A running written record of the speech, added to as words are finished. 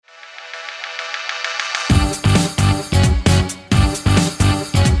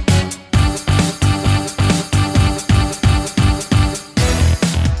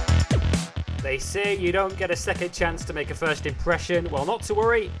say you don't get a second chance to make a first impression. Well, not to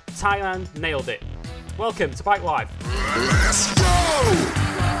worry, Thailand nailed it. Welcome to Bike Live. Let's go!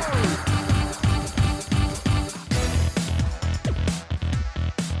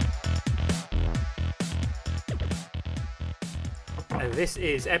 This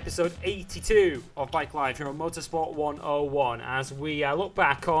is episode 82 of Bike Live here on Motorsport 101 as we look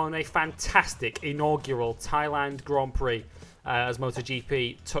back on a fantastic inaugural Thailand Grand Prix as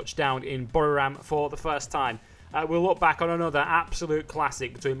MotoGP touched down in Buriram for the first time. We'll look back on another absolute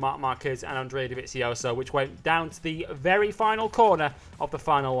classic between Marc Marquez and Andrea Dovizioso, which went down to the very final corner of the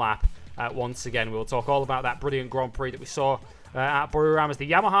final lap. Once again, we'll talk all about that brilliant Grand Prix that we saw at Buriram as the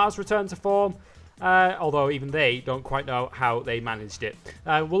Yamahas returned to form. Although even they don't quite know how they managed it.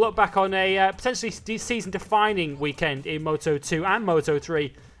 We'll look back on a potentially season-defining weekend in Moto2 and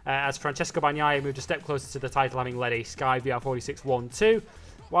Moto3 as Francesco Bagnaia moved a step closer to the title, having led a Sky VR46 1-2,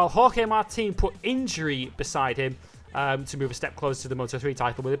 while Jorge Martin put injury beside him to move a step closer to the Moto3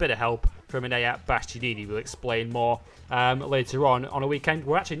 title with a bit of help from Enea Bastianini. We'll explain more later on a weekend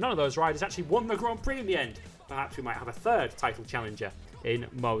where actually none of those riders actually won the Grand Prix in the end. Perhaps we might have a third title challenger in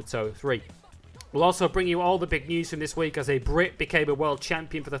Moto3. We'll also bring you all the big news from this week as a Brit became a world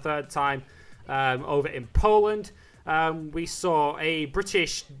champion for the third time over in Poland. We saw a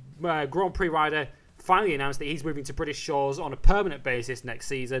British Grand Prix rider finally announce that he's moving to British shores on a permanent basis next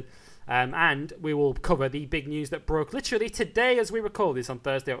season. And we will cover the big news that broke literally today as we record this on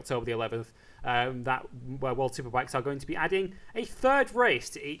Thursday, October the 11th. That World Superbikes are going to be adding a third race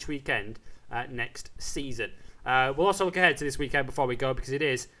to each weekend next season. We'll also look ahead to this weekend before we go because it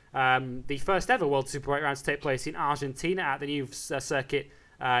is the first ever World Superbike round to take place in Argentina at the new circuit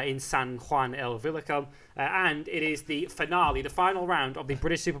in San Juan el Villicom, and it is the finale, the final round of the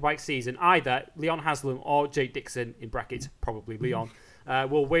British Superbike season. Either Leon Haslam or Jake Dixon, in brackets probably Leon,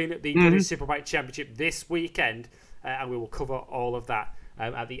 will win the British Superbike Championship this weekend, and we will cover all of that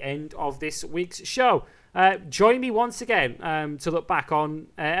at the end of this week's show. Join me once again to look back on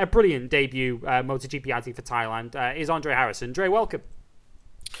a brilliant debut MotoGP outing for Thailand is Andre Harrison. Andre, welcome.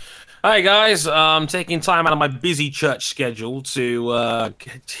 Hi guys, I'm taking time out of my busy church schedule to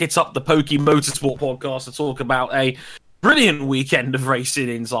hit up the Pokey Motorsport podcast to talk about a brilliant weekend of racing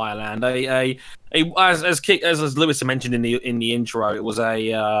in Thailand. As Lewis mentioned in the intro, it was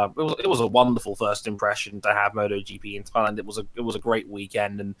a wonderful first impression to have MotoGP in Thailand. It was a great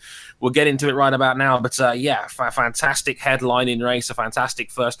weekend, and we'll get into it right about now. But fantastic headlining race, a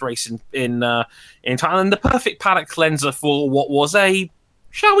fantastic first race in Thailand, the perfect palate cleanser for what was a,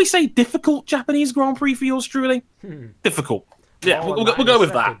 shall we say, difficult Japanese Grand Prix for yours truly? Difficult. Yeah, we'll go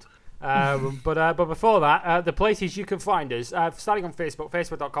with that. But before that, the places you can find us, starting on Facebook,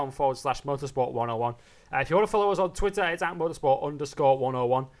 facebook.com/motorsport101. If you want to follow us on Twitter, it's at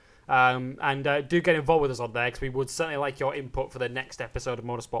motorsport_101. And do get involved with us on there because we would certainly like your input for the next episode of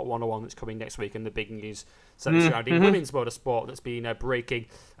Motorsport 101 that's coming next week and the big news surrounding women's motorsport that's been breaking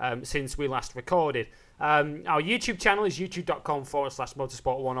since we last recorded. Our YouTube channel is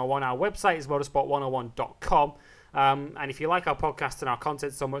youtube.com/motorsport101. Our website is motorsport101.com. And if you like our podcast and our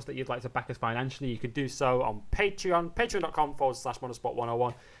content so much that you'd like to back us financially, you can do so on Patreon,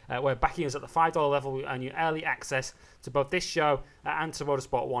 patreon.com/motorsport101, where backing us at the $5 level will earn you early access to both this show and to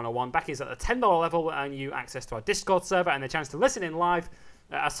Motorsport 101. Backing us at the $10 level will earn you access to our Discord server and the chance to listen in live,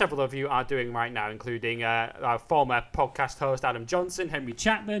 as several of you are doing right now, including our former podcast host Adam Johnson, Henry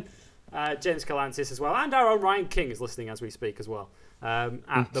Chapman, James Galantis as well, and our own Ryan King is listening as we speak as well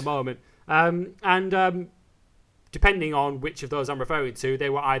at the moment. Depending on which of those I'm referring to, they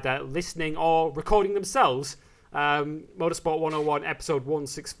were either listening or recording themselves. Motorsport 101 episode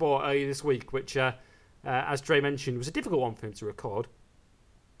 164 earlier this week, which, as Dre mentioned, was a difficult one for him to record.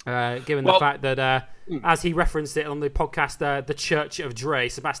 Given the fact that, as he referenced it on the podcast, The Church of Dre,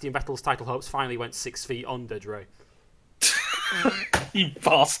 Sebastian Vettel's title hopes finally went 6 feet under Dre. You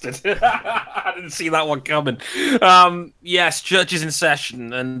bastard. I didn't see that one coming. Yes, church is in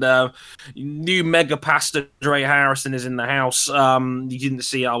session, and new mega pastor Dre Harrison is in the house. You didn't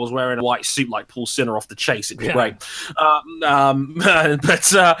see I was wearing a white suit like Paul Sinner off The Chase. It was great.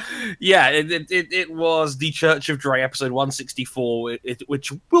 It was the Church of Dre, episode 164,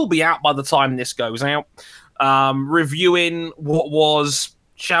 which will be out by the time this goes out. Reviewing what was,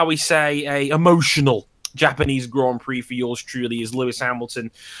 shall we say, a emotional Japanese Grand Prix for yours truly, as Lewis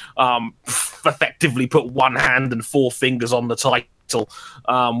Hamilton effectively put one hand and four fingers on the title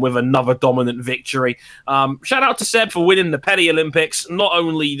title with another dominant victory. Shout out to Seb for winning the Petty Olympics, not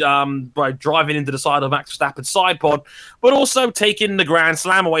only by driving into the side of Max Verstappen's side pod, but also taking the Grand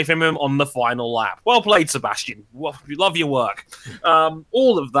Slam away from him on the final lap. Well played, Sebastian. Well, we love your work.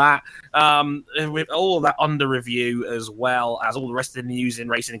 All of that, with all of that under review, as well as all the rest of the news in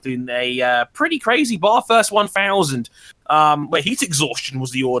racing, including a pretty crazy Bathurst 1000, where heat exhaustion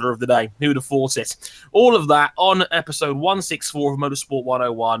was the order of the day. Who'd have thought it? All of that on episode 164 of Motorsport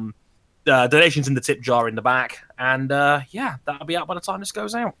 101. Donations in the tip jar in the back, and that'll be out by the time this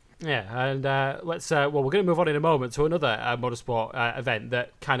goes out. Yeah, and let's. We're going to move on in a moment to another motorsport event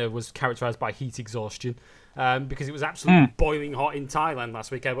that kind of was characterised by heat exhaustion, because it was absolutely boiling hot in Thailand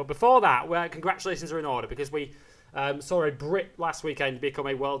last weekend. But before that, congratulations are in order, because we saw a Brit last weekend become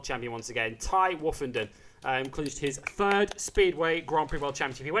a world champion once again. Tai Woffinden clinched his third Speedway Grand Prix World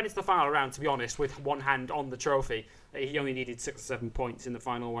Championship. He went into the final round, to be honest, with one hand on the trophy. He only needed 6 or 7 points in the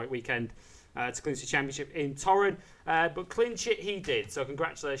final weekend to clinch the championship in Torun, but clinch it he did. So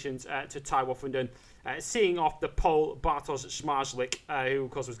congratulations to Tai Woffinden, seeing off the pole Bartosz Zmarzlik, who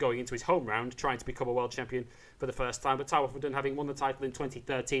of course was going into his home round trying to become a world champion for the first time. But Tai Woffinden, having won the title in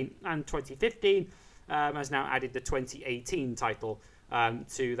 2013 and 2015, has now added the 2018 title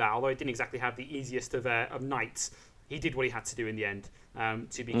to that. Although it didn't exactly have the easiest of nights, he did what he had to do in the end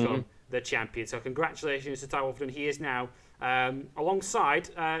to become the champion. So congratulations to Tai Woffinden. He is now alongside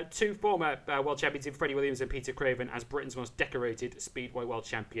 2 former world champions in Freddie Williams and Peter Craven as Britain's most decorated Speedway world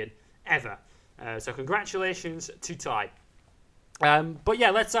champion ever. So congratulations to Tai. But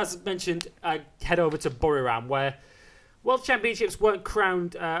yeah, let's, as mentioned, head over to Buriram, where World Championships weren't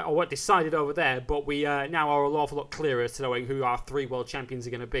crowned or weren't decided over there, but we now are an awful lot clearer to knowing who our 3 world champions are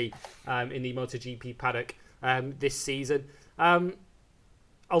going to be in the MotoGP paddock this season.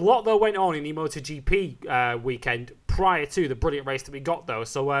 A lot, though, went on in the MotoGP weekend prior to the brilliant race that we got, though.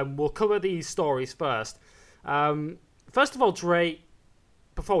 So we'll cover these stories first. First of all, Dre,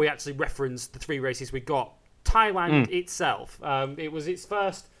 before we actually reference the 3 races we got, Thailand itself. It was its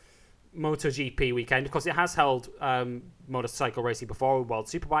first MotoGP weekend. Of course, it has held motorcycle racing before, World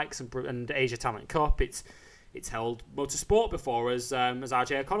Superbikes and Asia Talent Cup. It's held motorsport before, as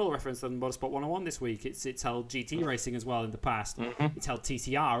RJ O'Connell referenced on Motorsport 101 this week. It's held GT racing as well in the past. It's held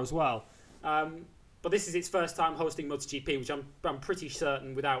TCR as well. But this is its first time hosting MotoGP, which I'm pretty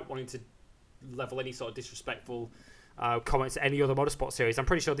certain, without wanting to level any sort of disrespectful comments to any other motorsport series, I'm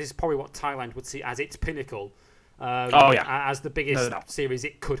pretty sure this is probably what Thailand would see as its pinnacle. As the biggest series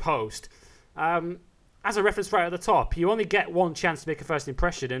it could host. As a reference right at the top, you only get one chance to make a first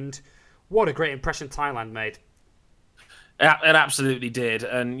impression, and what a great impression Thailand made. It absolutely did,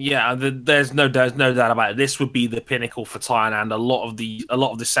 and yeah, there's no doubt about it. This would be the pinnacle for Thailand. A lot of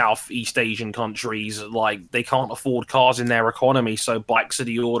the Southeast Asian countries, like, they can't afford cars in their economy, so bikes are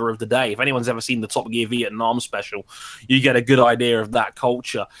the order of the day. If anyone's ever seen the Top Gear Vietnam special, you get a good idea of that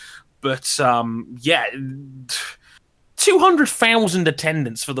culture. But 200,000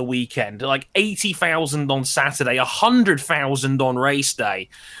 attendance for the weekend, like 80,000 on Saturday, 100,000 on race day.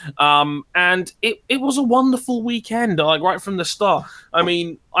 And it was a wonderful weekend, like, right from the start. I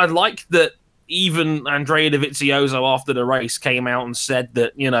mean, I like that even Andrea Dovizioso after the race came out and said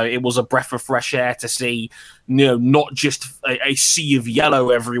that, it was a breath of fresh air to see, not just a sea of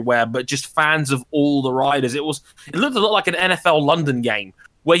yellow everywhere, but just fans of all the riders. It looked a lot like an NFL London game,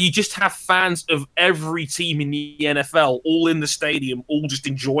 where you just have fans of every team in the NFL all in the stadium, all just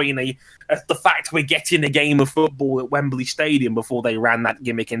enjoying the fact we're getting a game of football at Wembley Stadium before they ran that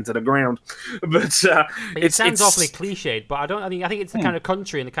gimmick into the ground. But it sounds awfully cliched, but I think it's the kind of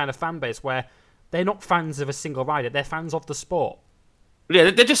country and the kind of fan base where they're not fans of a single rider; they're fans of the sport.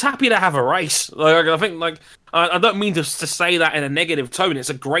 Yeah, they're just happy to have a race. Like, I think, I don't mean to say that in a negative tone. It's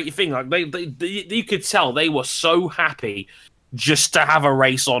a great thing. Like, they you could tell they were so happy just to have a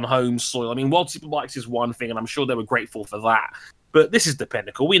race on home soil. I mean, World Superbikes is one thing, and I'm sure they were grateful for that. But this is the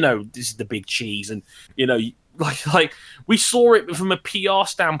pinnacle. We know this is the big cheese, and like we saw it from a PR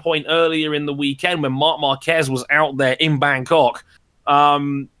standpoint earlier in the weekend when Marc Marquez was out there in Bangkok,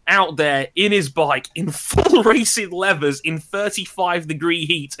 out there in his bike in full racing levers in 35-degree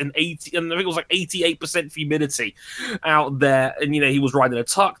heat and I think it was like 88% humidity out there. And, he was riding a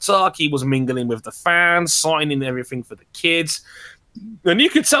tuk-tuk. He was mingling with the fans, signing everything for the kids. And you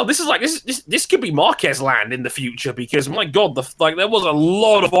could tell this is like this could be Marquez land in the future, because my God, there was a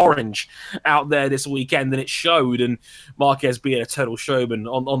lot of orange out there this weekend, and it showed. And Marquez, being a total showman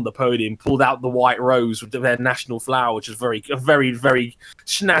on the podium, pulled out the white rose with their national flower, which is a very, very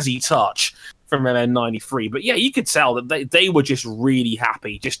snazzy touch from MN93. But yeah, you could tell that they were just really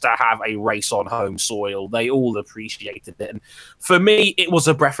happy just to have a race on home soil. They all appreciated it. And for me, it was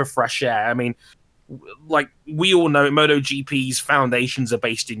a breath of fresh air. I mean, like we all know, MotoGP's foundations are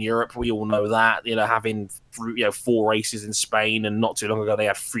based in Europe. We all know that, having 4 races in Spain, and not too long ago they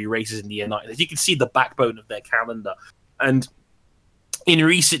had 3 races in the United. You can see the backbone of their calendar. And in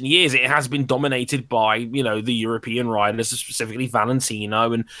recent years, it has been dominated by, the European riders, specifically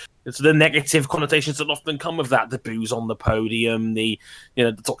Valentino, and it's the negative connotations that often come with that, the booze on the podium, the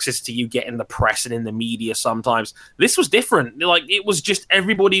toxicity you get in the press and in the media sometimes. This was different. Like, it was just,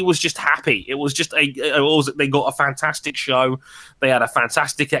 everybody was just happy. It was just they got a fantastic show. They had a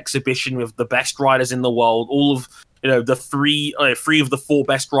fantastic exhibition with the best riders in the world. All of, the three of the 4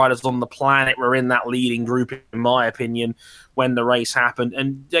 best riders on the planet were in that leading group, in my opinion, when the race happened.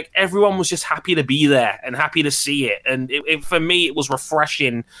 And everyone was just happy to be there and happy to see it. And for me, it was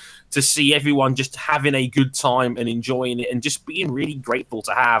refreshing to see everyone just having a good time and enjoying it, and just being really grateful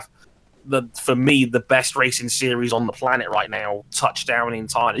to have for me, the best racing series on the planet right now touchdown in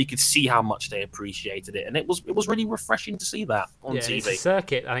Thailand. You could see how much they appreciated it, and it was really refreshing to see that on TV. It's a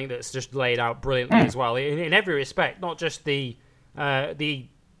circuit, I think, that's just laid out brilliantly as well in every respect. Not just the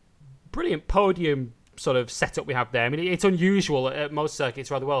brilliant podium sort of setup we have there. I mean, it's unusual at most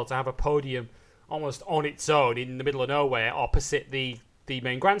circuits around the world to have a podium almost on its own in the middle of nowhere, opposite the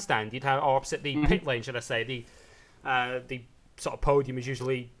main grandstand. You'd have, or opposite the pit lane, should I say? The sort of podium is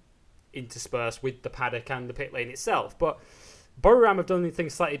usually interspersed with the paddock and the pit lane itself. But Buriram have done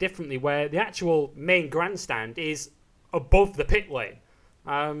things slightly differently, where the actual main grandstand is above the pit lane,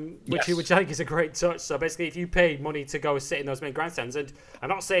 which I think is a great touch. So basically, if you pay money to go sit in those main grandstands, and I'm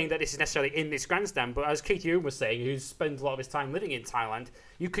not saying that this is necessarily in this grandstand, but as Keith Yoon was saying, who spends a lot of his time living in Thailand,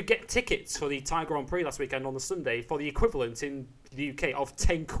 you could get tickets for the Thai Grand Prix last weekend on the Sunday for the equivalent in the UK of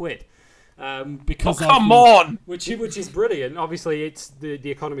 £10. Because come on, which is brilliant. Obviously, it's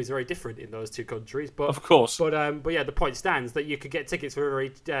the economy is very different in those two countries, but of course. But yeah, the point stands that you could get tickets for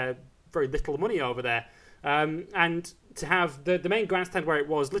very little money over there, and to have the main grandstand where it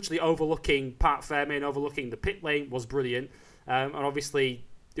was literally overlooking Parc Fermé and overlooking the pit lane was brilliant, and obviously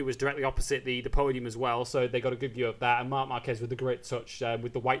it was directly opposite the podium as well, so they got a good view of that. And Marc Marquez with a great touch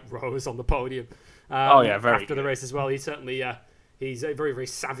with the white rose on the podium. Very after good. The race as well. He certainly. He's very, very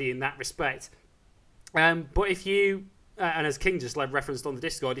savvy in that respect. But if you, and as King just referenced on the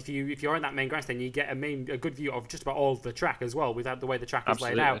Discord, if you're in that main grandstand, you get a good view of just about all of the track as well, without the way the track is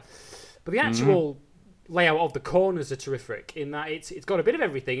laid out. But the actual layout of the corners are terrific in that it's got a bit of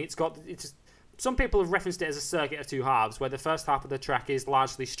everything. Some people have referenced it as a circuit of 2 halves, where the first half of the track is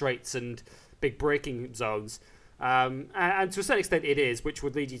largely straights and big braking zones. And to a certain extent it is, which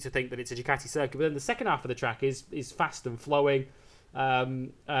would lead you to think that it's a Ducati circuit. But then the second half of the track is fast and flowing.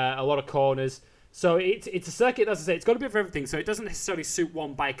 A lot of corners, so it's a circuit. As I say, it's got a bit of everything, so it doesn't necessarily suit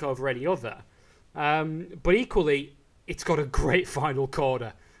one bike over any other, but equally it's got a great final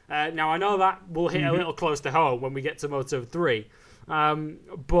corner. Now I know that will hit a little close to home when we get to Moto3,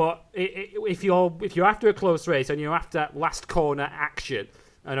 but if you're after a close race and you're after last corner action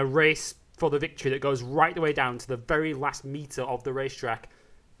and a race for the victory that goes right the way down to the very last meter of the racetrack,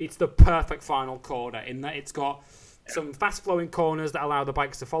 it's the perfect final corner in that it's got some fast-flowing corners that allow the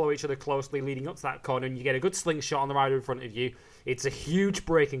bikes to follow each other closely leading up to that corner, and you get a good slingshot on the rider in front of you. It's a huge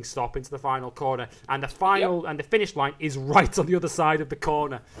braking stop into the final corner, and the finish line is right on the other side of the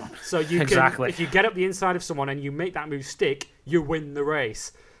corner. So you can, if you get up the inside of someone and you make that move stick, you win the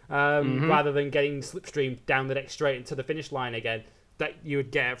race, rather than getting slipstreamed down the next straight into the finish line again. That you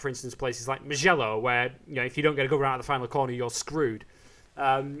would get, for instance, places like Mugello, where if you don't get a good run out of the final corner, you're screwed.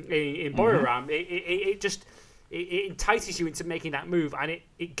 In Buriram, it entices you into making that move, and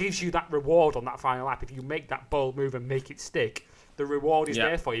it gives you that reward on that final lap. If you make that bold move and make it stick, the reward is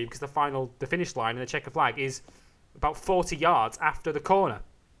there for you, because the finish line and the checker flag is about 40 yards after the corner,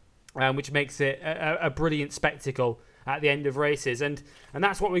 which makes it a brilliant spectacle at the end of races. And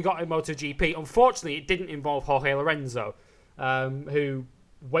that's what we got in MotoGP. Unfortunately, it didn't involve Jorge Lorenzo, who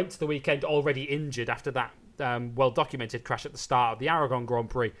went to the weekend already injured after that well-documented crash at the start of the Aragon Grand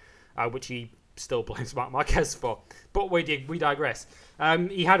Prix, which he still blames Marc Marquez for. But we digress.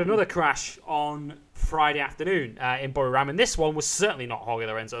 He had another crash on Friday afternoon in Buriram, and this one was certainly not Jorge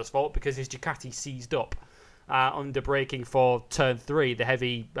Lorenzo's fault, because his Ducati seized up under braking for turn 3, the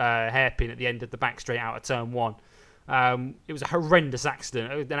heavy hairpin at the end of the back straight out of turn 1. It was a horrendous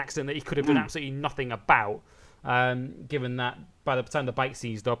accident, an accident that he could have done absolutely nothing about, given that by the time the bike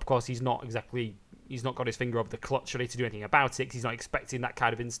seized up, of course, he's not got his finger over the clutch ready to do anything about it, because he's not expecting that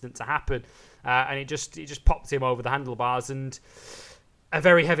kind of incident to happen, and it just popped him over the handlebars, and a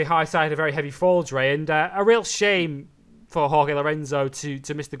very heavy high side, a very heavy fall, Dre, and a real shame for Jorge Lorenzo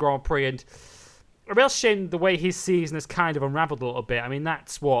to miss the Grand Prix, and a real shame the way his season has kind of unraveled a little bit. I mean,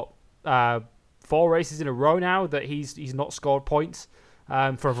 that's what 4 races in a row now that he's not scored points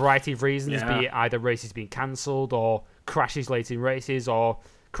for a variety of reasons, be it either races being cancelled or crashes late in races or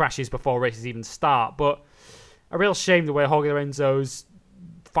crashes before races even start. But a real shame the way Jorge Lorenzo's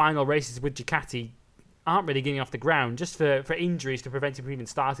final races with Ducati aren't really getting off the ground just for injuries to prevent him from even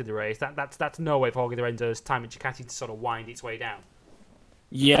starting the race. That's no way for Jorge Lorenzo's time at Ducati to sort of wind its way down.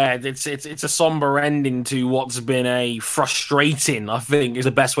 Yeah, it's a somber ending to what's been a frustrating, I think, is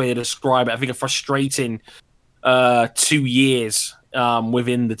the best way to describe it. I think a frustrating 2 years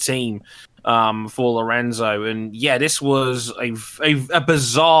within the team for Lorenzo. And yeah, this was a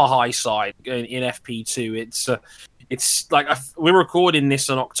bizarre high side in FP2. It's like we're recording this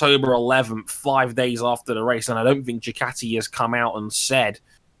on October 11th, 5 days after the race, and I don't think Ducati has come out and said,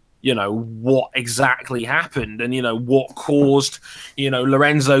 what exactly happened and, what caused,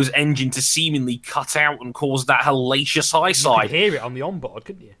 Lorenzo's engine to seemingly cut out and cause that hellacious high side. You could hear it on the onboard,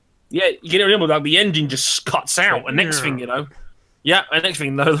 couldn't you? Yeah, you can hear it, like the engine just cuts out. And next thing, next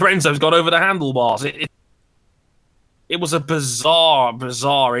thing, Lorenzo's got over the handlebars. It was a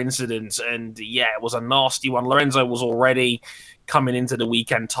bizarre incident, and yeah, it was a nasty one. Lorenzo was already coming into the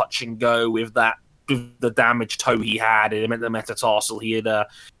weekend touch and go with the damaged toe he had. It meant the metatarsal. He had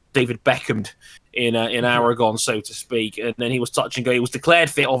David Beckham'd in Aragon, so to speak, and then he was touch and go. He was declared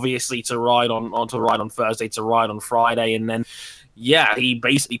fit, obviously, to ride on Thursday, to ride on Friday, and then he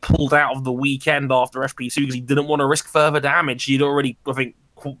basically pulled out of the weekend after FP2 because he didn't want to risk further damage. He'd already, I think,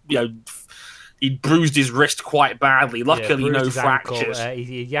 he bruised his wrist quite badly. Luckily, no fractures.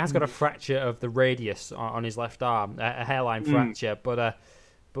 He has got a fracture of the radius on his left arm, a hairline fracture. But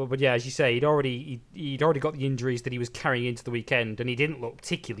yeah, as you say, he'd already got the injuries that he was carrying into the weekend, and he didn't look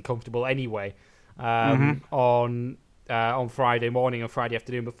particularly comfortable anyway on Friday morning or Friday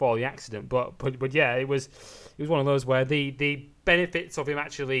afternoon before the accident. But yeah, it was one of those where the benefits of him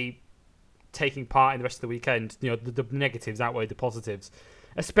actually taking part in the rest of the weekend, the negatives outweigh the positives.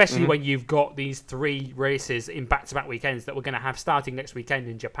 Especially when you've got these 3 races in back-to-back weekends that we're going to have starting next weekend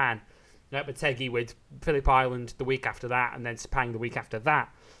in Japan. Motegi with Phillip Island the week after that, and then Sepang the week after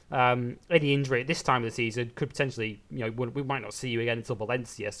that. Any injury at this time of the season could potentially, we might not see you again until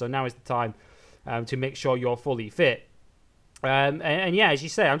Valencia. So now is the time to make sure you're fully fit. And yeah, as you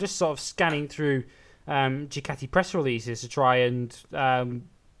say, I'm just sort of scanning through Ducati press releases to try and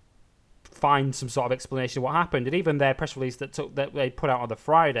find some sort of explanation of what happened, and even their press release that they put out on the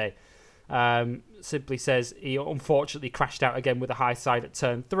Friday simply says he unfortunately crashed out again with a high side at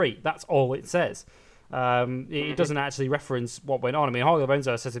turn 3. That's all it says. It doesn't actually reference what went on. I mean, Jorge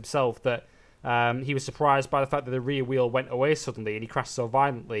Lorenzo says himself that he was surprised by the fact that the rear wheel went away suddenly and he crashed so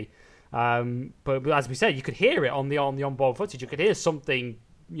violently. But as we said, you could hear it on the onboard footage. You could hear something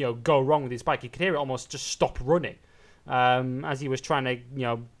go wrong with his bike. You could hear it almost just stop running as he was trying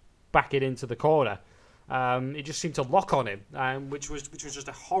to back it into the corner. It just seemed to lock on him, which was just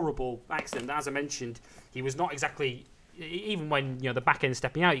a horrible accident. As I mentioned, he was not exactly, even when the back end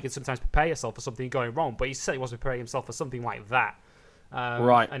stepping out, you can sometimes prepare yourself for something going wrong, but he certainly wasn't preparing himself for something like that.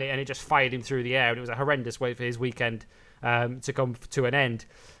 Right. And it just fired him through the air, and it was a horrendous way for his weekend to come to an end.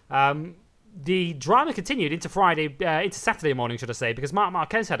 The drama continued into Saturday morning, should I say, because Marc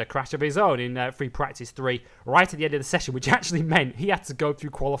Marquez had a crash of his own in free practice 3 right at the end of the session, which actually meant he had to go through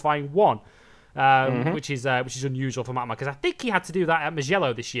qualifying 1, which is unusual for Marc Marquez. I think he had to do that at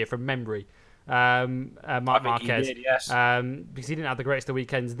Mugello this year from memory. Marc Marquez, he did, yes. Because he didn't have the greatest of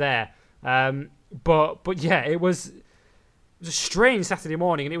weekends there. But yeah, it was a strange Saturday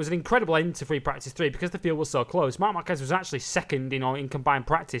morning, and it was an incredible end to free practice 3 because the field was so close. Marc Marquez was actually second in combined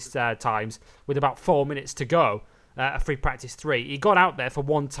practice times with about 4 minutes to go at free practice 3. He got out there for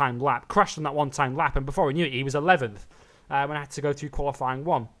one-time lap, crashed on that one-time lap, and before he knew it, he was 11th when I had to go through qualifying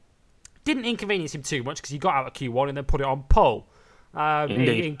 1. Didn't inconvenience him too much because he got out of Q1 and then put it on pole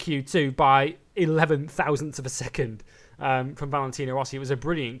in Q2 by 11,000ths of a second from Valentino Rossi. It was a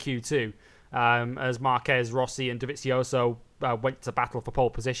brilliant Q2 as Marquez, Rossi and Dovizioso went to battle for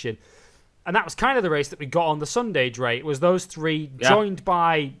pole position. And that was kind of the race that we got on the Sunday, Dre. It was those 3 joined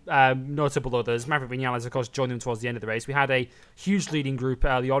by notable others. Maverick Vinales, of course, joined them towards the end of the race. We had a huge leading group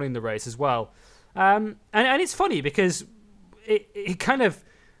early on in the race as well. And it's funny because it kind of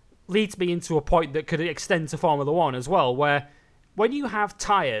leads me into a point that could extend to Formula 1 as well, where when you have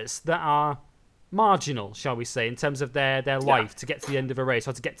tyres that are marginal, shall we say, in terms of their life to get to the end of a race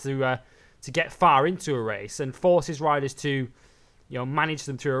or to get far into a race and forces riders to manage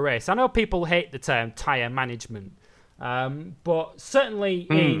them through a race. I know people hate the term tyre management, But certainly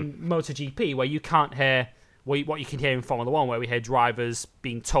in MotoGP, where you can't hear what you can hear in Formula One, where we hear drivers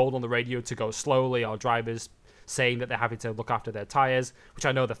being told on the radio to go slowly, or drivers saying that they're having to look after their tyres, which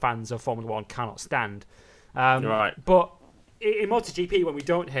I know the fans of Formula One cannot stand. Right. But in MotoGP, when we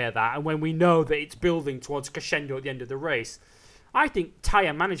don't hear that, and when we know that it's building towards crescendo at the end of the race, I think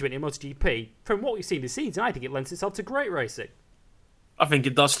tyre management in MotoGP, from what we've seen this season, I think it lends itself to great racing. I think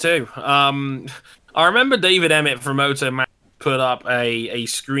it does too. I remember David Emmett from Moto put up a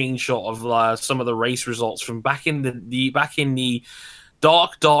screenshot of some of the race results from back in the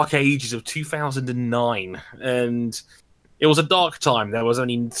dark ages of 2009, and it was a dark time. There was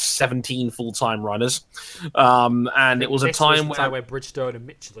only 17 full-time runners, and it was a time where Bridgestone and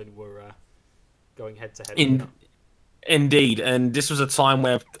Michelin were going head-to-head. Indeed, and this was a time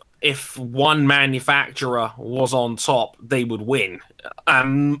where if one manufacturer was on top, they would win,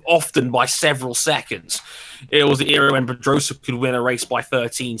 often by several seconds. It was the era when Pedrosa could win a race by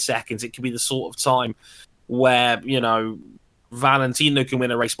 13 seconds. It could be the sort of time where, Valentino can win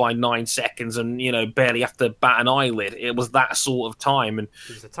a race by 9 seconds and, barely have to bat an eyelid. It was that sort of time. And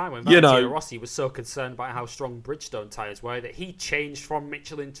it was a time when Valentino Rossi was so concerned about how strong Bridgestone tyres were that he changed from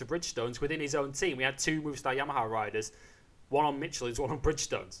Michelin to Bridgestones within his own team. We had two Movistar Yamaha riders, one on Michelin's, one on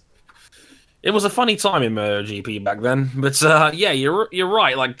Bridgestones. It was a funny time in MotoGP back then, but you're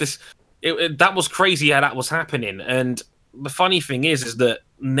right. Like this, that was crazy how that was happening. And the funny thing is that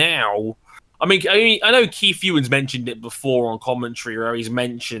now, I know Keith Ewan's mentioned it before on commentary, where he's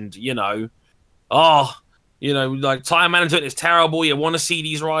mentioned, tyre management is terrible. You want to see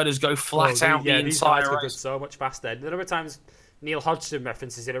these riders go flat out the entire race. So much faster. There are times Neil Hodgson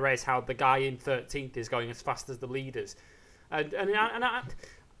references in a race how the guy in 13th is going as fast as the leaders, and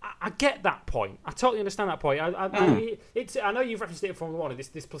I get that point. I totally understand that point. I know you've referenced it in Formula One,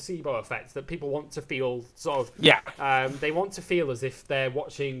 this placebo effect that people want to feel they want to feel as if they're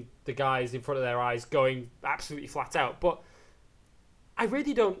watching the guys in front of their eyes going absolutely flat out. But I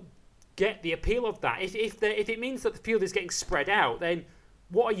really don't get the appeal of that. If it means that the field is getting spread out, then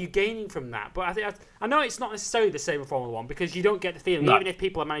what are you gaining from that? But I know it's not necessarily the same in Formula One, because you don't get the feeling, even if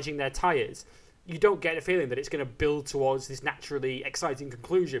people are managing their tyres, you don't get a feeling that it's going to build towards this naturally exciting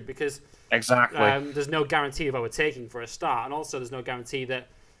conclusion, because there's no guarantee of overtaking for a start, and also there's no guarantee that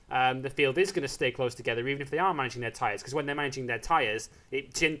the field is going to stay close together even if they are managing their tyres, because when they're managing their tyres,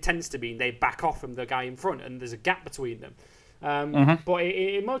 it tends to mean they back off from the guy in front and there's a gap between them. But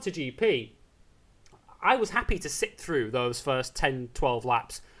in MotoGP, I was happy to sit through those first 10, 12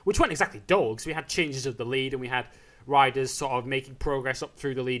 laps, which weren't exactly dull, because we had changes of the lead and we had riders sort of making progress up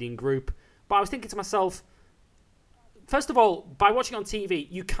through the leading group. But I was thinking to myself, first of all, by watching on TV,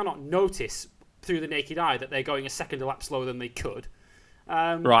 you cannot notice through the naked eye that they're going a second a lap slower than they could.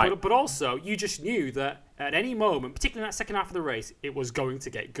 Right. But also, you just knew that at any moment, particularly in that second half of the race, it was going to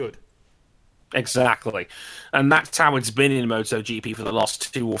get good. Exactly. And that's how it's been in MotoGP for the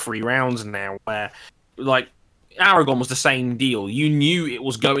last 2 or 3 rounds now, where, Aragon was the same deal. You knew it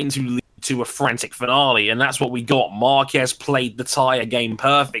was going to lead to a frantic finale, and that's what we got. Marquez played the tyre game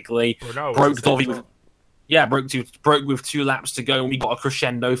perfectly. Broke with 2 laps to go, and we got a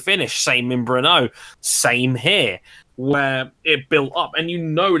crescendo finish. Same in Brno. Same here, where it built up, and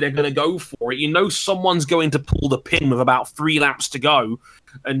they're going to go for it. Someone's going to pull the pin with about 3 laps to go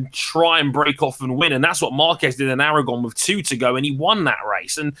and try and break off and win, and that's what Marquez did in Aragon with 2 to go, and he won that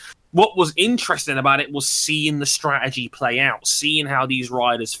race. And what was interesting about it was seeing the strategy play out, seeing how these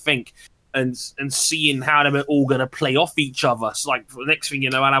riders think, and seeing how they're all going to play off each other. So, the next thing you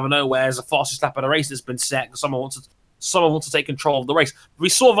know, out of nowhere, is the fastest lap of the race that's been set because someone wants to take control of the race. We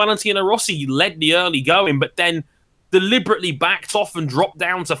saw Valentino Rossi led the early going, but then deliberately backed off and dropped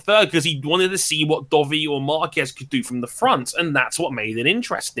down to third because he wanted to see what Dovi or Marquez could do from the front, and that's what made it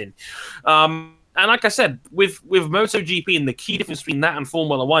interesting. And like I said, with MotoGP, and the key difference between that and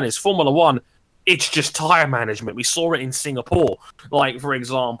Formula One is Formula One, it's just tyre management. We saw it in Singapore, for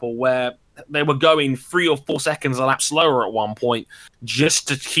example, where they were going 3 or 4 seconds a lap slower at one point just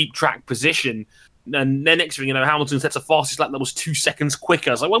to keep track position. And then next thing you know, Hamilton sets a fastest lap that was 2 seconds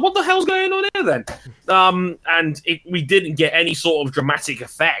quicker. It's what the hell's going on here then? And we didn't get any sort of dramatic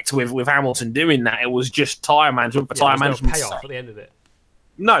effect with Hamilton doing that. It was just tyre management for tyre management. No payoff at the end of it.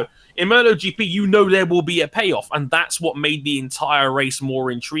 No. In MotoGP, there will be a payoff, and that's what made the entire race more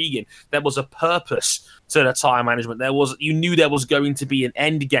intriguing. There was a purpose to the tyre management. You knew there was going to be an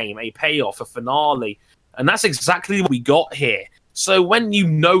end game, a payoff, a finale, and that's exactly what we got here. So when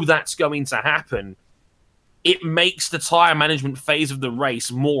that's going to happen, it makes the tyre management phase of the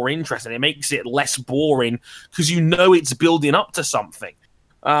race more interesting. It makes it less boring because it's building up to something.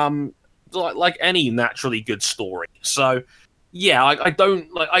 like any naturally good story. So yeah,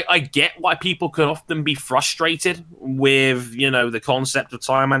 I get why people can often be frustrated with, the concept of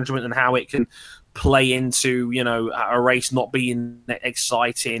time management and how it can play into, a race not being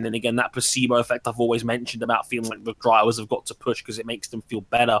exciting. And again, that placebo effect I've always mentioned about feeling like the drivers have got to push because it makes them feel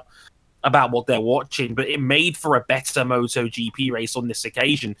better about what they're watching. But it made for a better MotoGP race on this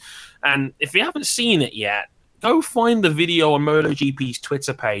occasion. And if you haven't seen it yet, go find the video on MotoGP's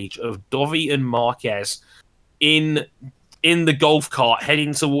Twitter page of Dovi and Marquez in the golf cart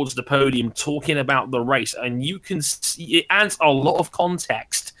heading towards the podium talking about the race, and you can see it adds a lot of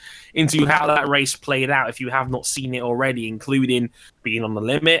context into how that race played out if you have not seen it already, including being on the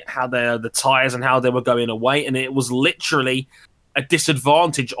limit, how the tires and how they were going away, and it was literally a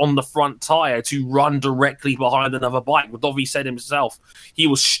disadvantage on the front tire to run directly behind another bike. Dovi said himself he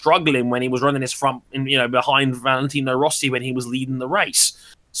was struggling when he was running his front, behind Valentino Rossi when he was leading the race.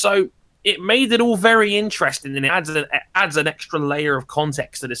 So it made it all very interesting, and it adds an extra layer of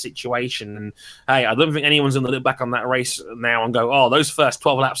context to the situation. And hey, I don't think anyone's going to look back on that race now and go, "Oh, those first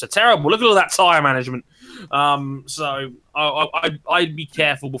 12 laps are terrible. Look at all that tire management." So I'd be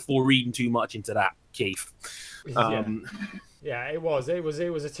careful before reading too much into that, Keith. Yeah, it was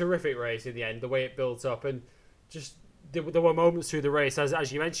a terrific race in the end. The way it built up, and just there were moments through the race,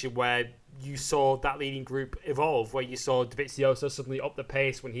 as you mentioned, where you saw that leading group evolve, where you saw Dovizioso suddenly up the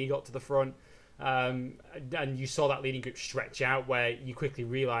pace when he got to the front, and you saw that leading group stretch out, where you quickly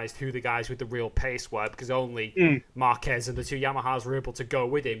realised who the guys with the real pace were, because only Marquez and the two Yamahas were able to go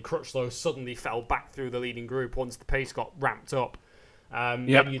with him. Crutchlow suddenly fell back through the leading group once the pace got ramped up. Then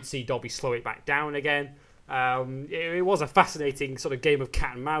you'd see Dovi slow it back down again. It was a fascinating sort of game of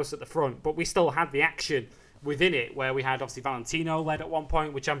cat and mouse at the front, but we still had the action within it, where we had obviously Valentino led at one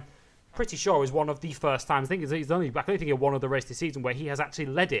point, which I'm pretty sure was one of the first times. I think he's only, I can only think of one other race this season where he has actually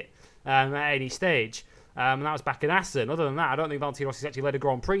led it at any stage, and that was back in Assen. Other than that, I don't think Valentino Rossi's actually led a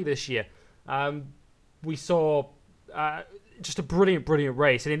Grand Prix this year. We saw just a brilliant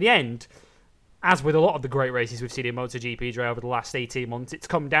race, and in the end, as with a lot of the great races we've seen in MotoGP, Dre, over the last 18 months, it's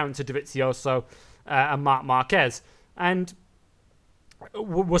come down to Dovizioso and Marc Marquez. And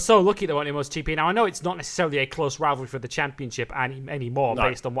we're so lucky that we're in MotoGP. Now, I know it's not necessarily a close rivalry for the championship anymore,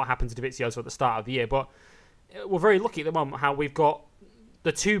 based on what happened to Dovizioso at the start of the year, but we're very lucky at the moment how we've got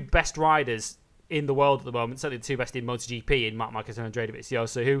the two best riders in the world at the moment, certainly the two best in MotoGP, in Marc Marquez and Andrea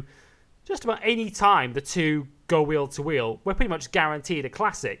Dovizioso, who just about any time the two go wheel to wheel, we're pretty much guaranteed a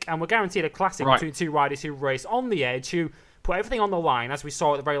classic. And we're guaranteed a classic between two riders who race on the edge, who put everything on the line, as we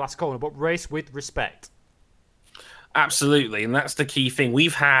saw at the very last corner, but race with respect. Absolutely, and that's the key thing.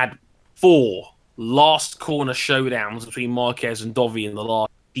 We've had 4 last corner showdowns between Marquez and Dovi in the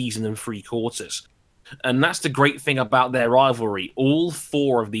last season and 3 quarters. And that's the great thing about their rivalry. All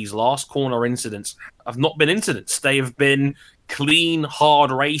 4 of these last corner incidents have not been incidents. They have been clean,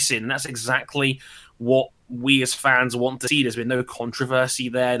 hard racing. And that's exactly what we as fans want to see. There's been no controversy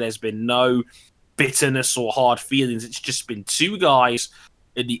there. There's been no bitterness or hard feelings. It's just been 2 guys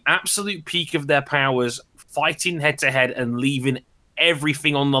at the absolute peak of their powers, fighting head-to-head and leaving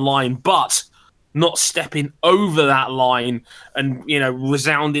everything on the line, but not stepping over that line and,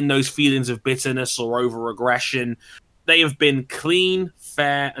 resounding those feelings of bitterness or over-aggression. They have been clean,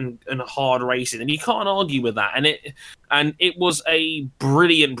 fair, and hard racing, and you can't argue with that. And it was a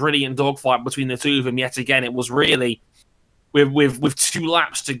brilliant dogfight between the two of them yet again. It was really, with 2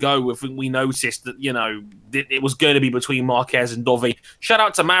 laps to go, we noticed that, it was going to be between Marquez and Dovi. Shout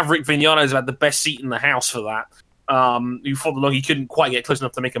out to Maverick Vinales, who had the best seat in the house for that. Who thought along he couldn't quite get close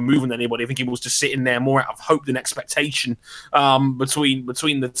enough to make a move on anybody. I think he was just sitting there more out of hope than expectation between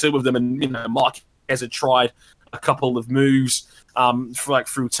the two of them. And, Marquez had tried a couple of moves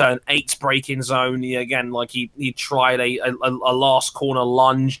through turn 8's braking zone. He tried a last corner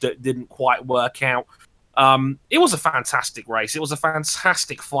lunge that didn't quite work out. It was a fantastic race. It was a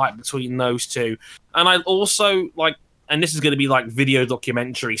fantastic fight between those two. And I also and this is going to be video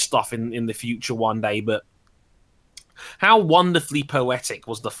documentary stuff in the future one day, but how wonderfully poetic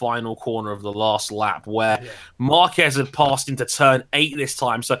was the final corner of the last lap, where Marquez had passed into turn 8 this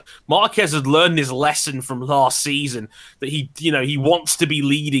time. So Marquez had learned his lesson from last season that he wants to be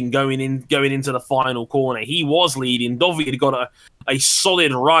leading going into the final corner. He was leading. Dovi had got a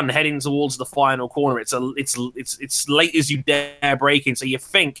solid run heading towards the final corner. It's late as you dare braking, so you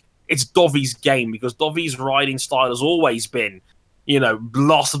think it's Dovi's game, because Dovi's riding style has always been,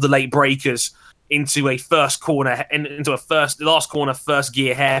 last of the late breakers into a first corner, into a last corner, first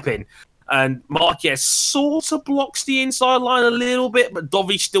gear hairpin. And Marquez sort of blocks the inside line a little bit, but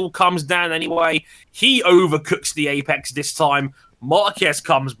Dovi still comes down anyway. He overcooks the apex this time, Marquez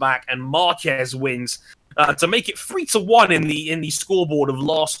comes back and Marquez wins to make it 3-1 in the scoreboard of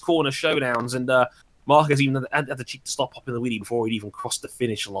last corner showdowns. And Marquez even had the cheek to stop popping the wheelie before he'd even crossed the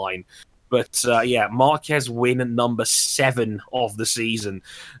finish line. But Marquez win number 7 of the season,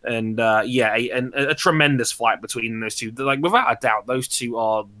 and a tremendous fight between those two. Like, without a doubt, those two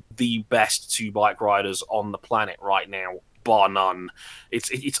are the best 2 bike riders on the planet right now, bar none.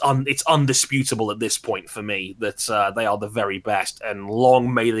 It's undisputable at this point for me that they are the very best. And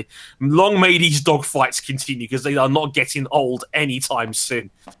long may these dogfights continue, because they are not getting old anytime soon.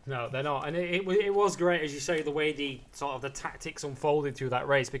 No, they're not. And it was great, as you say, the way the tactics unfolded through that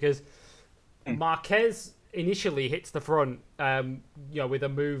race, because Marquez initially hits the front, with a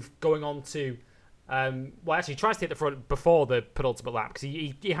move going on to, he tries to hit the front before the penultimate lap, because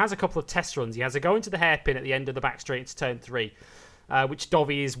he has a couple of test runs. He has a go into the hairpin at the end of the back straight into turn 3, which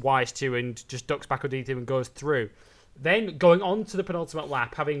Dovi is wise to and just ducks back underneath him and goes through. Then going on to the penultimate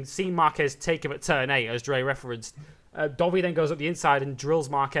lap, having seen Marquez take him at turn 8, as Dre referenced, Dovi then goes up the inside and drills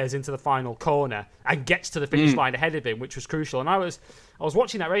Marquez into the final corner and gets to the finish line ahead of him, which was crucial. And I was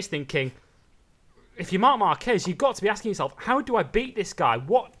watching that race thinking, if you're Marc Marquez, you've got to be asking yourself, how do I beat this guy?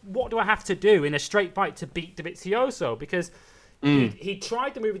 What do I have to do in a straight fight to beat Dovizioso? Because he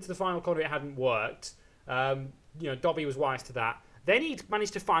tried to move into the final corner, it hadn't worked. Dobby was wise to that. Then he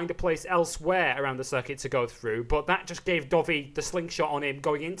managed to find a place elsewhere around the circuit to go through, but that just gave Dovi the slingshot on him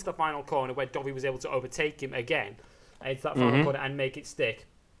going into the final corner, where Dovi was able to overtake him again into that final corner and make it stick.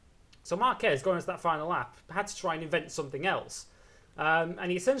 So Marquez, going into that final lap, had to try and invent something else. And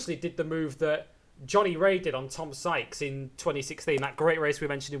he essentially did the move that Johnny Ray did on Tom Sykes in 2016, that great race we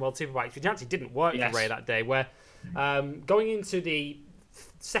mentioned in World Superbikes, which actually didn't work for Ray that day, where going into the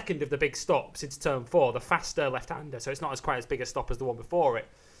second of the big stops into turn 4, the faster left-hander, so it's not quite as big a stop as the one before it,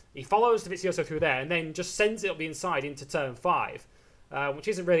 he follows Dovizioso through there and then just sends it up the inside into turn 5, which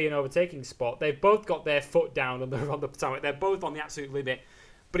isn't really an overtaking spot. They've both got their foot down on the tarmac. They're both on the absolute limit,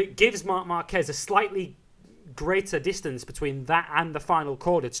 but it gives Marc Marquez a slightly greater distance between that and the final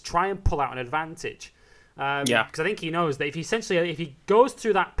corner to try and pull out an advantage. Because I think he knows that if he goes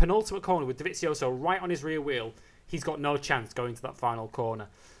through that penultimate corner with Dovizioso right on his rear wheel, he's got no chance going to that final corner.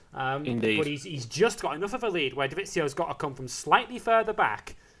 Indeed. But he's just got enough of a lead where Dovizioso's got to come from slightly further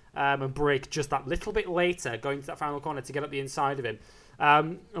back and brake just that little bit later going to that final corner to get up the inside of him.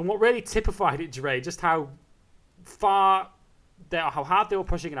 And what really typified it, Dre, just how hard they were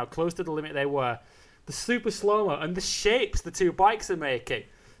pushing and how close to the limit they were. The super slow-mo and the shapes the 2 bikes are making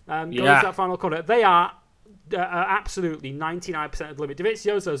going to that final corner. They are absolutely 99% of the limit.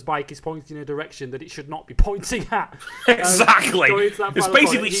 Dovizioso's bike is pointing in a direction that it should not be pointing at. Exactly. It's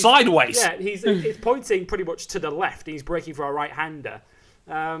basically sideways. Yeah, it's pointing pretty much to the left. He's braking for a right-hander.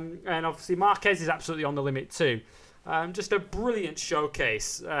 And obviously Marquez is absolutely on the limit too. Just a brilliant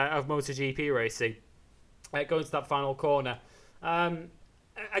showcase of MotoGP racing going to that final corner.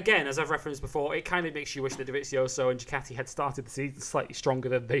 Again, as I've referenced before, it kind of makes you wish that Dovizioso and Ducati had started the season slightly stronger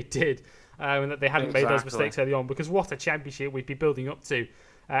than they did, and that they hadn't made those mistakes early on, because what a championship we'd be building up to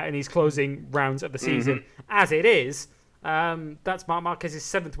in these closing rounds of the season. As it is, that's Marc Marquez's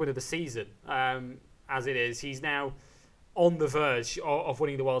 7th win of the season. As it is, he's now on the verge of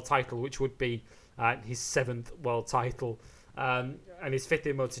winning the world title, which would be his 7th world title and his 5th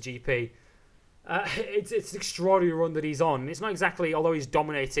in MotoGP. It's an extraordinary run that he's on. It's not exactly, although he's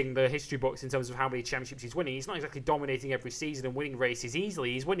dominating the history books in terms of how many championships he's winning, he's not exactly dominating every season and winning races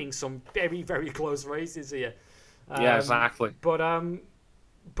easily. He's winning some very, very close races here. Exactly. But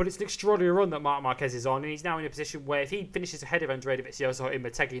it's an extraordinary run that Marc Marquez is on, and he's now in a position where if he finishes ahead of Andrea Dovizioso in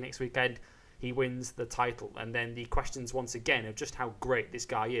Motegi next weekend, he wins the title. And then the questions once again of just how great this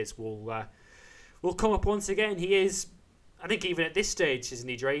guy is will come up once again. He is, I think even at this stage, isn't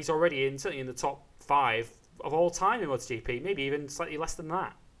he, Dre? He's already certainly in the top 5 of all time in MotoGP, maybe even slightly less than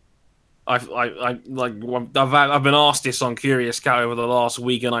that. I've been asked this on Curious Cat over the last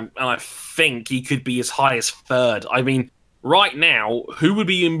week, and I think he could be as high as 3rd. I mean, right now, who would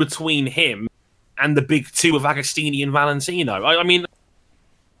be in between him and the big 2 of Agostini and Valentino? I mean,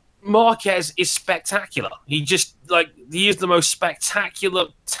 Marquez is spectacular. He is the most spectacular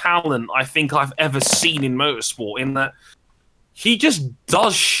talent I think I've ever seen in motorsport, in that he just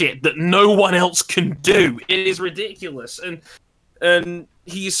does shit that no one else can do. It is ridiculous. And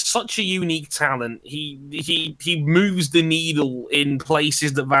he's such a unique talent. He moves the needle in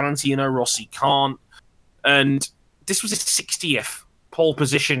places that Valentino Rossi can't. And this was his 60th pole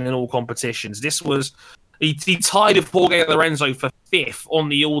position in all competitions. He tied with Jorge Lorenzo for 5th on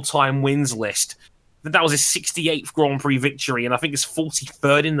the all-time wins list. That was his 68th Grand Prix victory, and I think it's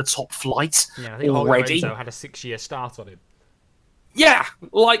 43rd in the top flight already. Jorge Lorenzo had a 6-year start on him. Yeah,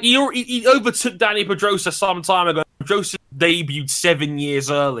 like he overtook Danny Pedrosa some time ago. Pedrosa debuted 7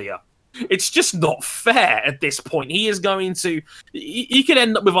 years earlier. It's just not fair at this point. He is going to... He could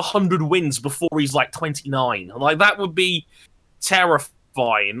end up with 100 wins before he's like 29. Like, that would be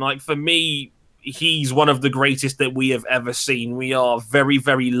terrifying. Like, for me, he's one of the greatest that we have ever seen. We are very,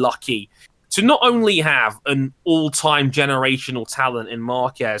 very lucky to not only have an all-time generational talent in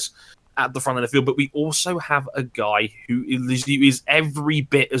Marquez at the front of the field, but we also have a guy who is every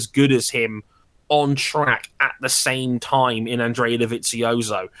bit as good as him on track at the same time in Andrea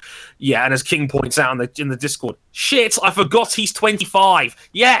Dovizioso. Yeah, and as King points out in the Discord, shit, I forgot he's 25.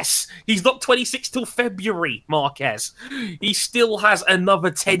 Yes, he's not 26 till February, Marquez. He still has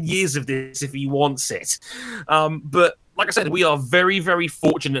another 10 years of this if he wants it. But like I said, we are very, very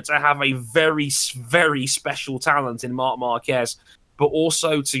fortunate to have a very, very special talent in Marc Marquez, but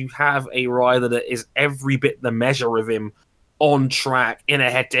also to have a rider that is every bit the measure of him on track in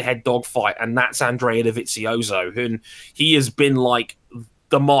a head-to-head dogfight, and that's Andrea Dovizioso, and he has been like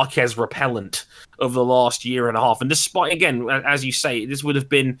the Marquez repellent of the last year and a half. And despite, again, as you say, this would have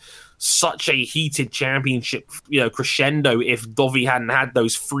been such a heated championship, crescendo if Dovi hadn't had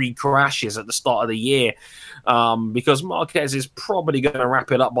those 3 crashes at the start of the year, because Marquez is probably going to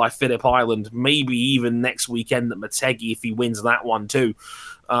wrap it up by Phillip Island, maybe even next weekend at Motegi if he wins that one too.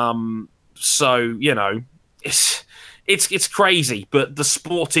 So it's crazy, but the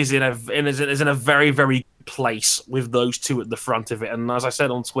sport is in a very, very good place with those two at the front of it. And as I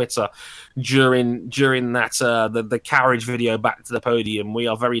said on Twitter during that the carriage video back to the podium, we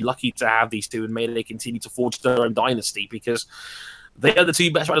are very lucky to have these two, and may they continue to forge their own dynasty, because they are the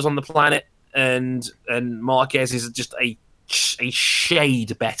 2 best riders on the planet, and Marquez is just a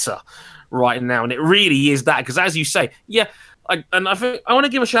shade better right now, and it really is that, because as you say, I want to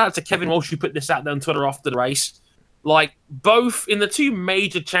give a shout out to Kevin Walsh, who put this out there on Twitter after the race. Like, both in the 2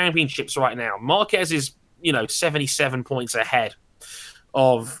 major championships right now, Marquez is 77 points ahead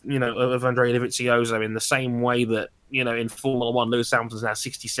of Andrea Dovizioso, in the same way that in Formula One, Lewis Hamilton's now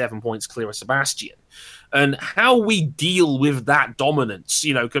 67 points clear of Sebastian. And how we deal with that dominance,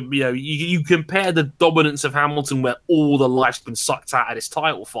 you compare the dominance of Hamilton, where all the life's been sucked out of this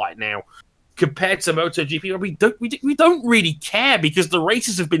title fight now, compared to MotoGP, where we don't really care, because the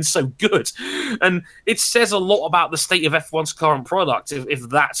races have been so good. And it says a lot about the state of F1's current product if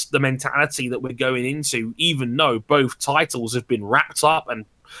that's the mentality that we're going into, even though both titles have been wrapped up and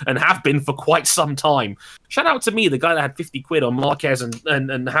have been for quite some time. Shout out to me, the guy that had 50 quid on Marquez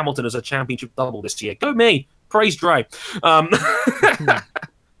and Hamilton as a championship double this year. Go me. Praise Dre.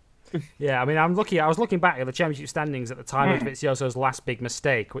 Yeah, I mean, I was looking back at the championship standings at the time of Dovizioso's last big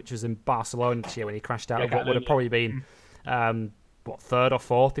mistake, which was in Barcelona this year when he crashed out of what would have probably been, 3rd or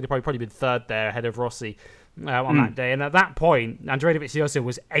 4th? He'd have probably been 3rd there ahead of Rossi on that day. And at that point, Andrea Dovizioso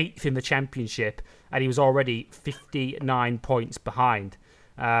was 8th in the championship, and he was already 59 points behind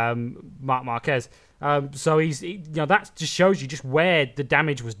Marc Marquez. So that just shows you just where the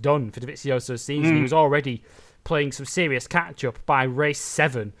damage was done for Dovizioso's season. He was already playing some serious catch-up by race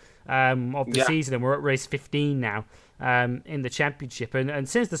 7 of the season, and we're at race 15 now in the championship. And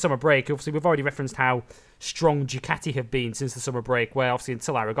since the summer break, obviously we've already referenced how strong Ducati have been since the summer break, where obviously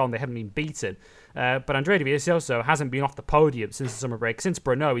until Aragon they haven't been beaten. But Andrea Dovizioso hasn't been off the podium since the summer break. Since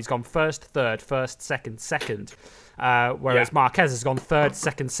Brno, he's gone 1st, 3rd, 1st, 2nd, 2nd. Whereas Marquez has gone 3rd,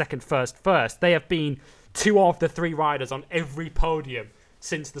 2nd, 2nd, 1st, 1st. They have been 2 of the 3 riders on every podium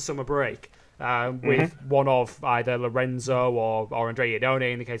since the summer break. With one of either Lorenzo or Andrea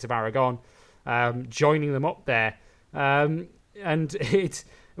Iannone in the case of Aragon, joining them up there. And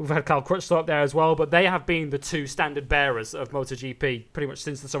we've had Carl Crutchlow up there as well, but they have been the 2 standard bearers of MotoGP pretty much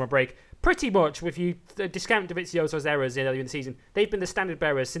since the summer break. Pretty much, if you discount Dovizioso's errors earlier in the season, they've been the standard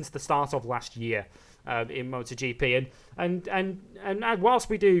bearers since the start of last year in MotoGP. And whilst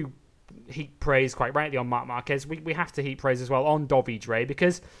we do heap praise quite rightly on Marc Marquez, we have to heap praise as well on Dovi Dre,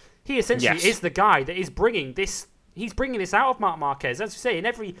 because he essentially is the guy that is bringing this. He's bringing this out of Marc Marquez. As you say, in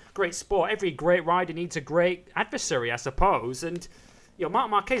every great sport, every great rider needs a great adversary, I suppose. And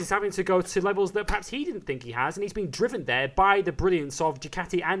Marc Marquez is having to go to levels that perhaps he didn't think he has, and he's being driven there by the brilliance of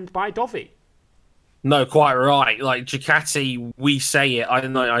Ducati and by Dovi. No, quite right. Like, Ducati, we say it.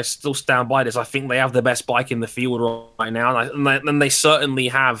 I still stand by this. I think they have the best bike in the field right now. And they certainly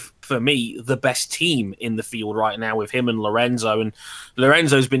have, for me, the best team in the field right now with him and Lorenzo. And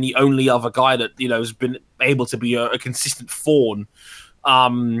Lorenzo's been the only other guy that, has been able to be a consistent thorn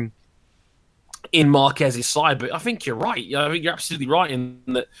in Marquez's side. But I think you're right. I think you're absolutely right in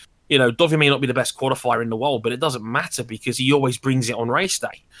that, Dovi may not be the best qualifier in the world, but it doesn't matter because he always brings it on race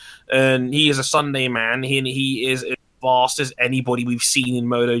day. And he is a Sunday man. He is fast as anybody we've seen in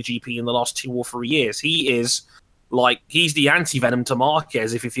MotoGP in the last 2 or 3 years. He's the anti-venom to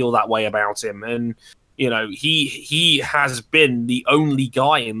Marquez, if you feel that way about him. And, he has been the only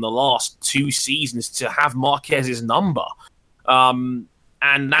guy in the last 2 seasons to have Marquez's number. And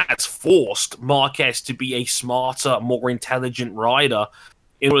that's forced Marquez to be a smarter, more intelligent rider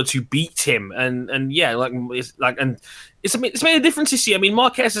in order to beat him. It's made a difference this year. I mean,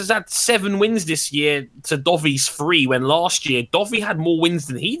 Marquez has had 7 wins this year to Dovi's 3, when last year Dovi had more wins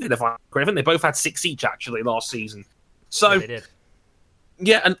than he did, if I'm correct. I think they both had 6 each, actually, last season. So, they did.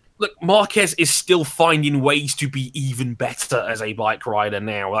 Yeah, and look, Marquez is still finding ways to be even better as a bike rider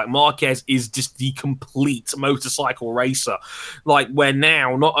now. Like, Marquez is just the complete motorcycle racer. Like, where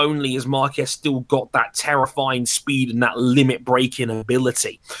now, not only has Marquez still got that terrifying speed and that limit breaking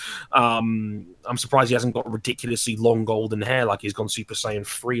ability, I'm surprised he hasn't got ridiculously long golden hair, like he's gone Super Saiyan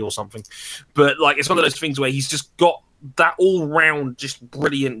 3 or something. But, like, it's one of those things where he's just got that all-round just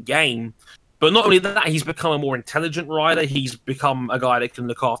brilliant game. But not only that, he's become a more intelligent rider. He's become a guy that can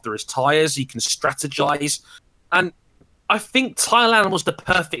look after his tyres. He can strategize. And I think Thailand was the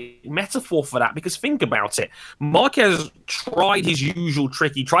perfect metaphor for that, because think about it. Marquez tried his usual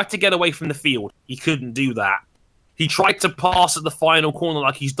trick. He tried to get away from the field. He couldn't do that. He tried to pass at the final corner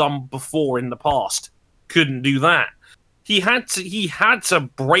like he's done before in the past. Couldn't do that. He had to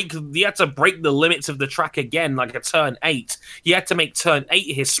break the limits of the track again, like a turn 8. He had to make turn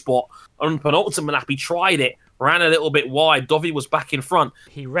 8 his spot. On penultimate lap, he tried it, ran a little bit wide. Dovi was back in front.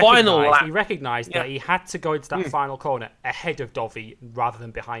 He recognised that he had to go into that final corner ahead of Dovi rather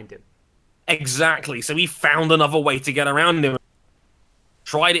than behind him. Exactly. So he found another way to get around him.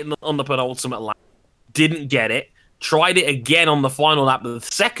 Tried it on the penultimate lap. Didn't get it. Tried it again on the final lap. The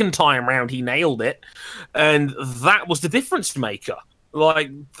second time round, he nailed it. And that was the difference maker.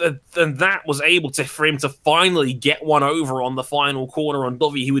 And that was able for him to finally get one over on the final corner on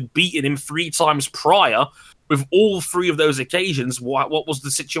Dovi, who had beaten him 3 times prior. With all 3 of those occasions, what was the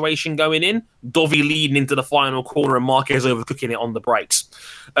situation going in? Dovi leading into the final corner and Marquez overcooking it on the brakes.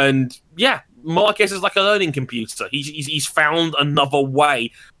 And yeah, Marquez is like a learning computer. He's found another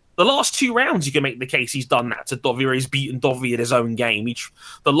way. The last 2 rounds, you can make the case he's done that to Dovi, where he's beaten Dovi at his own game.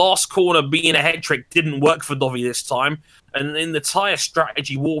 The last corner being a head trick didn't work for Dovi this time. And in the tyre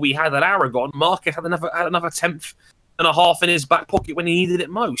strategy war we had at Aragon, Marquez had another 10th and a half in his back pocket when he needed it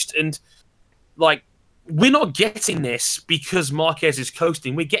most. And, like, we're not getting this because Marquez is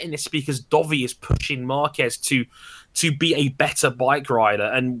coasting. We're getting this because Dovi is pushing Marquez to be a better bike rider.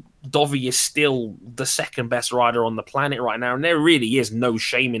 And Dovi is still the second best rider on the planet right now. And there really is no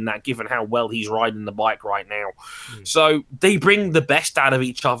shame in that, given how well he's riding the bike right now. So they bring the best out of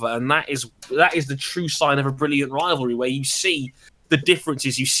each other. And that is the true sign of a brilliant rivalry, where you see the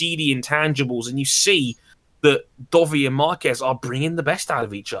differences, you see the intangibles, and you see that Dovi and Marquez are bringing the best out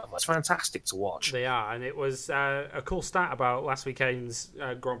of each other. It's fantastic to watch. They are. And it was a cool stat about last weekend's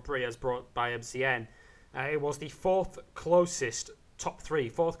Grand Prix as brought by MCN. It was the fourth closest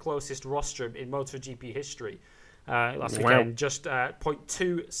rostrum in MotoGP history last weekend. Just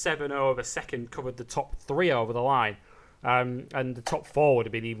 0.270 of a second covered the top 3 over the line. And the top 4 would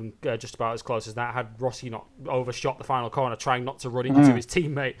have been even just about as close as that had Rossi not overshot the final corner, trying not to run into his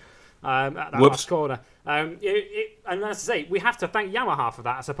teammate at that last corner. And as I say, we have to thank Yamaha for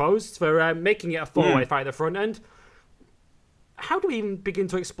that, I suppose, for making it a 4-way fight at the front end. How do we even begin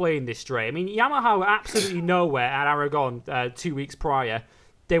to explain this, Dre? I mean, Yamaha were absolutely nowhere at Aragon 2 weeks prior.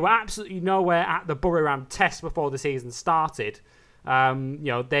 They were absolutely nowhere at the Buriram test before the season started. It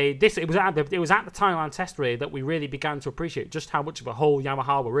was at the Thailand test really that we really began to appreciate just how much of a hole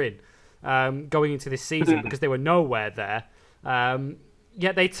Yamaha were in going into this season, because they were nowhere there.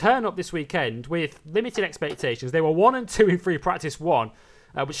 Yet they turn up this weekend with limited expectations. They were 1 and 2 in free practice 1,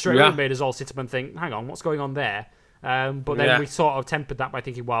 which straight away made us all sit up and think, hang on, what's going on there? But then we sort of tempered that by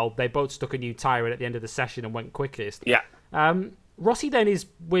thinking, well, they both stuck a new tyre in at the end of the session and went quickest. Rossi then is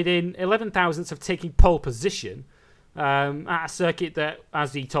within 11 thousandths of taking pole position at a circuit that,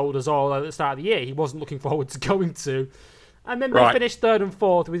 as he told us all at the start of the year, he wasn't looking forward to going to. And then they finished 3rd and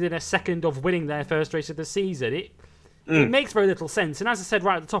 4th within a second of winning their first race of the season. It makes very little sense. And as I said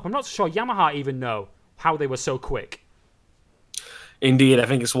right at the top, I'm not sure Yamaha even know how they were so quick. Indeed, I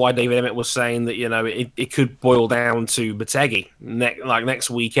think it's why David Emmett was saying that, it could boil down to Motegi next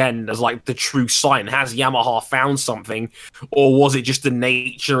weekend as like the true sign. Has Yamaha found something, or was it just the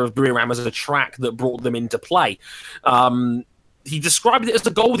nature of Buriram as a track that brought them into play? He described it as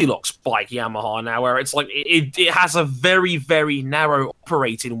the Goldilocks bike, Yamaha, now, where it's like it has a very, very narrow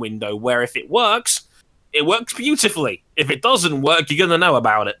operating window where if it works beautifully. If it doesn't work, you're going to know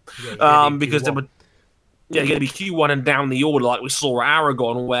about it. Because there were... going to be Q1 and down the order like we saw at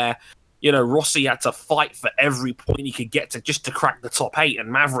Aragon, where Rossi had to fight for every point he could get to just to crack the top 8,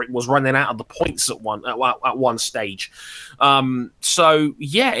 and Maverick was running out of the points at one stage. So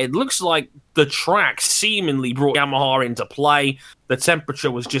yeah, it looks like the track seemingly brought Yamaha into play. The temperature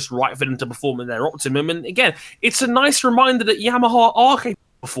was just right for them to perform at their optimum, and again, it's a nice reminder that Yamaha are capable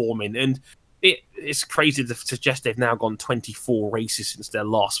of performing. And it's crazy to suggest they've now gone 24 races since their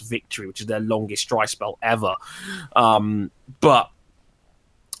last victory, which is their longest dry spell ever. But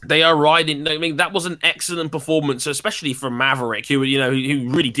they are riding. I mean, that was an excellent performance, especially from Maverick, who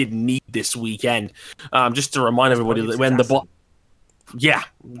really did need this weekend. Just to remind everybody that when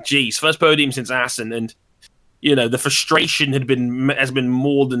first podium since Assen, and the frustration has been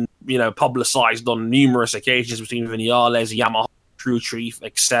more than publicized on numerous occasions between Vinales, Yamaha, True Chief,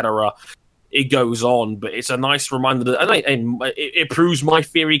 etc. It goes on, but it's a nice reminder that, and it proves my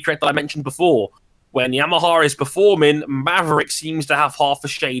theory correct that I mentioned before. When Yamaha is performing, Maverick seems to have half a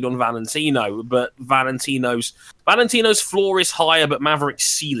shade on Valentino, but Valentino's floor is higher, but Maverick's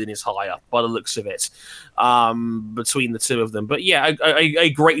ceiling is higher by the looks of it, between the two of them. But yeah, a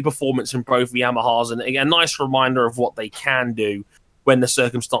great performance from both Yamahas, and a nice reminder of what they can do when the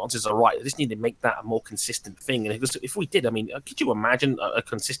circumstances are right. They just need to make that a more consistent thing. And if we did, I mean, could you imagine a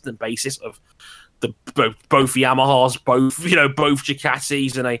consistent basis of both Yamahas, both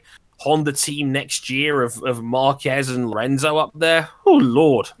Ducatis, and a Honda team next year of Marquez and Lorenzo up there? Oh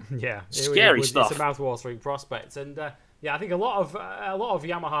Lord, yeah, scary stuff. It's a mouth-watering prospect, and I think a lot of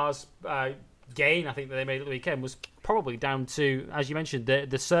Yamaha's gain, I think, that they made at the weekend was probably down to, as you mentioned,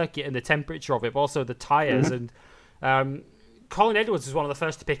 the circuit and the temperature of it, but also the tires. And Colin Edwards was one of the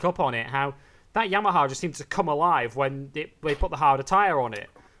first to pick up on it. How that Yamaha just seemed to come alive when they put the harder tire on it.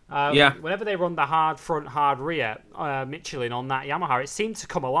 Whenever they run the hard front, hard rear Michelin on that Yamaha, it seemed to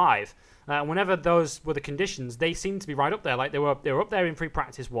come alive. Whenever those were the conditions, they seemed to be right up there. Like they were up there in free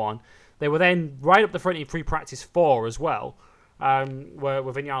practice 1. They were then right up the front in free practice 4 as well.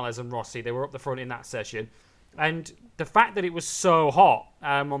 With Vinales and Rossi, they were up the front in that session. And the fact that it was so hot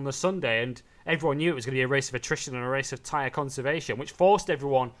on the Sunday, and everyone knew it was going to be a race of attrition and a race of tyre conservation, which forced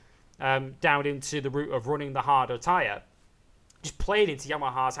everyone down into the route of running the harder tyre, just played into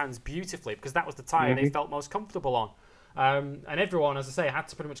Yamaha's hands beautifully, because that was the tyre they felt most comfortable on. And everyone, as I say, had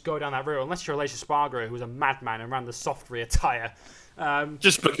to pretty much go down that route, unless you're Aleix Espargaro, who was a madman and ran the soft rear tyre.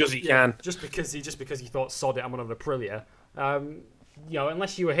 Just because he can. Just because he thought, sod it, I'm on an Aprilia.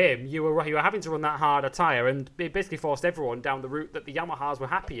 Unless you were him, you were having to run that harder tyre, and it basically forced everyone down the route that the Yamahas were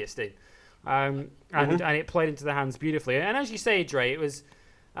happiest in. And it played into their hands beautifully. And as you say, Dre, it was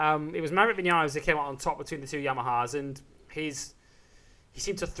Maverick Vinales that came out on top between the two Yamahas, and he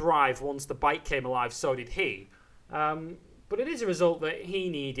seemed to thrive once the bike came alive. So did he. But it is a result that he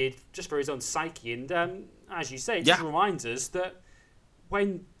needed just for his own psyche. And as you say, it just reminds us that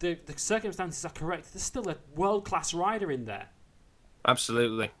when the circumstances are correct, there's still a world-class rider in there.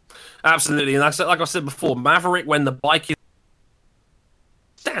 Absolutely. And like I said before, Maverick, when the bike is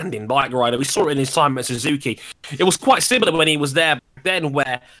standing bike rider, we saw it in his time at Suzuki. It was quite similar when he was there back then,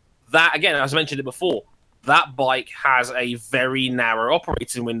 where that, again, as I mentioned it before, that bike has a very narrow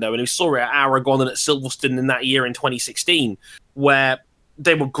operating window, and we saw it at Aragon and at Silverstone in that year in 2016, where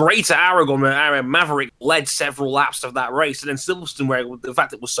they were great at Aragon, where Maverick led several laps of that race, and then Silverstone, where the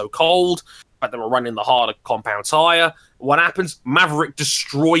fact it was so cold, the fact they were running the harder compound tyre, what happens? Maverick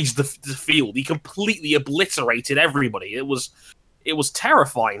destroys the field. He completely obliterated everybody. It was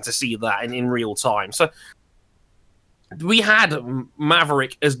terrifying to see that in real time. So we had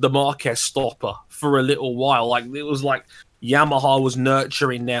Maverick as the Marquez stopper for a little while. Like, it was like Yamaha was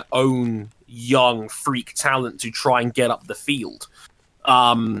nurturing their own young freak talent to try and get up the field.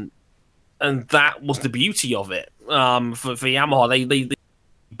 And that was the beauty of it. For Yamaha, they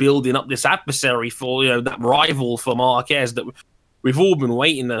building up this adversary for, that rival for Marquez that we've all been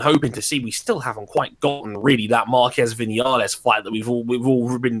waiting and hoping to see. We still haven't quite gotten really that Marquez Vinales fight that we've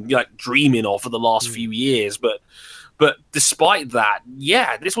all been dreaming of for the last few years. But despite that,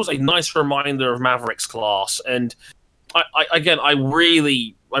 this was a nice reminder of Maverick's class. And I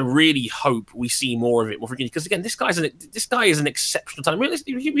really hope we see more of it. Because again, this guy is an exceptional talent.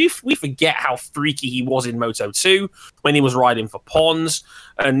 We forget how freaky he was in Moto 2 when he was riding for Pons,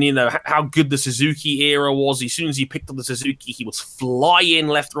 and how good the Suzuki era was. As soon as he picked up the Suzuki, he was flying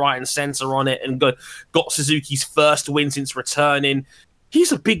left, right, and center on it, and got Suzuki's first win since returning.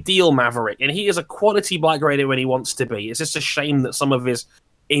 He's a big deal, Maverick, and he is a quality bike rider when he wants to be. It's just a shame that some of his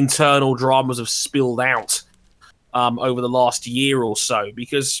internal dramas have spilled out over the last year or so,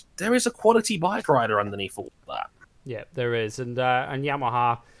 because there is a quality bike rider underneath all that. Yeah, there is, and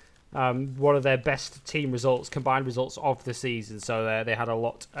Yamaha one of their best team results, combined results of the season. So they had a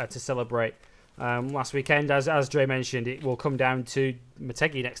lot to celebrate last weekend. As Dre mentioned, it will come down to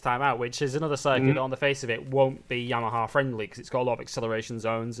Motegi next time out, which is another circuit that on the face of it won't be Yamaha friendly because it's got a lot of acceleration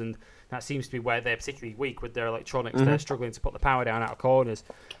zones, and that seems to be where they're particularly weak with their electronics. They're struggling to put the power down out of corners.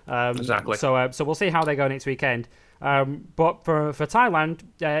 Exactly. So we'll see how they go next weekend. But for Thailand,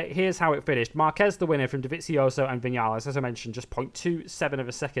 here's how it finished. Marquez, the winner from Dovizioso and Vinales, as I mentioned, just 0.27 of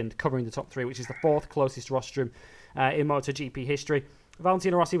a second covering the top three, which is the fourth closest rostrum in MotoGP history.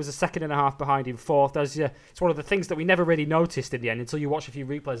 Valentino Rossi was a second and a half behind in fourth. It's one of the things that we never really noticed in the end until you watch a few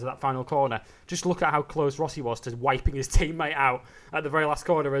replays of that final corner. Just look at how close Rossi was to wiping his teammate out at the very last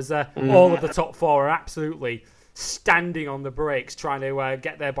corner, as all of the top four are absolutely standing on the brakes trying to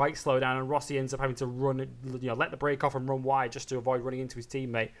get their bike slow down, and Rossi ends up having to run, let the brake off and run wide just to avoid running into his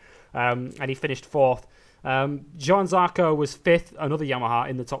teammate. And he finished fourth. Johann Zarco was fifth, another Yamaha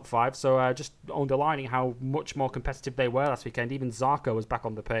in the top five, so just underlining how much more competitive they were last weekend. Even Zarco was back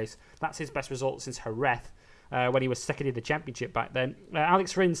on the pace. That's his best result since Jerez, when he was second in the championship back then.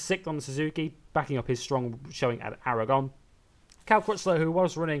 Alex Rins sixth on the Suzuki, backing up his strong showing at Aragon. Cal Crutchlow, who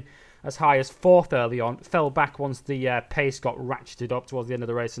was running as high as fourth early on, fell back once the pace got ratcheted up towards the end of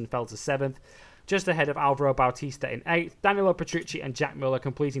the race and fell to seventh, just ahead of Alvaro Bautista in 8th, Danilo Petrucci and Jack Miller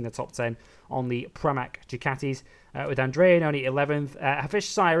completing the top 10 on the Pramac Ducatis, with Andrea Iannone 11th. Hafiz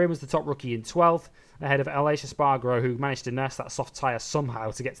Syahrin was the top rookie in 12th, ahead of Aleix Espargaro, who managed to nurse that soft tyre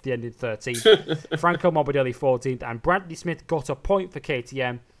somehow to get to the end in 13th. Franco Morbidelli 14th, and Bradley Smith got a point for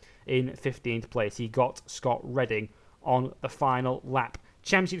KTM in 15th place. He got Scott Redding on the final lap.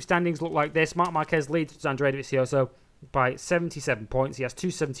 Championship standings look like this. Marc Marquez leads Andrea Dovizioso by 77 points. He has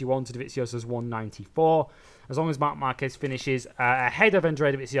 271 to Dovizioso's 194. As long as Marc Marquez finishes ahead of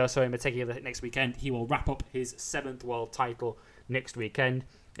Andrea Dovizioso in Motegi next weekend, he will wrap up his 7th world title next weekend.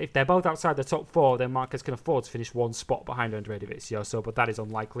 If they're both outside the top 4, then Marquez can afford to finish one spot behind Andrea Dovizioso, but that is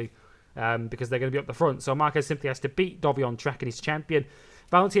unlikely because they're going to be up the front. So Marquez simply has to beat Dovi on track and he's champion.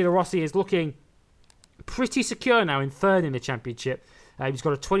 Valentino Rossi is looking pretty secure now in 3rd in the championship. He's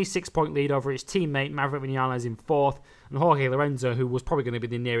got a 26-point lead over his teammate Maverick Vinales in 4th, and Jorge Lorenzo, who was probably going to be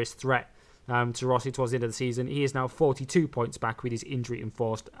the nearest threat to Rossi towards the end of the season. He is now 42 points back with his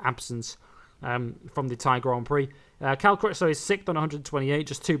injury-enforced absence from the Thai Grand Prix. Cal Crutchlow is 6th on 128,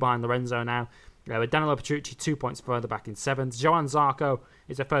 just 2 behind Lorenzo now. With Danilo Petrucci 2 points further back in 7th. Johann Zarco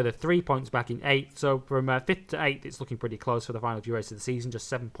is a further 3 points back in 8th. So from 5th to 8th, it's looking pretty close for the final few races of the season. Just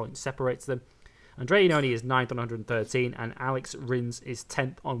 7 points separates them. Andrea Iannone is 9th on 113, and Alex Rins is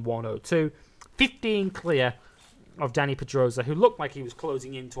 10th on 102. 15 clear of Danny Pedrosa, who looked like he was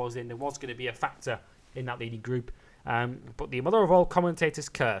closing in towards the end and was going to be a factor in that leading group. But the mother of all commentators'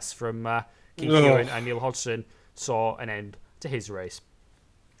 curse from Keith Ewan and Neil Hodgson saw an end to his race.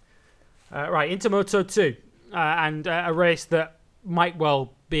 Right, into Moto 2, and a race that might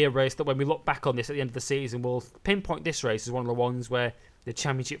well be a race that when we look back on this at the end of the season, we'll pinpoint this race as one of the ones where the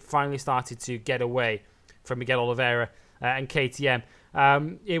championship finally started to get away from Miguel Oliveira and KTM.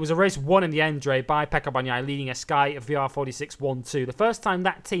 It was a race won in the end, Dre, by Pecco Bagnaia, leading a Sky VR46 1-2. The first time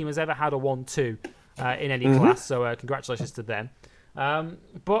that team has ever had a 1-2 in any class, so congratulations to them.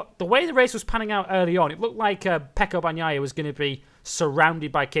 But the way the race was panning out early on, it looked like Pecco Bagnaia was going to be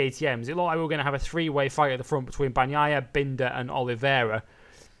surrounded by KTMs. It looked like we were going to have a 3-way fight at the front between Bagnaia, Binder and Oliveira.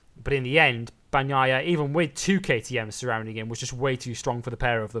 But in the end, Bagnaia, even with 2 KTMs surrounding him, was just way too strong for the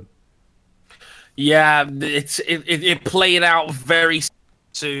pair of them. Yeah, it played out very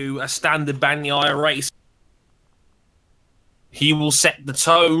to a standard Bagnaia race. He will set the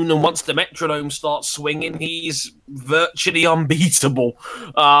tone, and once the metronome starts swinging, he's virtually unbeatable.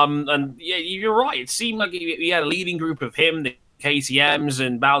 And yeah, you're right. It seemed like he had a leading group of him, the KTMs,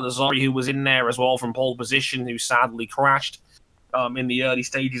 and Baldassari, who was in there as well from pole position, who sadly crashed in the early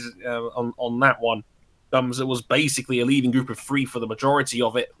stages on that one. So it was basically a leading group of 3 for the majority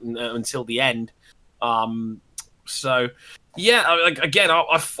of it until the end. So, yeah, again,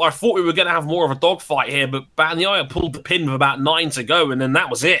 I thought we were going to have more of a dogfight here, but Bagnaia pulled the pin with about 9 to go, and then that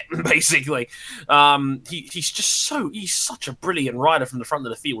was it, basically. He's such a brilliant rider from the front of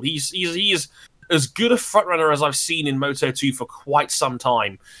the field. He is as good a front runner as I've seen in Moto2 for quite some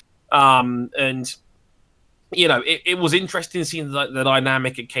time. And you know, it was interesting seeing the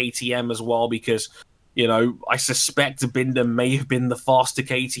dynamic at KTM as well, because, you know, I suspect Binder may have been the faster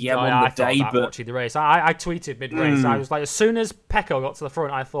KTM on the day. But watching the race, I tweeted mid-race. I was like, as soon as Pecco got to the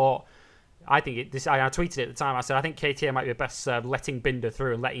front, I tweeted it at the time. I said, I think KTM might be best letting Binder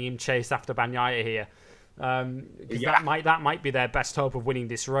through and letting him chase after Bagnaia here. That might be their best hope of winning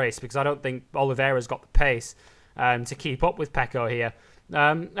this race, because I don't think Oliveira's got the pace to keep up with Pecco here.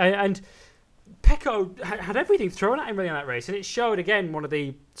 And Pecco had everything thrown at him really in that race, and it showed again one of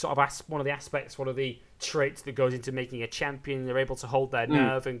the aspects, one of the traits that goes into making a champion. They're able to hold their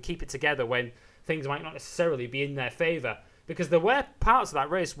nerve and keep it together when things might not necessarily be in their favour. Because there were parts of that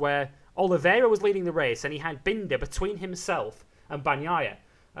race where Oliveira was leading the race and he had Binder between himself and Bagnaia,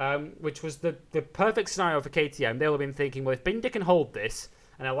 which was the perfect scenario for KTM. They'll have been thinking, well, if Binder can hold this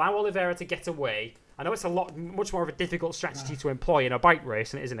and allow Oliveira to get away, I know it's much more of a difficult strategy to employ in a bike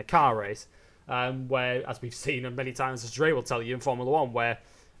race than it is in a car race, where, as we've seen many times, as Dre will tell you in Formula 1, where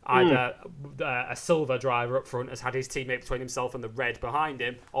either a silver driver up front has had his teammate between himself and the red behind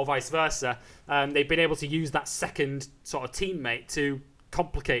him, or vice versa. They've been able to use that second sort of teammate to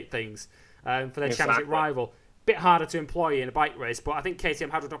complicate things for their championship rival. Bit harder to employ in a bike race, but I think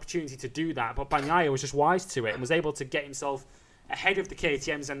KTM had an opportunity to do that. But Bagnaia was just wise to it and was able to get himself ahead of the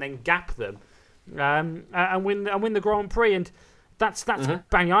KTMs and then gap them and win the Grand Prix. And that's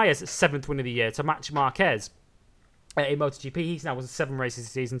Bagnaia's 7th win of the year to match Marquez in MotoGP. He's now won 7 races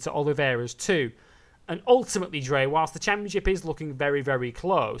this season to Oliveira's 2. And ultimately, Dre, whilst the championship is looking very, very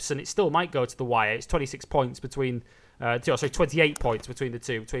close, and it still might go to the wire, it's 28 points between the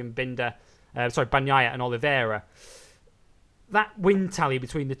two, between Bagnaia and Oliveira. That win tally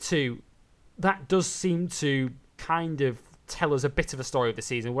between the two, that does seem to kind of tell us a bit of a story of the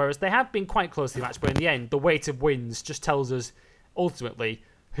season, whereas they have been quite closely matched, but in the end, the weight of wins just tells us ultimately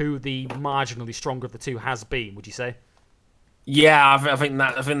who the marginally stronger of the two has been. Would you say? Yeah, I think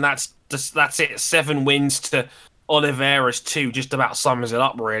that's it. 7 wins to Oliveira's 2 just about sums it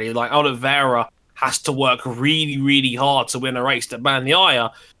up, really. Like, Oliveira has to work really, really hard to win a race. To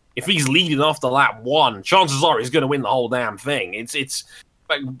Bagnaia, if he's leading after lap 1, chances are he's going to win the whole damn thing. It's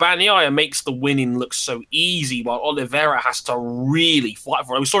like Bagnaia makes the winning look so easy, while Oliveira has to really fight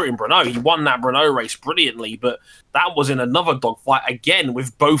for it. We saw it in Brno. He won that Brno race brilliantly, but that was in another dogfight again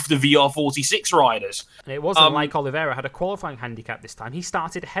with both the VR46 riders. And it wasn't like Oliveira had a qualifying handicap this time. He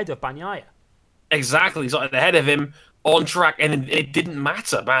started ahead of Bagnaia. Exactly. He started ahead of him on track, and it didn't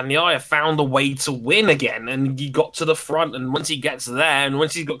matter. Bagnaia found a way to win again, and he got to the front, and once he gets there, and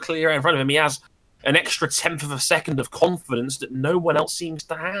once he's got clear air in front of him, he has an extra 1/10 of a second of confidence that no one else seems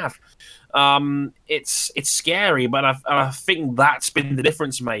to have. It's scary, but I think that's been the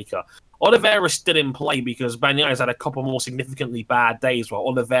difference maker. Oliveira's still in play because Bagnaia's had a couple more significantly bad days, while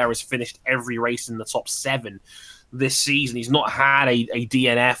Oliveira's finished every race in the top 7 this season. He's not had a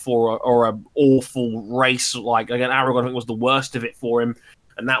DNF or an awful race like again Aragon. I think was the worst of it for him,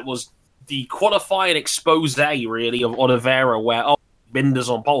 and that was the qualifying expose really of Oliveira, where Binder's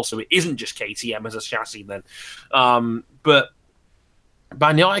on pole, so it isn't just KTM as a chassis then. But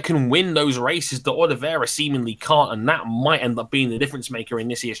Bagnaia can win those races that Oliveira seemingly can't, and that might end up being the difference maker in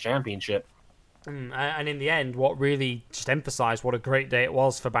this year's championship. And in the end, what really just emphasised what a great day it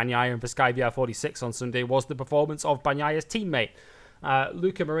was for Bagnaia and for Sky VR46 on Sunday was the performance of Bagnaia's teammate,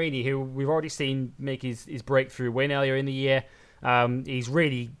 Luca Marini, who we've already seen make his breakthrough win earlier in the year. He's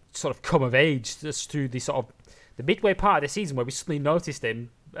really sort of come of age just through the midway part of the season, where we suddenly noticed him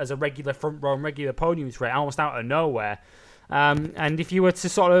as a regular front row and regular podium threat almost out of nowhere. And if you were to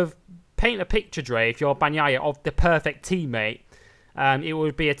sort of paint a picture, Dre, if you're Bagnaia, of the perfect teammate, it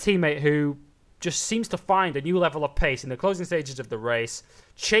would be a teammate who just seems to find a new level of pace in the closing stages of the race,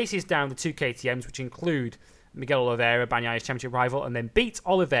 chases down the 2 KTMs, which include Miguel Oliveira, Bagnaia's championship rival, and then beats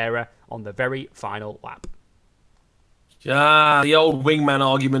Oliveira on the very final lap. The old wingman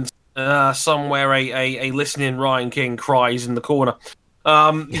argument. Somewhere a listening Ryan King cries in the corner.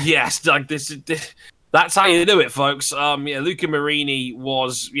 Yes, like this. That's how you do it, folks. Luca Marini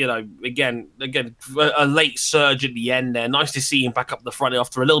was, again, a late surge at the end there. Nice to see him back up the front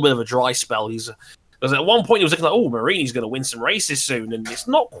after a little bit of a dry spell. Because at one point he was looking like, Marini's going to win some races soon, and it's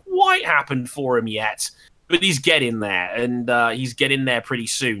not quite happened for him yet. But he's getting there, and he's getting there pretty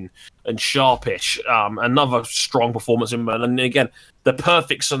soon, and sharpish. Another strong performance in him, and again, the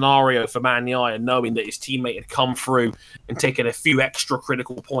perfect scenario for Bagnaia, knowing that his teammate had come through and taken a few extra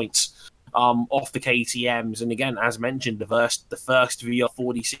critical points off the KTMs. And again, as mentioned, the first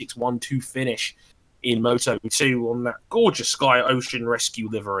VR46 1-2 finish in Moto2 on that gorgeous Sky Ocean Rescue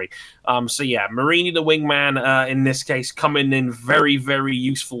livery. Marini, the wingman, in this case, coming in very, very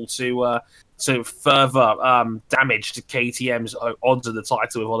useful to further damage to KTM's odds of the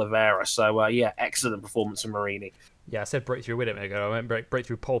title with Oliveira. So, excellent performance from Marini. Yeah, I said breakthrough with him ago. I meant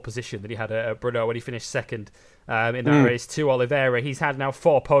breakthrough pole position that he had at Brno when he finished second in that race to Oliveira. He's had now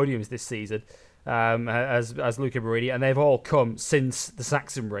 4 podiums this season as Luca Marini, and they've all come since the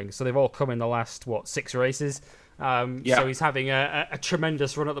Sachsenring. So they've all come in the last, 6 races. So he's having a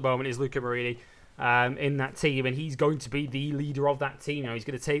tremendous run at the moment, is Luca Marini. in that team, and he's going to be the leader of that team. He's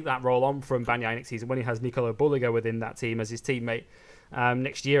going to take that role on from Bagnaia next season when he has Nicolo Bulliga within that team as his teammate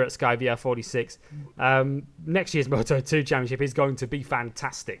next year at Sky VR46. Next year's Moto2 Championship is going to be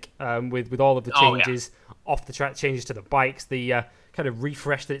fantastic with all of the changes off the track, changes to the bikes, the kind of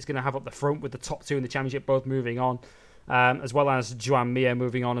refresh that it's going to have up the front with the top two in the championship both moving on, as well as Joan Mir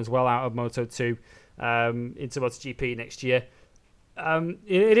moving on as well out of Moto2 into MotoGP next year.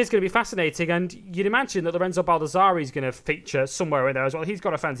 It is going to be fascinating, and you'd imagine that Lorenzo Baldassarri is going to feature somewhere in there as well. He's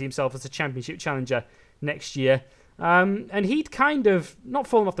got to fancy himself as a championship challenger next year. And he'd kind of not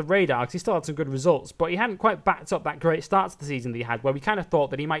fallen off the radar because he still had some good results, but he hadn't quite backed up that great start to the season that he had, where we kind of thought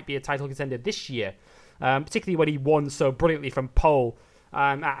that he might be a title contender this year, particularly when he won so brilliantly from pole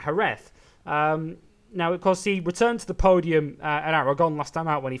at Jerez. Now, of course, he returned to the podium at Aragon last time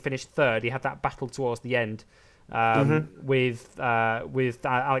out when he finished third. He had that battle towards the end with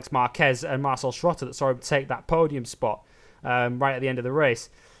Alex Marquez and Marcel Schrotter that saw him take that podium spot right at the end of the race.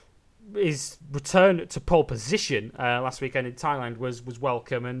 His return to pole position last weekend in Thailand was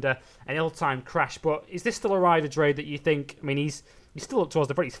welcome, and an ill-timed crash. But is this still a rider, Dre, that you think? I mean, he's still up towards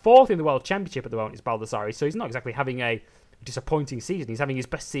the front. He's fourth in the World Championship at the moment. It's Baldassarri, so he's not exactly having a disappointing season. He's having his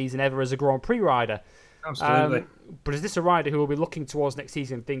best season ever as a Grand Prix rider. Absolutely. But is this a rider who will be looking towards next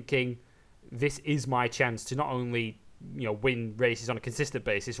season, thinking, "This is my chance to not only win races on a consistent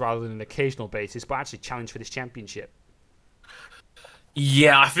basis rather than an occasional basis, but actually challenge for this championship"?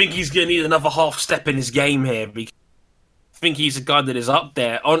 Yeah, I think he's going to need another half step in his game here, because I think he's a guy that is up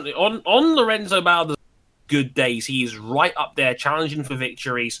there. On Lorenzo Baldassarri's good days, he is right up there, challenging for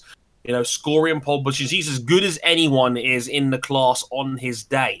victories, scoring pole positions. He's as good as anyone is in the class on his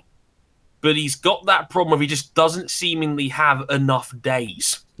day. But he's got that problem where he just doesn't seemingly have enough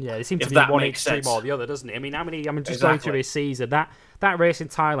days. Yeah, it seems to be one extreme or the other, doesn't it? I mean, going through his season, that race in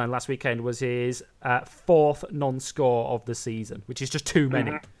Thailand last weekend was his fourth non-score of the season, which is just too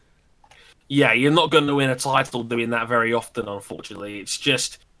many. Yeah, you're not going to win a title doing that very often, unfortunately. It's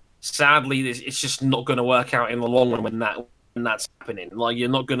just, sadly, it's just not going to work out in the long run when that's happening. Like, you're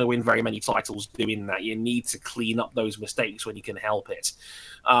not going to win very many titles doing that. You need to clean up those mistakes when you can help it.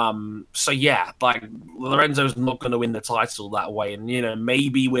 So yeah, like, Lorenzo's not going to win the title that way, and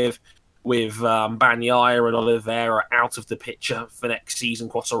maybe with Bagnaia and Oliveira out of the picture for next season,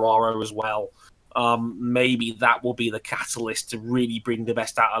 Quartararo as well, maybe that will be the catalyst to really bring the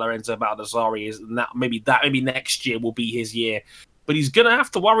best out of Lorenzo Baldassarri. Maybe next year will be his year. But he's going to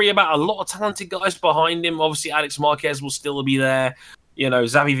have to worry about a lot of talented guys behind him. Obviously, Alex Marquez will still be there.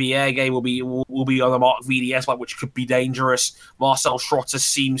 Xavi Vierge will be on the Mark VDS bike, which could be dangerous. Marcel Schrotter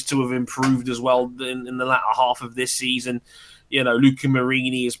seems to have improved as well in the latter half of this season. Luca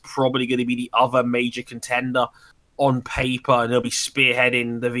Marini is probably going to be the other major contender on paper, and he'll be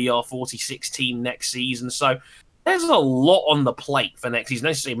spearheading the VR46 team next season. So there's a lot on the plate for next season.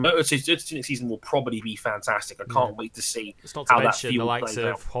 Moto2 next season will probably be fantastic. I can't wait to see how that feels. The likes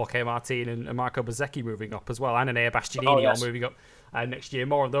of Jorge Martin and Marco Bezzecchi moving up as well, and Enea Bastianini all moving up next year.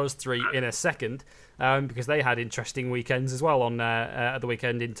 More on those three in a second, because they had interesting weekends as well on the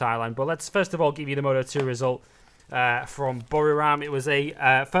weekend in Thailand. But let's first of all give you the Moto2 result from Buriram. It was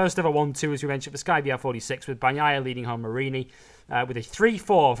a first ever 1-2, as we mentioned, for Sky VR46, with Bagnaia leading home Marini, with a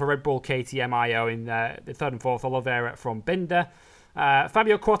 3-4 for Red Bull KTM IO in the third and fourth, Oliveira from Binder.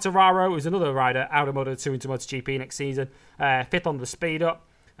 Fabio Quartararo, who's another rider out of Moto2 into MotoGP next season, fifth on the speed up,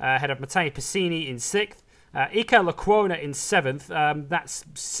 ahead of Matteo Pessini in sixth. Iker Lecuona in seventh. That's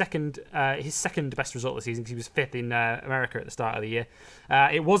his second best result of the season, because he was fifth in America at the start of the year.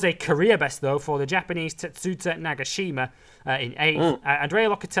 It was a career best, though, for the Japanese Tetsuta Nagashima in eighth. Andrea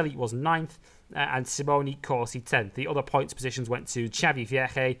Locatelli was ninth, and Simone Corsi 10th. The other points positions went to Xavi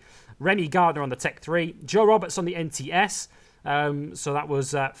Vierge, Remy Gardner on the Tech 3, Joe Roberts on the NTS. So that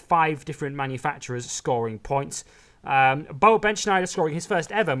was 5 different manufacturers scoring points. Bo Benschneider scoring his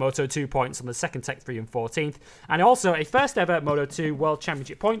first ever Moto2 points on the second Tech 3 and 14th. And also a first ever Moto2 World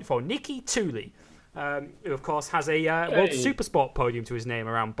Championship point for Niki Tooley, who of course has a World Supersport podium to his name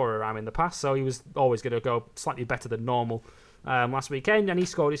around Buriram in the past, so he was always going to go slightly better than normal last weekend, and he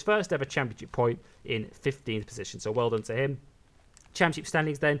scored his first ever championship point in 15th position, so well done to him. Championship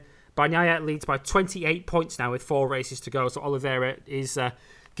standings then, Bagnaia leads by 28 points now with 4 races to go, so Oliveira is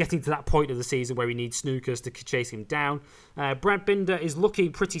getting to that point of the season where he needs snookers to chase him down. Brad Binder is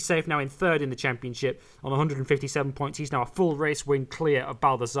looking pretty safe now in third in the championship on 157 points. He's now a full race win clear of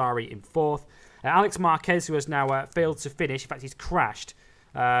Baldassarri in fourth. Alex Marquez, who has now failed to finish, in fact he's crashed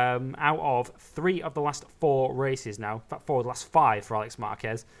out of 3 of the last 4 races now, in fact 4 of the last 5 for Alex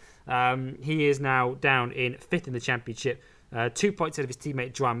Marquez. He is now down in 5th in the championship 2 points ahead of his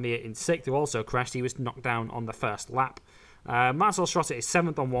teammate Joan Mir in 6th, who also crashed. He was knocked down on the first lap. Marcel Schrotter is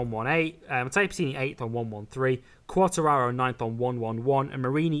 7th on 118, Matteo Pessini 8th on 113, Quartararo 9th on 111, and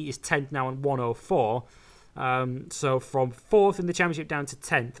Marini is 10th now on 104. So from 4th in the championship down to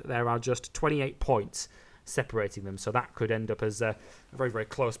 10th, there are just 28 points separating them. So that could end up as a very, very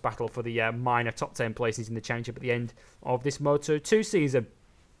close battle for the minor top 10 places in the championship at the end of this Moto2 season.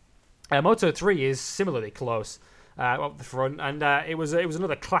 Moto3 is similarly close up the front, and it was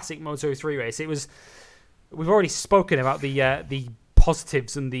another classic Moto3 race. We've already spoken about the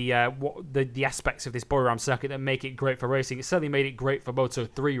positives and the aspects of this Buriram circuit that make it great for racing. It certainly made it great for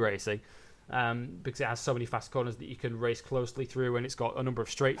Moto3 racing. Because it has so many fast corners that you can race closely through, and it's got a number of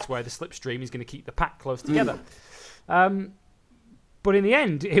straights where the slipstream is going to keep the pack close together. But in the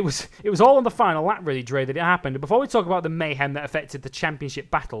end, it was all on the final lap, really, Dre, that it happened. And before we talk about the mayhem that affected the championship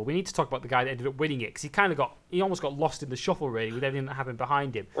battle, we need to talk about the guy that ended up winning it, because he almost got lost in the shuffle, really, with everything that happened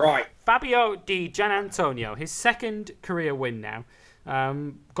behind him. Right. Fabio Di Giannantonio, his second career win now.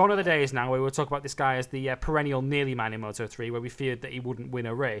 Gone are the days now where we'll talk about this guy as the perennial nearly man in Moto3, where we feared that he wouldn't win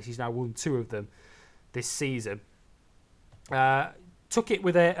a race. He's now won 2 of them this season. Took it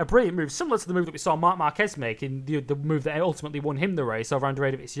with a brilliant move, similar to the move that we saw Marc Marquez make in the move that ultimately won him the race over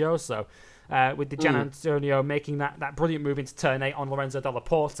Andrea Dovizioso, with Di Giannantonio making that brilliant move into turn 8 on Lorenzo Dalla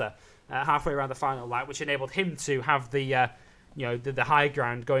Porta halfway around the final lap, which enabled him to have the high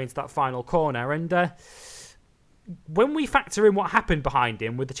ground going into that final corner. And when we factor in what happened behind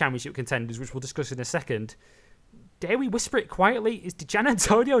him with the championship contenders, which we'll discuss in a second, dare we whisper it quietly? Is Di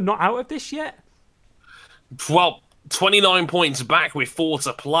Giannantonio not out of this yet? Well, 29 points back with 4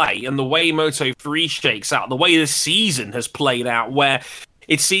 to play, and the way Moto3 shakes out, the way the season has played out, where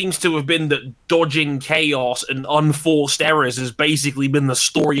it seems to have been that dodging chaos and unforced errors has basically been the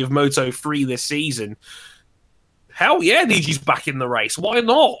story of Moto3 this season. Hell yeah, DG's back in the race. Why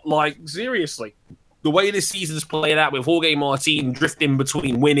not? Like, seriously. The way this season's played out with Jorge Martin drifting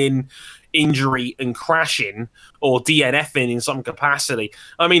between winning, injury, and crashing, or DNFing in some capacity.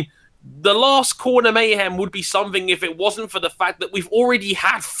 I mean, the last corner mayhem would be something if it wasn't for the fact that we've already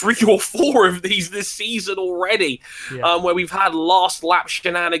had 3 or 4 of these this season already, where we've had last lap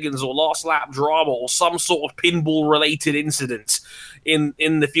shenanigans or last lap drama or some sort of pinball-related incident in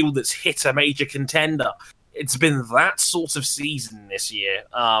the field that's hit a major contender. It's been that sort of season this year,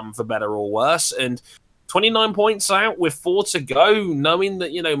 for better or worse. And 29 points out with 4 to go, knowing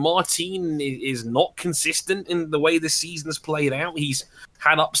that, Martin is not consistent in the way the season's played out. He's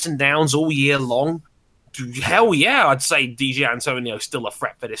had ups and downs all year long. Hell yeah, I'd say Di Giannantonio's still a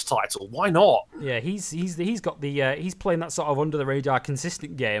threat for this title. Why not? Yeah, he's got the he's playing that sort of under the radar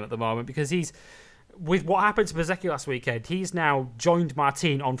consistent game at the moment, because with what happened to Bezzecchi last weekend, he's now joined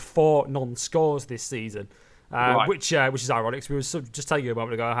Martin on 4 non-scores this season, right. which is ironic. We were just telling you a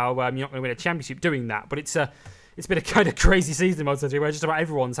moment ago how you're not going to win a championship doing that, but it's been a kind of crazy season in Moto3 where just about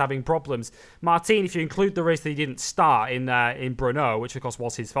everyone's having problems. Martin, if you include the race that he didn't start in Brno, which of course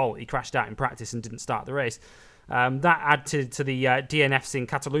was his fault, he crashed out in practice and didn't start the race. That added to the DNFs in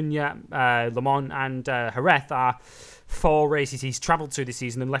Catalonia, Le Mans, and Jerez are 4 races he's travelled to this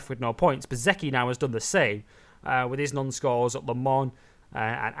season and left with no points. Bezzecchi now has done the same with his non-scores at Le Mans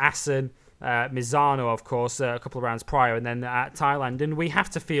and Assen, Misano, of course, a couple of rounds prior, and then at Thailand. And we have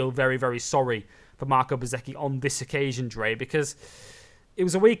to feel very, very sorry for Marco Bezzecchi on this occasion, Dre, because it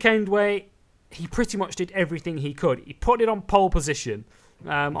was a weekend where he pretty much did everything he could. He put it on pole position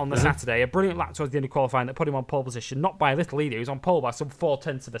on the Saturday, a brilliant lap towards the end of qualifying that put him on pole position, not by a little either. He was on pole by some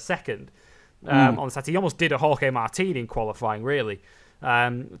 0.4 of a second. On the Saturday. He almost did a Jorge Martin in qualifying, really,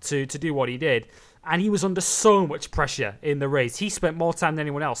 to do what he did. And he was under so much pressure in the race. He spent more time than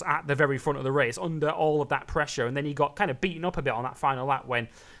anyone else at the very front of the race under all of that pressure. And then he got kind of beaten up a bit on that final lap when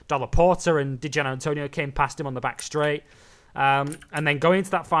Dalla Porta and Di Giannantonio came past him on the back straight. And then going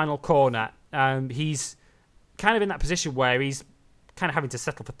into that final corner, he's kind of in that position where he's kind of having to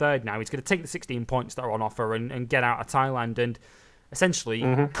settle for third now. He's going to take the 16 points that are on offer and get out of Thailand and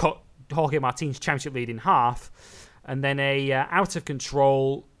essentially cut Jorge Martin's championship lead in half, and then a out of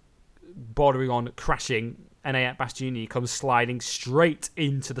control, bordering on crashing Enéas Bastianini comes sliding straight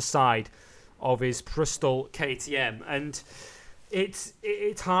into the side of his Bristol KTM, and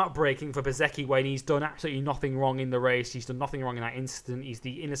it's heartbreaking for Bezzecchi when he's done absolutely nothing wrong in the race. He's done nothing wrong in that incident. He's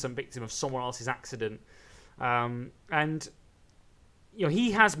the innocent victim of someone else's accident, and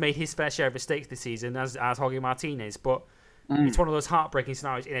he has made his fair share of mistakes this season, as Jorge Martin is, but it's one of those heartbreaking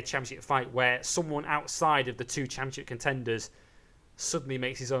scenarios in a championship fight where someone outside of the 2 championship contenders suddenly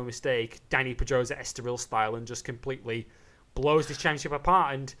makes his own mistake, Dani Pedrosa Estoril style, and just completely blows this championship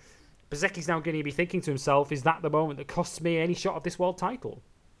apart. And Bezecchi's now going to be thinking to himself, is that the moment that costs me any shot of this world title?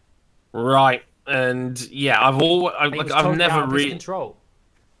 Right. And yeah, I've totally never out of his really control.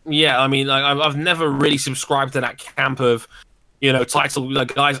 Yeah, I mean, like, I've never really subscribed to that camp of, title,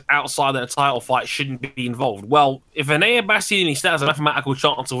 guys outside of the title fight shouldn't be involved. Well, if Enea Bastianini still has a mathematical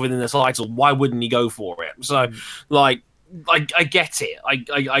chance of winning the title, why wouldn't he go for it? So, I get it.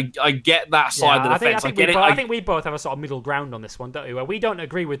 I get that side of the fence. I think we both have a sort of middle ground on this one, don't we? Where we don't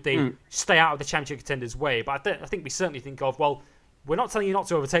agree with the stay out of the championship contenders way, but I think we certainly think of, well, we're not telling you not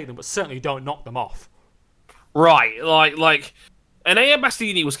to overtake them, but certainly don't knock them off. Right, like Enea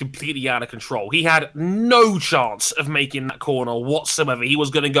Bastianini was completely out of control. He had no chance of making that corner whatsoever. He was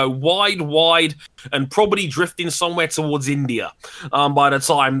going to go wide, and probably drifting somewhere towards India by the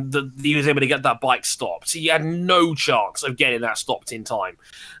time that he was able to get that bike stopped. He had no chance of getting that stopped in time.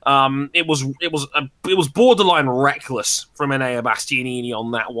 It was borderline reckless from Enea Bastianini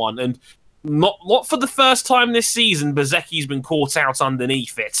on that one, and not for the first time this season. Bezecchi's been caught out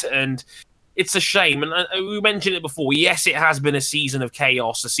underneath it, and it's a shame. And we mentioned it before. Yes, it has been a season of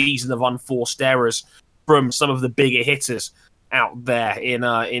chaos, a season of unforced errors from some of the bigger hitters out there in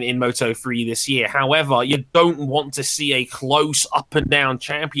Moto3 this year. However, you don't want to see a close up and down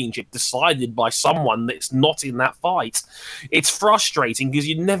championship decided by someone that's not in that fight. It's frustrating because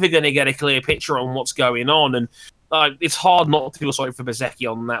you're never going to get a clear picture on what's going on, and it's hard not to feel sorry for Bezecchi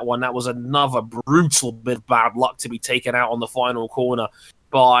on that one. That was another brutal bit of bad luck to be taken out on the final corner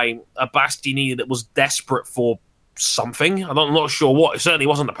by a Bastianini that was desperate for something. I'm not sure what. It certainly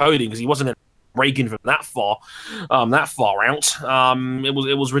wasn't the podium because he wasn't raking from that far out.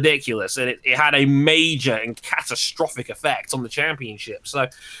 It was ridiculous, and it had a major and catastrophic effect on the championship. So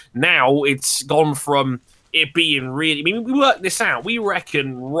now it's gone from it being really. I mean, we worked this out. We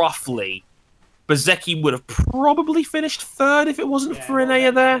reckon roughly Bezecchi would have probably finished third if it wasn't for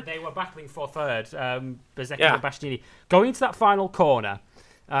Enea there. They were battling for third, Bezecchi and Bastianini. Going into that final corner,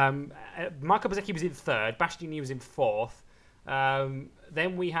 Marco Bezecchi was in third, Bastianini was in fourth.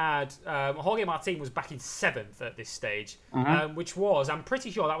 Then we had Jorge Martin was back in seventh at this stage, which was, I'm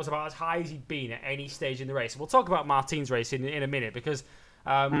pretty sure that was about as high as he'd been at any stage in the race. We'll talk about Martin's race in a minute because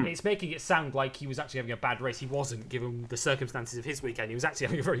it's making it sound like he was actually having a bad race. He wasn't, given the circumstances of his weekend. He was actually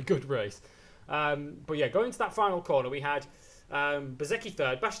having a very good race. But yeah, going to that final corner, we had Bezecchi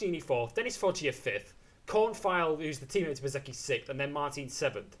third, Bastianini fourth, Dennis Foggia fifth, Kornfeil, who's the teammate to Bezecchi, sixth, and then Martin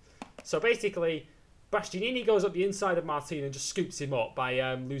seventh. So basically, Bastianini goes up the inside of Martin and just scoops him up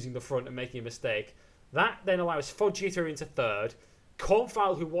by losing the front and making a mistake. That then allows Foggia through into third.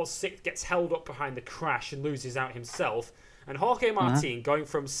 Kornfeil, who was sixth, gets held up behind the crash and loses out himself. And Jorge Martin, going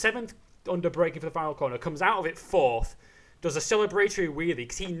from seventh under braking for the final corner, comes out of it fourth, does a celebratory wheelie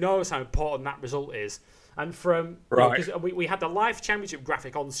because he knows how important that result is. And from because we had the live championship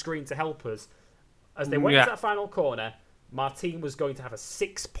graphic on screen to help us as they went into that final corner. Martin was going to have a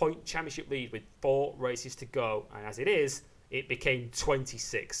 6-point championship lead with 4 races to go, and as it is, it became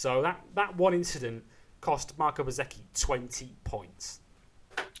 26. So that one incident cost Marco Bezecchi 20 points.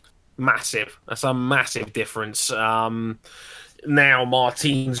 Massive. That's a massive difference. Now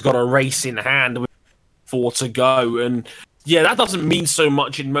Martin's got a race in hand with 4 to go, and yeah, that doesn't mean so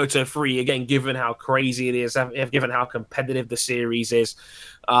much in Moto3, again, given how crazy it is, given how competitive the series is.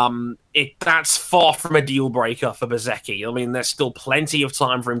 That's far from a deal breaker for Bezecchi. I mean, there's still plenty of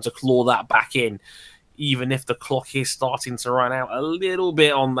time for him to claw that back in, even if the clock is starting to run out a little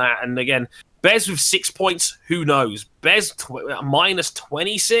bit on that. And again, Bez with 6 points, who knows? Bez minus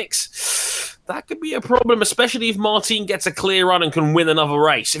 26, that could be a problem, especially if Martin gets a clear run and can win another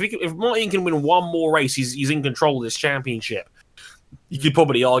race. If Martin can win one more race, he's in control of this championship. You could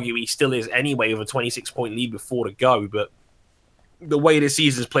probably argue he still is anyway with a 26-point lead with 4 to go, but the way this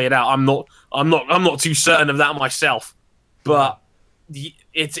season's played out, I'm not too certain of that myself. But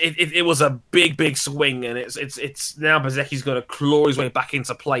it was a big swing, and it's now Bezecchi's got to claw his way back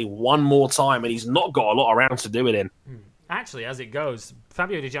into play one more time, and he's not got a lot of rounds to do it in. Actually, as it goes,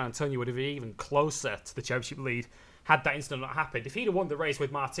 Fabio Di Giannantonio would have been even closer to the championship lead had that incident not happened. If he'd have won the race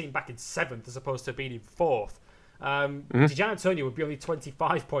with Martin back in 7th as opposed to being in 4th, Di Giannantonio would be only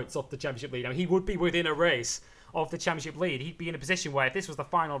 25 points off the championship lead. I mean, he would be within a race of the championship lead. He'd be in a position where if this was the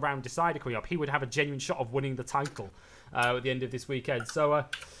final round decider coming up, he would have a genuine shot of winning the title at the end of this weekend. So,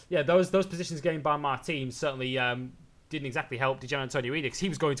 those positions gained by Martin certainly didn't exactly help Di Giannantonio either, because he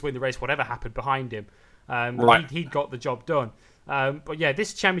was going to win the race whatever happened behind him. He'd got the job done. But yeah,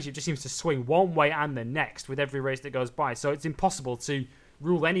 this championship just seems to swing one way and the next with every race that goes by. So it's impossible to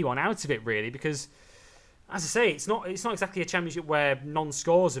rule anyone out of it, really, because as I say, it's not exactly a championship where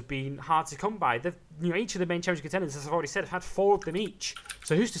non-scores have been hard to come by. Each of the main championship contenders, as I've already said, have had 4 of them each.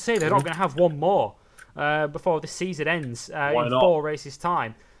 So who's to say they're not going to have one more before the season ends in 4 races'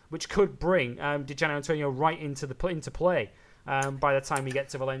 time, which could bring Di Gianantonio right into play by the time we get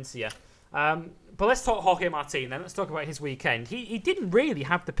to Valencia. But let's talk Jorge Martin then. Let's talk about his weekend. He didn't really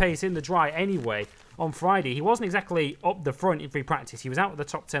have the pace in the dry anyway on Friday. He wasn't exactly up the front in free practice. He was out of the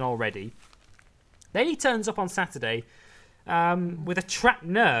top 10 already. Then he turns up on Saturday with a trapped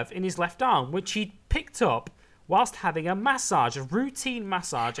nerve in his left arm, which he picked up whilst having a routine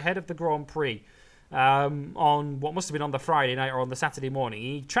massage ahead of the Grand Prix on what must have been on the Friday night or on the Saturday morning.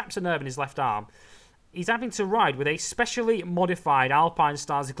 He traps a nerve in his left arm. He's having to ride with a specially modified Alpine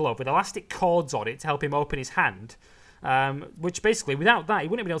Stars glove with elastic cords on it to help him open his hand, which basically, without that, he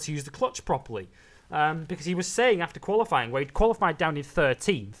wouldn't have been able to use the clutch properly. Because he was saying after qualifying, where he'd qualified down in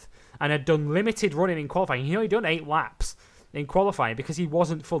 13th and had done limited running in qualifying, he'd only done 8 laps in qualifying because he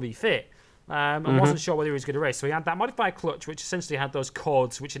wasn't fully fit and wasn't sure whether he was going to race. So he had that modified clutch, which essentially had those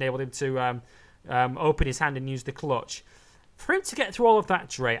cords which enabled him to open his hand and use the clutch. For him to get through all of that,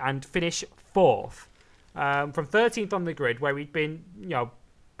 Dre, and finish 4th, from 13th on the grid, where he'd been,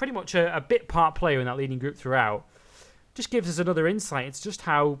 pretty much a bit part player in that leading group throughout, just gives us another insight into just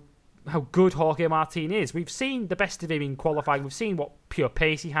how good Jorge Martin is. We've seen the best of him in qualifying. We've seen what pure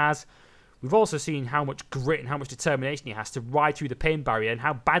pace he has. We've also seen how much grit and how much determination he has to ride through the pain barrier and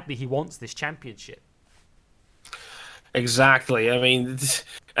how badly he wants this championship. Exactly. I mean,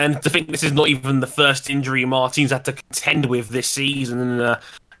 and to think this is not even the first injury Martin's had to contend with this season, and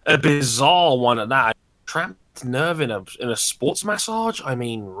a bizarre one at that. Trapped nerve in a sports massage? I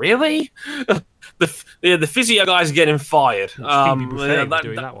mean, really? the physio guy's getting fired. Doing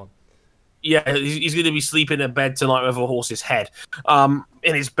that one. Yeah, he's going to be sleeping in bed tonight with a horse's head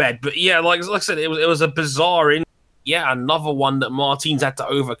in his bed. But yeah, like I said, it was a bizarre another one that Martin's had to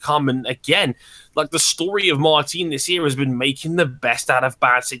overcome. And again, like the story of Martin this year has been making the best out of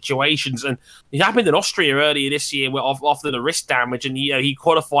bad situations. And it happened in Austria earlier this year after the wrist damage, and he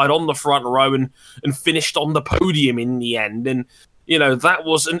qualified on the front row and finished on the podium in the end. And that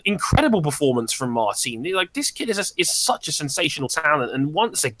was an incredible performance from Martin. Like, this kid is such a sensational talent. And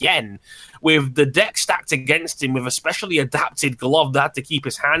once again, with the deck stacked against him with a specially adapted glove that had to keep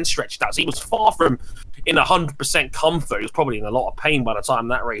his hand stretched out, so he was far from in 100% comfort. He was probably in a lot of pain by the time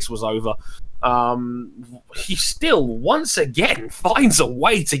that race was over. He still, once again, finds a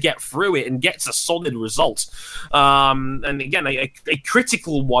way to get through it and gets a solid result. And again, a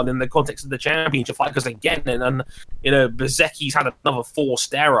critical one in the context of the championship fight, because again, and Bezecchi's had another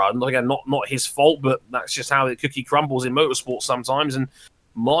forced error, and again, not his fault, but that's just how the cookie crumbles in motorsport sometimes. And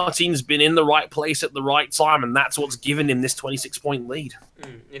Martin's been in the right place at the right time, and that's what's given him this 26-point lead.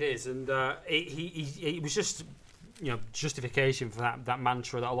 It is, and it was just justification for that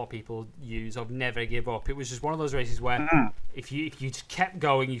mantra that a lot of people use of never give up. It was just one of those races where if you just kept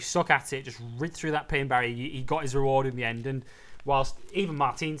going, you stuck at it, just rid through that pain barrier, he got his reward in the end. And whilst even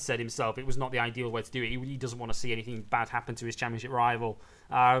Martin said himself it was not the ideal way to do it, he doesn't want to see anything bad happen to his championship rival.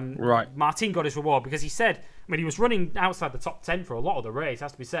 Right. Martin got his reward because he said, he was running outside the top 10 for a lot of the race,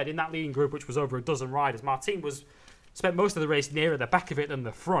 has to be said, in that leading group, which was over a dozen riders. Martin spent most of the race nearer the back of it than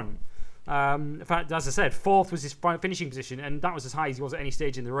the front. In fact, as I said, 4th was his finishing position, and that was as high as he was at any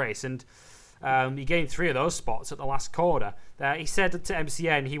stage in the race. And he gained 3 of those spots at the last corner. He said to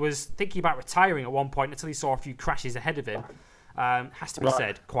MCN he was thinking about retiring at one point until he saw a few crashes ahead of him. Has to be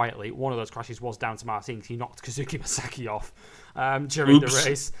said quietly, one of those crashes was down to Martin because he knocked Kazuki Masaki off during the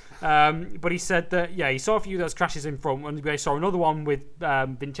race. But he said that he saw a few of those crashes in front, and he saw another one with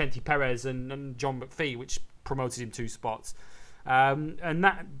Vincenti Perez and John McPhee, which promoted him 2 spots. And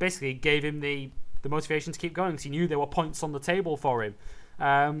that basically gave him the motivation to keep going because he knew there were points on the table for him.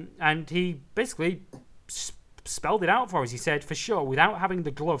 And he basically spelled it out for us. He said, for sure, without having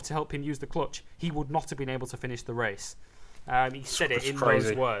the glove to help him use the clutch, he would not have been able to finish the race. He said it in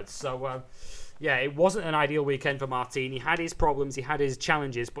those words. So, it wasn't an ideal weekend for Martin. He had his problems, he had his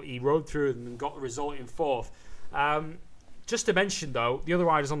challenges, but he rode through them and got the result in 4th. Just to mention, though, the other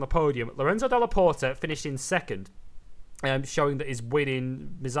riders on the podium, Lorenzo Della Porta finished in 2nd. Showing that his win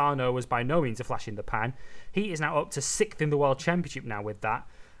in Misano was by no means a flash in the pan. He is now up to 6th in the World Championship now with that.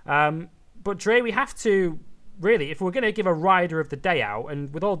 But Dre, we have to really, if we're going to give a rider of the day out,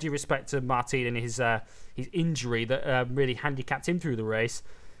 and with all due respect to Martin and his injury that really handicapped him through the race,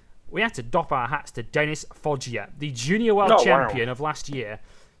 we have to doff our hats to Dennis Foggia, the junior world champion of last year.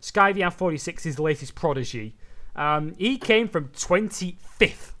 Sky VR46's latest prodigy. He came from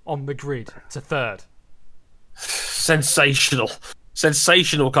 25th on the grid to 3rd. Sensational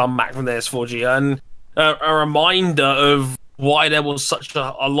comeback from there, Foggia. And a reminder of why there was such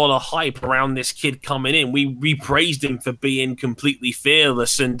a lot of hype around this kid coming in. We praised him for being completely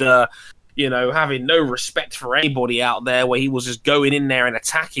fearless and having no respect for anybody out there, where he was just going in there and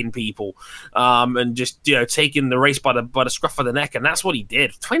attacking people, and just taking the race by the scruff of the neck, and that's what he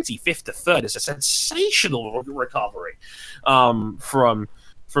did. 25th to 3rd is a sensational recovery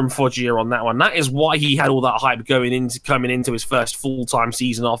from Foggia on that one. That is why he had all that hype coming into his first full-time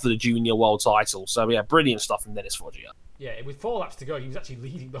season after the junior world title. So yeah, brilliant stuff from Dennis Foggia. Yeah, with 4 laps to go, he was actually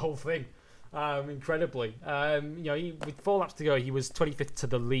leading the whole thing. Incredibly. With 4 laps to go, he was 25th to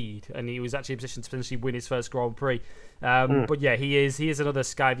the lead, and he was actually in position to potentially win his first Grand Prix. But yeah, he is another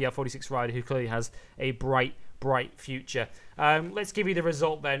Sky VR46 rider who clearly has a bright future. Let's give you the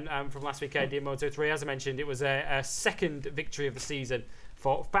result then from last weekend in Moto3. As I mentioned, it was a second victory of the season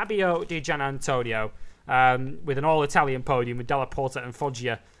for Fabio Di Gianantonio, with an all-Italian podium with Dalla Porta and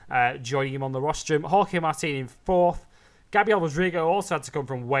Foggia joining him on the rostrum. Jorge Martin in 4th. Gabriel Rodrigo also had to come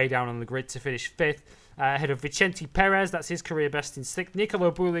from way down on the grid to finish 5th, ahead of Vicente Perez. That's his career best in 6th.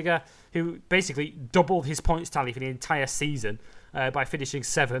 Nicolo Buliga, who basically doubled his points tally for the entire season by finishing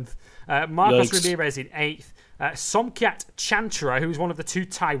 7th. Marcos Ramirez in 8th. Somkhat Chantra, who was one of the 2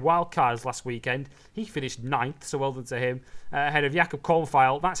 Thai wildcards last weekend, he finished 9th, so well done to him. Ahead of Jakob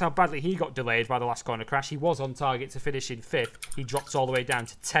Kornfeil. That's how badly he got delayed by the last corner crash. He was on target to finish in 5th. He drops all the way down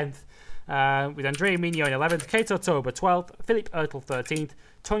to 10th. With Andrea Migno in 11th, Keito Toba 12th, Philip Ertl 13th,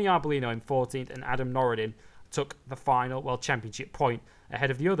 Tony Arbolino in 14th, and Adam Norridin took the final World Championship point ahead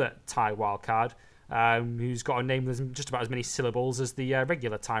of the other Thai wildcard, who's got a name that's just about as many syllables as the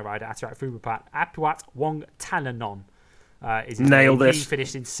regular Thai rider, Atarak Fubapat. Apuat Wongtananon is his Nailed name. it. He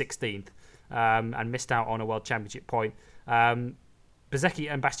finished in 16th and missed out on a World Championship point.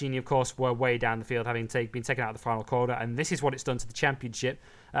 Bezzecchi and Bastianini, of course, were way down the field, having been taken out of the final quarter, and this is what it's done to the championship,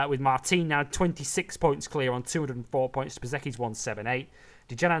 with Martin now 26 points clear on 204 points. Bezzecchi's 178.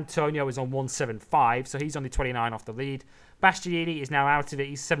 Di Gianantonio is on 175, so he's only 29 off the lead. Bastianini is now out of it.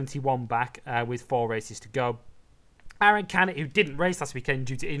 He's 71 back with 4 races to go. Aaron Canet, who didn't race last weekend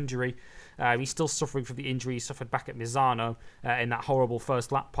due to injury, he's still suffering from the injury he suffered back at Misano in that horrible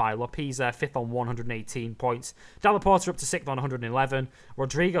first lap pile-up. He's 5th on 118 points. Dalla Porta up to 6th on 111.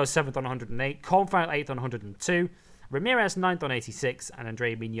 Rodrigo 7th on 108. Kornfeil 8th on 102. Ramirez 9th on 86. And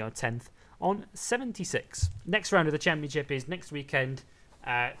Andrea Migno 10th on 76. Next round of the championship is next weekend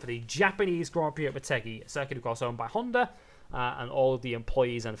for the Japanese Grand Prix at Motegi, a circuit of course owned by Honda. And all of the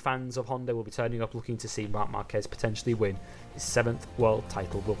employees and fans of Honda will be turning up looking to see Marc Marquez potentially win his 7th world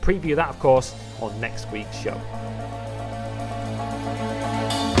title. We'll preview that, of course, on next week's show.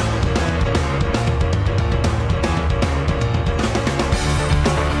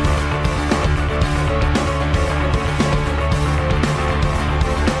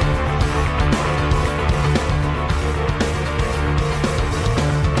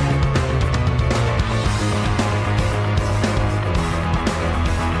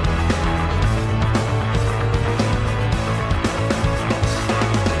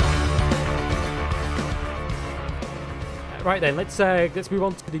 Right then, let's move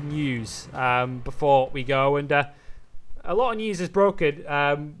on to the news before we go. And a lot of news is broken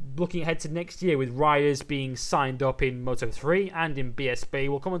looking ahead to next year, with riders being signed up in Moto3 and in BSB.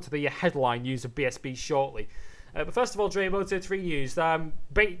 We'll come on to the headline news of BSB shortly. But first of all, Dre, Moto3 news.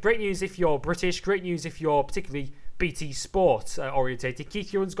 Great news if you're British. Great news if you're particularly BT Sport orientated.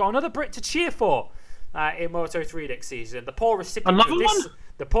 Keith Ewan's got another Brit to cheer for in Moto3 next season. The poor recipient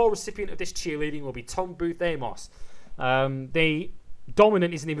of this cheerleading will be Tom Booth Amos. The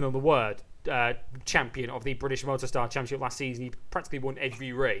dominant isn't even on the word. Champion of the British Motorstar Championship last season. He practically won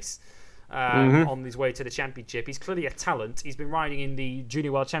every race on his way to the championship. He's clearly a talent. He's been riding in the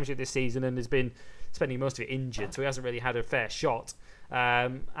Junior World Championship this season and has been spending most of it injured, so he hasn't really had a fair shot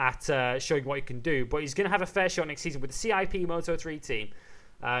at showing what he can do. But he's going to have a fair shot next season with the CIP Moto3 team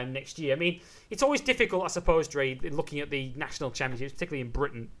next year. I mean, it's always difficult, I suppose, Dre, looking at the national championships, particularly in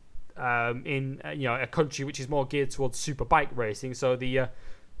Britain. In a country which is more geared towards superbike racing, so the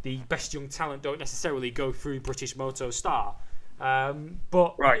best young talent don't necessarily go through British Motostar.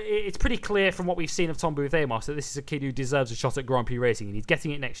 But it's pretty clear from what we've seen of Tom Booth Amos that this is a kid who deserves a shot at Grand Prix racing, and he's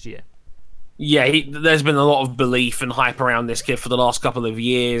getting it next year. Yeah, there's been a lot of belief and hype around this kid for the last couple of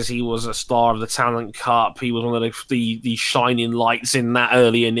years. He was a star of the Talent Cup. He was one of the shining lights in that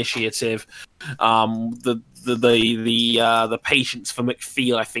early initiative. The patience for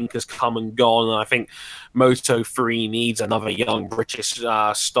McPhee, I think, has come and gone. And I think Moto3 needs another young British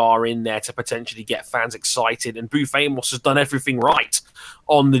star in there to potentially get fans excited. And Booth Amos has done everything right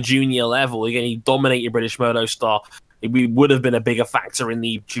on the junior level. Again, he dominated British Motostar we would have been a bigger factor in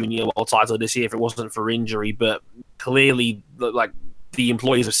the junior world title this year if it wasn't for injury. But clearly, like, the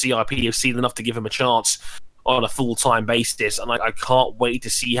employees of CIP have seen enough to give him a chance on a full-time basis, and I can't wait to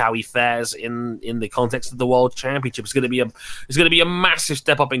see how he fares in the context of the World Championship. It's going to be a massive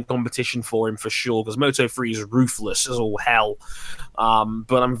step up in competition for him for sure, because Moto3 is ruthless as all hell.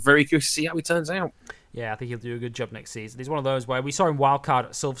 But I'm very curious to see how he turns out. Yeah, I think he'll do a good job next season. He's one of those where we saw him wildcard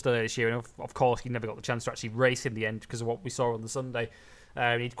at Silverstone this year, and of course he never got the chance to actually race in the end because of what we saw on the Sunday.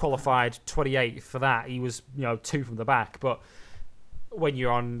 He'd qualified 28th for that. He was 2 from the back, but when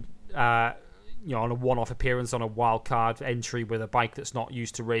you're on on a one-off appearance on a wildcard entry with a bike that's not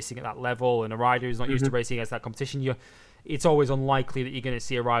used to racing at that level and a rider who's not used to racing against that competition, it's always unlikely that you're going to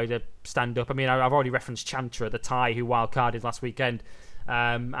see a rider stand up. I mean, I've already referenced Chantra, the Thai who wildcarded last weekend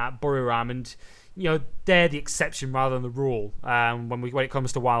at Buriram, and they're the exception rather than the rule. When it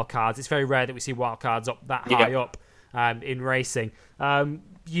comes to wildcards, it's very rare that we see wildcards up that high up in racing.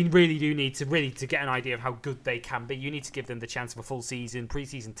 You really do need to get an idea of how good they can be. You need to give them the chance of a full season,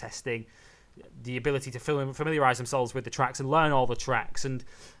 pre-season testing, the ability to familiarise themselves with the tracks and learn all the tracks. And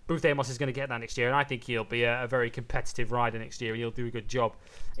Booth Amos is going to get that next year, and I think he'll be a very competitive rider next year, and he'll do a good job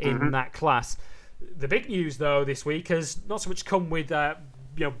in that class. The big news, though, this week has not so much come with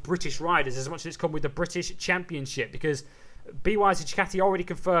British riders as much as it's come with the British Championship, because BYD Ducati already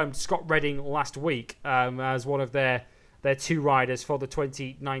confirmed Scott Redding last week as one of their 2 riders for the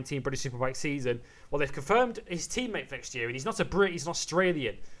 2019 British Superbike season. Well, they've confirmed his teammate for next year, and he's not a Brit, he's an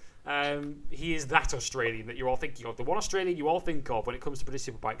Australian. He is that Australian that you're all thinking of. The one Australian you all think of when it comes to British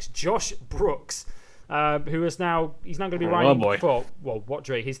Superbikes, Josh Brooks, he's now going to be riding for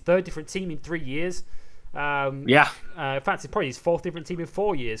his 3rd different team in 3 years. In fact, it's probably his 4th different team in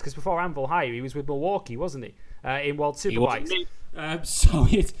 4 years, because before Anvil Hire he was with Milwaukee, wasn't he? In World Superbikes. So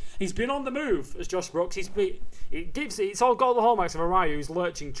he's been on the move as Josh Brooks. It's all got the hallmarks of a rider who's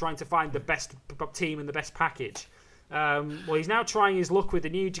lurching, trying to find the best team and the best package. Well, he's now trying his luck with the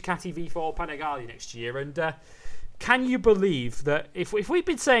new Ducati V4 Panigale next year, and can you believe that if we'd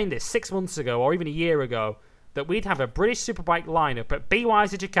been saying this 6 months ago or even a year ago, that we'd have a British Superbike lineup at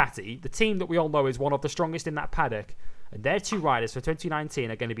BYD Ducati, the team that we all know is one of the strongest in that paddock, and their 2 riders for 2019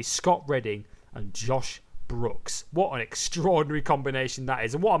 are going to be Scott Redding and Josh Brooks. What an extraordinary combination that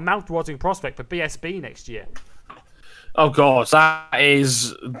is, and what a mouth-watering prospect for BSB next year. Oh God, that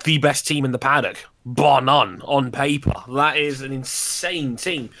is the best team in the paddock, bar none, on paper. That is an insane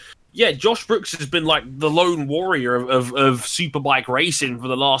team. Yeah, Josh Brooks has been like the lone warrior of Superbike racing for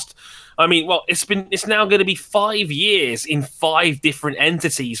the last... it's now going to be 5 years in 5 different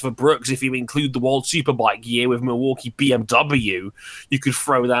entities for Brooks if you include the World Superbike year with Milwaukee BMW. You could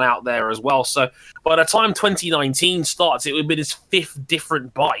throw that out there as well. So by the time 2019 starts, it would have been his 5th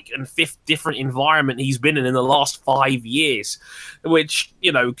different bike and 5th different environment he's been in the last 5 years, which,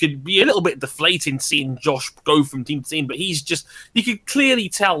 could be a little bit deflating seeing Josh go from team to team. But you could clearly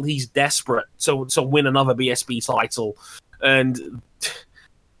tell he's desperate to win another BSB title. And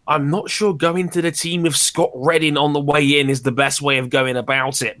I'm not sure going to the team with Scott Redding on the way in is the best way of going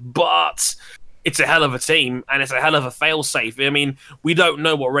about it, but it's a hell of a team, and it's a hell of a fail-safe. I mean, we don't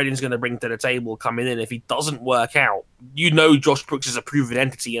know what Redding's going to bring to the table coming in if he doesn't work out. Josh Brooks is a proven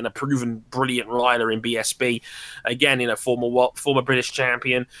entity and a proven brilliant rider in BSB. Again, former British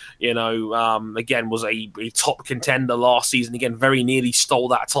champion, again, was a top contender last season. Again, very nearly stole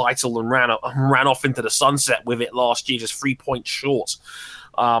that title and ran off into the sunset with it last year, just 3 points short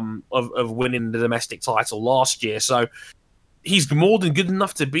of winning the domestic title last year. So he's more than good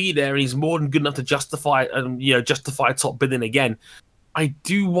enough to be there, and he's more than good enough to justify top billing again. I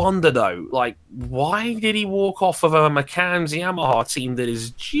do wonder though, why did he walk off of a McCann's Yamaha team that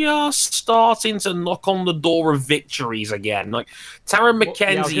is just starting to knock on the door of victories again? Taron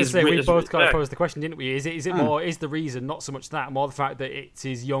McKenzie we both got to pose the question, didn't we? Is it more? Is the reason not so much that, more the fact that it's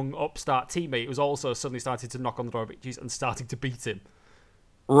his young upstart teammate who's also suddenly started to knock on the door of victories and starting to beat him?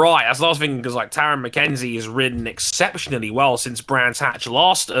 Right, that's what I was thinking, because Taron McKenzie has ridden exceptionally well since Brands Hatch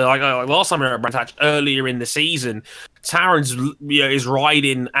last time I were at Brands Hatch earlier in the season. Taron's is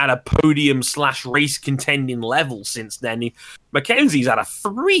riding at a podium / race contending level since then. McKenzie's had a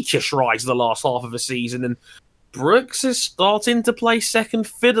freakish rise the last half of the season, and Brooks is starting to play second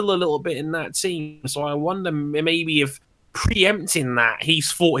fiddle a little bit in that team. So I wonder maybe if preempting that,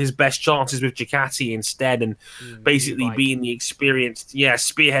 he's fought his best chances with Ducati instead, and basically being the experienced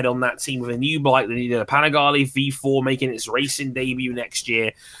spearhead on that team with a new bike. They needed a Panigale V4 making its racing debut next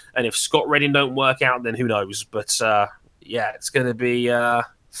year, and if Scott Redding don't work out, then who knows. But it's going to be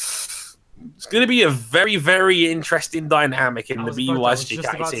It's going to be a very, very interesting dynamic in the I was BYD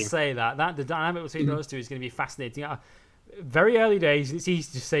just about team. to say that the dynamic between those two is going to be fascinating. Very early days, it's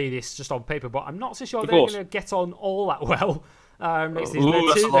easy to say this just on paper, but I'm not so sure they're going to get on all that well. Next season.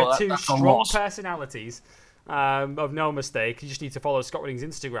 They're two strong personalities. Of no mistake. You just need to follow Scott Redding's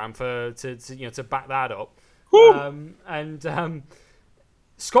Instagram to back that up.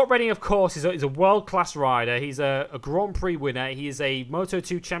 Scott Redding, of course, is a world-class rider. He's a Grand Prix winner. He is a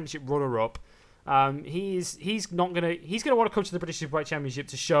Moto2 Championship runner-up. He's going to want to come to the British Superbike Championship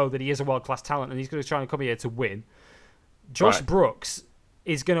to show that he is a world-class talent, and he's going to try and come here to win. Josh Brooks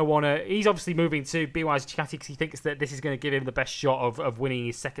is going to want to... He's obviously moving to BYD Ducati because he thinks that this is going to give him the best shot of winning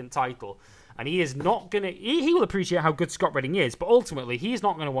his second title. And he is not going to... He will appreciate how good Scott Redding is, but ultimately, he's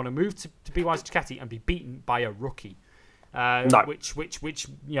not going to want to move to BYD Ducati and be beaten by a rookie. No. Which,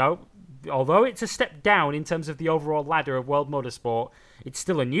 although it's a step down in terms of the overall ladder of world motorsport, it's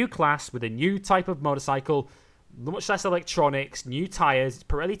still a new class with a new type of motorcycle, much less electronics, new tyres,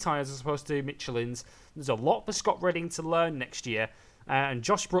 Pirelli tyres as opposed to Michelin's. There's a lot for Scott Redding to learn next year, and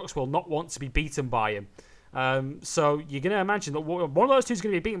Josh Brooks will not want to be beaten by him. So you're going to imagine that one of those two is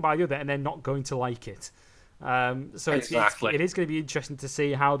going to be beaten by the other, and they're not going to like it. So exactly. it is going to be interesting to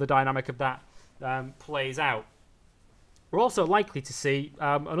see how the dynamic of that plays out. We're also likely to see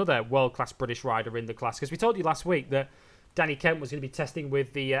another world-class British rider in the class, because we told you last week that Danny Kent was going to be testing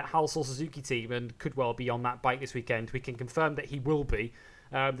with the Halsall Suzuki team and could well be on that bike this weekend. We can confirm that he will be.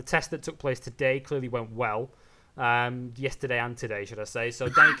 The test that took place today clearly went well. Yesterday and today, should I say. So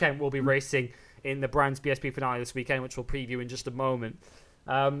Danny Kent will be racing in the Brands BSP finale this weekend, which we'll preview in just a moment.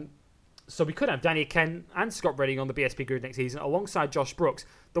 So we could have Danny Kent and Scott Redding on the BSP grid next season alongside Josh Brooks.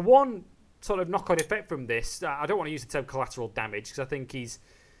 The one sort of knock-on effect from this, I don't want to use the term collateral damage because I think he's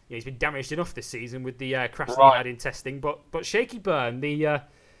been damaged enough this season with the crash that he had in testing. But Shaky Byrne, the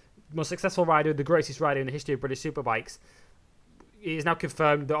most successful rider, the greatest rider in the history of British Superbikes, it is now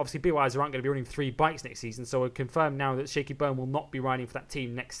confirmed that obviously BYD aren't going to be running 3 bikes next season, so we're confirmed now that Shaky Byrne will not be riding for that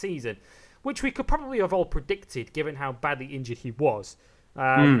team next season, which we could probably have all predicted given how badly injured he was.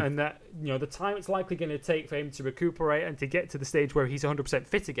 And that the time it's likely going to take for him to recuperate and to get to the stage where he's 100%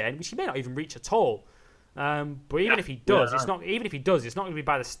 fit again, which he may not even reach at all. But even if he does, it's not going to be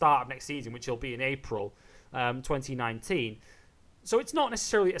by the start of next season, which will be in April 2019. So it's not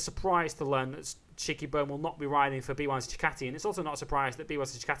necessarily a surprise to learn that Shaky Byrne will not be riding for BYD Ducati, and it's also not a surprise that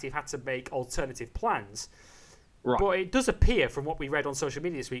BYD Ducati have had to make alternative plans. Right. But it does appear from what we read on social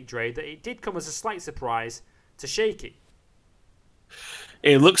media this week, Dre, that it did come as a slight surprise to Shaky.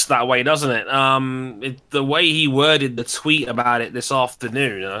 It looks that way, doesn't it? The way he worded the tweet about it this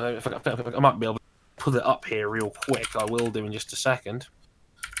afternoon, I might be able to put it up here real quick. I will do in just a second.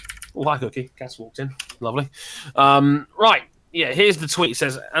 Oh, hi, Cookie. Cass walked in. Lovely. Right. Yeah, here's the tweet. It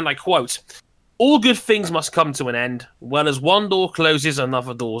says, and I quote, "All good things must come to an end. Well, as one door closes,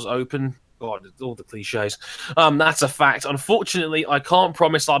 another door's open." God, all the cliches. That's a fact. Unfortunately, I can't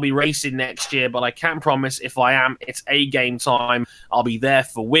promise I'll be racing next year, but I can promise if I am, it's A-game time. I'll be there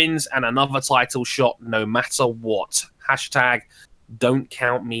for wins and another title shot no matter what. Hashtag don't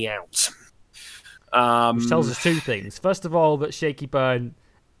count me out. Which tells us 2 things. First of all, that Shaky Byrne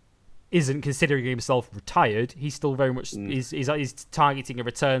isn't considering himself retired. He's still very much he's targeting a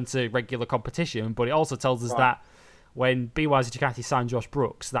return to regular competition, but it also tells us that when BYD Ducati signed Josh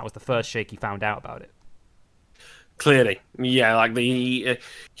Brooks, that was the first Shaky found out about it. Clearly. Yeah, like he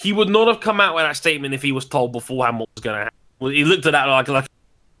would not have come out with that statement if he was told beforehand what was going to happen. Well, he looked at that like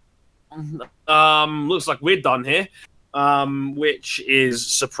looks like we're done here, which is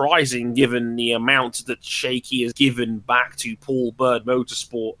surprising given the amount that Shaky has given back to Paul Bird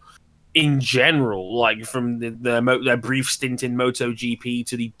Motorsport in general, like from their brief stint in MotoGP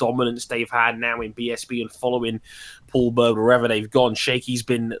to the dominance they've had now in BSB and following Paul Bird wherever they've gone. Shaky's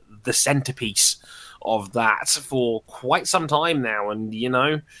been the centerpiece of that for quite some time now, and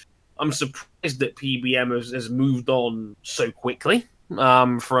I'm surprised that PBM has moved on so quickly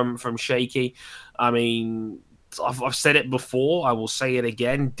from Shaky. I mean, I've said it before, I will say it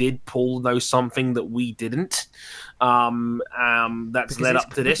again. Did Paul know something that we didn't? That's led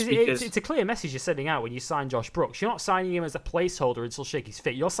up to this because it's a clear message you're sending out when you sign Josh Brooks. You're not signing him as a placeholder until Shaky's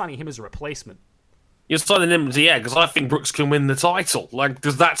fit. You're signing him as a replacement. You're signing him, because I think Brooks can win the title.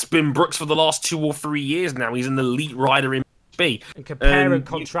 Because that's been Brooks for the last 2 or 3 years now. He's an elite rider in B. And compare and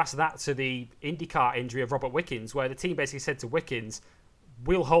contrast that to the IndyCar injury of Robert Wickens, where the team basically said to Wickens,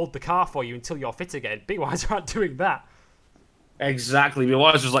 "We'll hold the car for you until you're fit again." BYD aren't doing that. Exactly.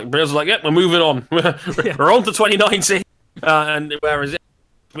 BYD was like, "Yep, we're moving on. We're on to 2019." And whereas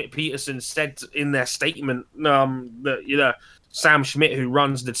Schmidt Peterson said in their statement that Sam Schmidt, who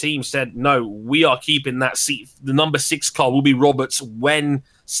runs the team, said, no, we are keeping that seat. The number 6 car will be Roberts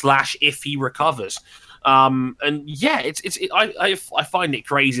when/if he recovers. And yeah, I find it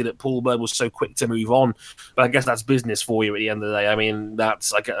crazy that Paul Bird was so quick to move on, but I guess that's business for you at the end of the day. I mean, I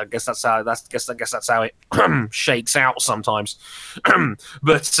guess that's how it shakes out sometimes.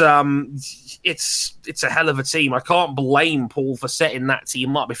 But it's a hell of a team. I can't blame Paul for setting that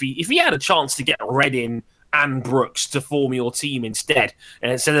team up. If he had a chance to get Redding and Brooks to form your team instead, and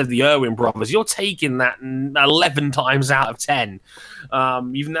instead of the Irwin brothers, you're taking that 11 times out of 10.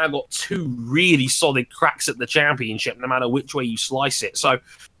 You've now got 2 really solid cracks at the championship, no matter which way you slice it. So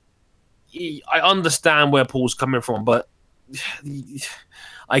I understand where Paul's coming from, but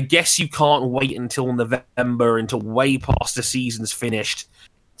I guess you can't wait until November, until way past the season's finished,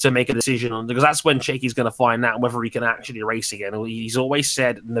 to make a decision on, because that's when Shaky's going to find out whether he can actually race again. He's always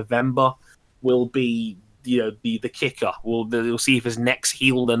said November will be the kicker. We'll see if his neck's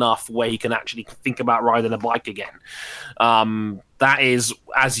healed enough where he can actually think about riding a bike again. That is,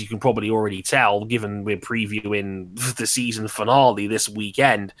 as you can probably already tell, given we're previewing the season finale this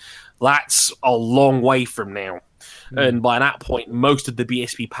weekend, that's a long way from now. And by that point, most of the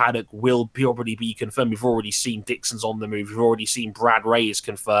BSP paddock will probably be confirmed. We've already seen Dixon's on the move. We've already seen Brad Ray is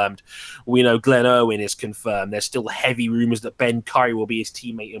confirmed. We know Glenn Irwin is confirmed. There's still heavy rumours that Ben Curry will be his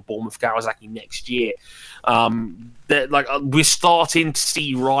teammate in Bournemouth Kawasaki next year. We're starting to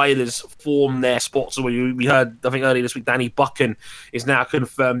see riders form their spots. So we heard, I think earlier this week, Danny Buchan is now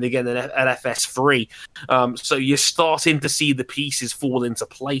confirmed again at FS3. So you're starting to see the pieces fall into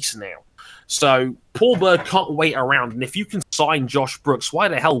place now. So Paul Bird can't wait around, and if you can sign Josh Brooks, why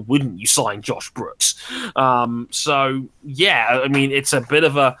the hell wouldn't you sign Josh Brooks? So yeah, I mean, it's a bit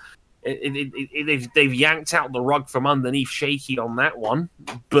of a they've yanked out the rug from underneath Shaky on that one,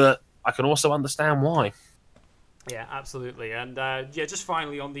 but I can also understand why. Yeah, absolutely, and just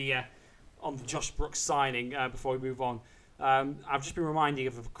finally on the Josh Brooks signing before we move on, I've just been reminding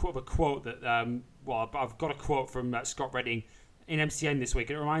of a quote that I've got a quote from Scott Redding in MCN this week.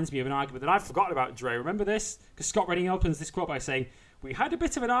 It reminds me of an argument that I've forgotten about, Dre. Remember this? Because Scott Redding opens this quote by saying, "We had a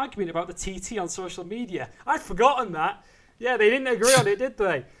bit of an argument about the TT on social media." I'd forgotten that. Yeah, they didn't agree on it, did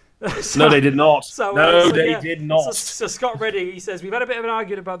they? No, they did not. They did not. So Scott Redding, he says, "We've had a bit of an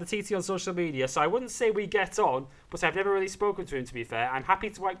argument about the TT on social media, so I wouldn't say we get on, but I've never really spoken to him, to be fair. I'm happy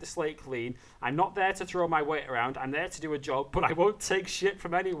to wipe the slate clean. I'm not there to throw my weight around. I'm there to do a job, but I won't take shit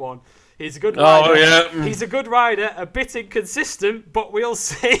from anyone. He's a good rider. Oh, yeah. He's a good rider, a bit inconsistent, but we'll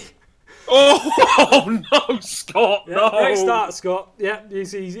see." Oh no, Scott! Yeah, no, great start, Scott. Yeah,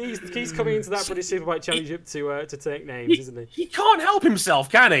 he's coming into that British Superbike Championship to take names, isn't he? He can't help himself,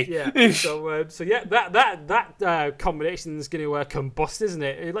 can he? Yeah. So yeah, that combination is going to combust, isn't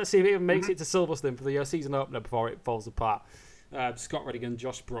it? Let's see if it even makes it to Silverstone for the season opener before it falls apart. Scott Redding and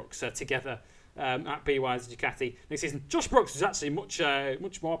Josh Brooks together at BY's Ducati next season. Josh Brooks was actually much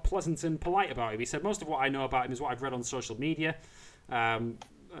more pleasant and polite about him. He said, "Most of what I know about him is what I've read on social media."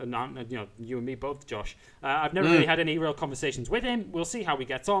 And you and me both, Josh. I've never really had any real conversations with him. We'll see how we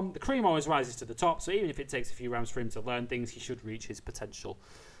get on. The cream always rises to the top, so even if it takes a few rounds for him to learn things, he should reach his potential.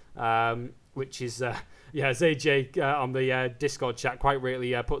 Which is, as AJ on the Discord chat quite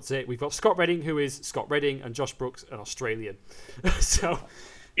rightly puts it, we've got Scott Redding, who is Scott Redding, and Josh Brooks, an Australian. So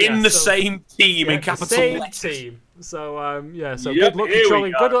in the same team, in capital letters. Team. So good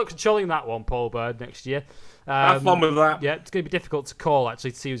luck controlling that one, Paul Bird, next year. Have fun with that. Yeah, it's going to be difficult to call,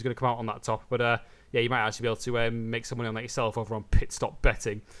 actually, to see who's going to come out on that top. But you might actually be able to make some money on that yourself over on Pit Stop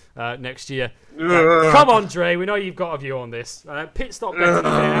Betting next year. Come on, Dre, we know you've got a view on this. Pit Stop Betting has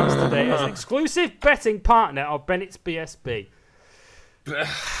been announced today as an exclusive betting partner of Bennett's BSB.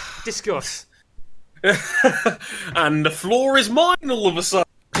 Discuss. And the floor is mine all of a sudden.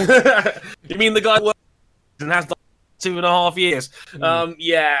 You mean the guy who has done 2.5 years? I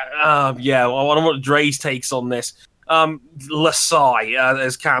wonder what Dre's takes on this. Lasai,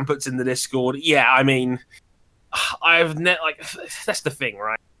 as Cam puts in the Discord. Yeah, I mean, that's the thing,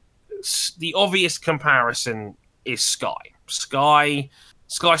 right? The obvious comparison is Sky. Sky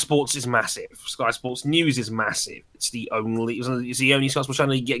Sports is massive. Sky Sports News is massive. It's the only Sky Sports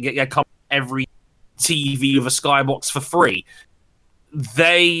channel you get every TV with a Skybox for free.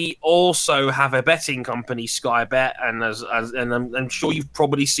 They also have a betting company, Sky Bet, and I'm sure you've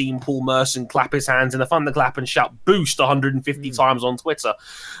probably seen Paul Merson clap his hands in a thunderclap and shout "boost" 150 times on Twitter.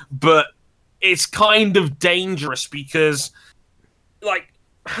 But it's kind of dangerous because,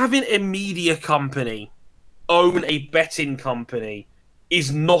 having a media company own a betting company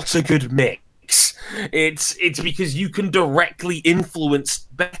is not a good mix. It's because you can directly influence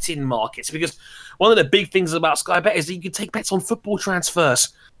betting markets. Because one of the big things about Sky Bet is that you can take bets on football transfers.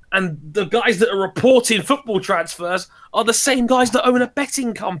 And the guys that are reporting football transfers are the same guys that own a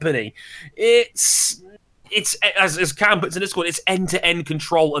betting company. It's as Cam puts in Discord, it's end-to-end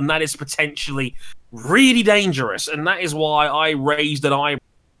control, and that is potentially really dangerous. And that is why I raised an eyebrow.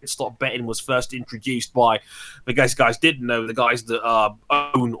 Stop betting was first introduced by the guys didn't know, the guys that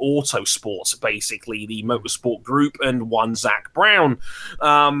own Autosports, basically the motorsport group, and one Zach Brown.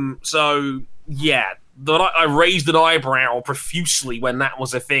 So yeah, I raised an eyebrow profusely when that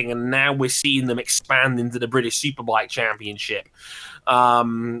was a thing, and now we're seeing them expand into the British Superbike Championship.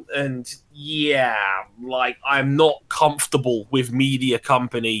 And yeah, like, I'm not comfortable with media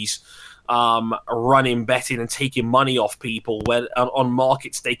companies running betting and taking money off people when on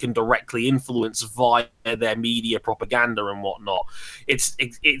markets they can directly influence via their media propaganda and whatnot. It's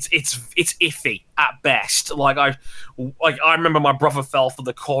iffy at best. Like I remember my brother fell for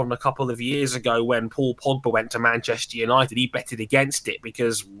the con a couple of years ago when Paul Pogba went to Manchester United. He betted against it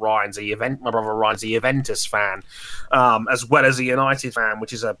because my brother Ryan's a Juventus fan, as well as a United fan,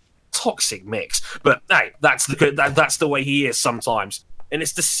 which is a toxic mix. But hey, that's the way he is sometimes. And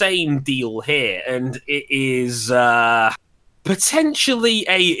it's the same deal here, and it is potentially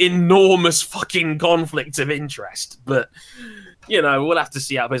a enormous fucking conflict of interest. But, you know, we'll have to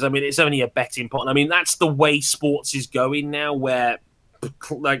see how it goes. I mean, it's only a betting pot. I mean, that's the way sports is going now, where,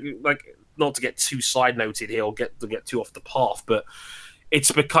 like not to get too side-noted here or get too off the path, but it's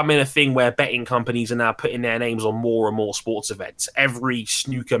becoming a thing where betting companies are now putting their names on more and more sports events. Every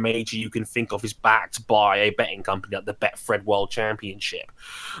snooker major you can think of is backed by a betting company, like the Betfred World Championship,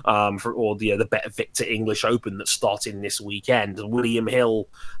 or the Bet Victor English Open that's starting this weekend. William Hill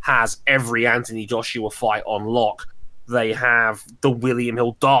has every Anthony Joshua fight on lock. They have the William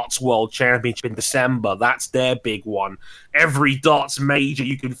Hill Darts World Championship in December. That's their big one. Every darts major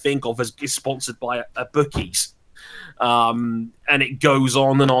you can think of is sponsored by a bookies. And it goes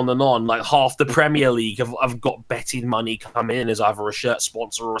on and on and on. Like half the Premier League have got betting money come in as either a shirt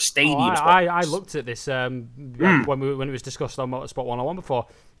sponsor or a stadium sponsor. I looked at this when it was discussed on Motorsport 101 before.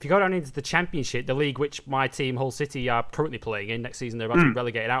 If you go down into the Championship, the league which my team, Hull City, are currently playing in, next season they're about to be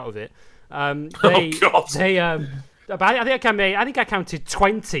relegated out of it. I think I counted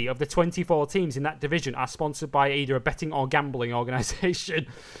 20 of the 24 teams in that division are sponsored by either a betting or gambling organisation.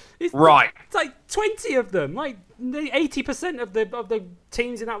 It's like 20 of them. Like 80% of the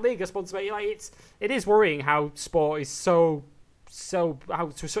teams in that league are sponsored by. Like it is worrying how sport is how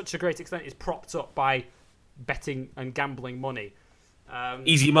to such a great extent is propped up by betting and gambling money.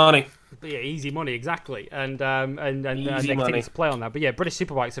 Easy money. Yeah, easy money, exactly. And they continue to play on that. But yeah, British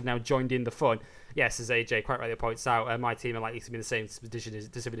Superbikes have now joined in the fun. Yes, as AJ quite rightly points out, my team are likely to be in the same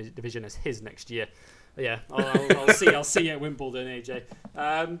division as his next year. Yeah, I'll see you at Wimbledon, AJ.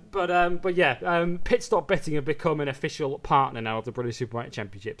 But yeah, Pit Stop Betting have become an official partner now of the British Superbike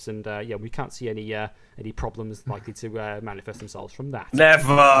Championships, and yeah, we can't see any problems likely to manifest themselves from that.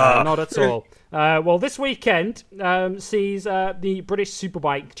 Never, not at all. Well, this weekend sees the British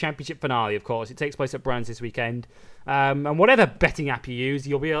Superbike Championship finale. Of course, it takes place at Brands this weekend. And whatever betting app you use,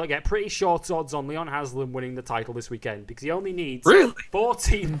 you'll be able to get pretty short odds on Leon Haslam winning the title this weekend because he only needs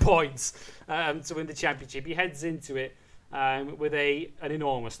 14 points to win the championship. He heads into it with an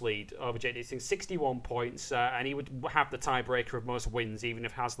enormous lead over Jake Dixon, 61 points, and he would have the tiebreaker of most wins, even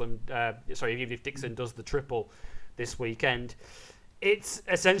if Dixon does the triple this weekend. It's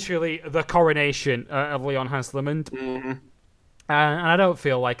essentially the coronation of Leon Haslam, and I don't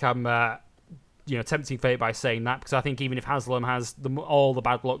feel like I'm tempting fate by saying that, because I think even if Haslam has all the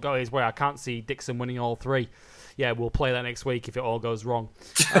bad luck go his way, I can't see Dixon winning all three. Yeah, we'll play that next week if it all goes wrong.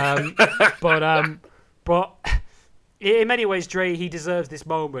 But in many ways, Dre, he deserves this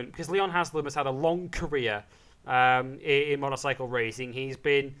moment because Leon Haslam has had a long career in motorcycle racing. He's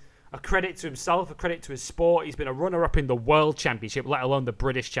been a credit to himself, a credit to his sport. He's been a runner-up in the World Championship, let alone the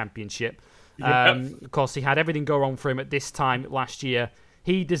British Championship. Of course, he had everything go wrong for him at this time last year.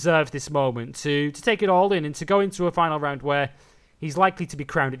 He deserves this moment to take it all in and to go into a final round where he's likely to be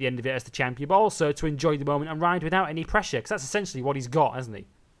crowned at the end of it as the champion, but also to enjoy the moment and ride without any pressure, because that's essentially what he's got, hasn't he?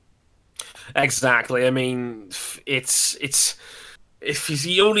 Exactly. I mean, it's if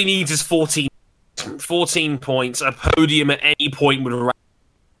he only needs his 14 points, a podium at any point would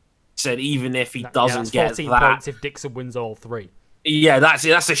said, even if he doesn't get 14 that. points if Dixon wins all three. Yeah, that's it.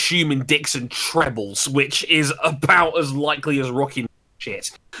 That's assuming Dixon trebles, which is about as likely as rocking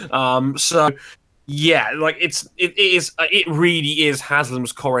shit. So yeah, like it really is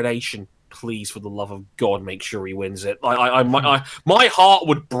Haslam's coronation please, for the love of God, make sure he wins it. My heart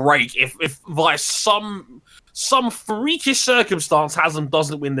would break if via some freakish circumstance Haslam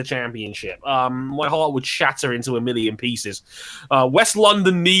doesn't win the championship. My heart would shatter into a million pieces. West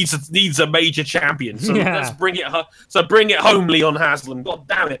London needs a major champion, so let's bring it home, Leon Haslam. God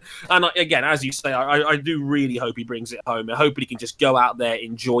damn it! And again, as you say, I do really hope he brings it home. I hope he can just go out there,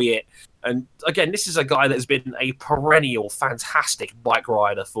 enjoy it. And again, this is a guy that's been a perennial fantastic bike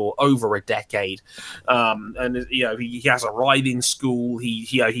rider for over a decade. And he has a riding school. He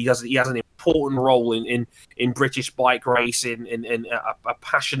has an important role in British bike racing, in a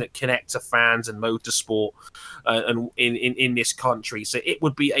passionate connect to fans and motorsport, and in this country. So it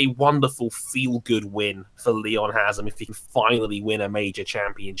would be a wonderful feel good win for Leon Haslam if he can finally win a major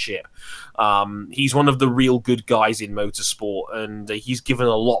championship. He's one of the real good guys in motorsport, and he's given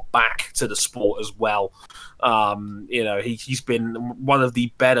a lot back to the sport as well. He's been one of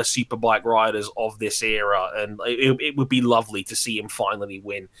the better superbike riders of this era, and it would be lovely to see him finally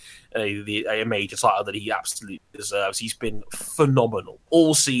win a major title that he absolutely deserves. He's been phenomenal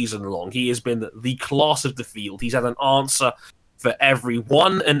all season long. He has been the class of the field. He's had an answer for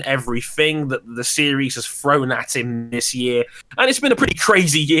everyone and everything that the series has thrown at him this year. And it's been a pretty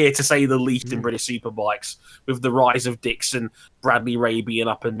crazy year, to say the least, in British Superbikes, with the rise of Dixon, Bradley Ray being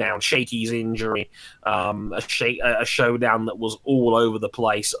up and down, Shakey's injury, a showdown that was all over the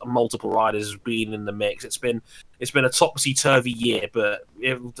place, multiple riders being in the mix. It's been a topsy-turvy year, but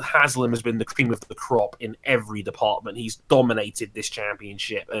Haslam has been the cream of the crop in every department. He's dominated this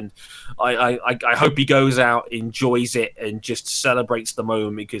championship, and I hope he goes out, enjoys it, and just celebrates the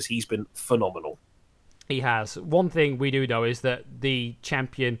moment, because he's been phenomenal. He has. One thing we do know is that the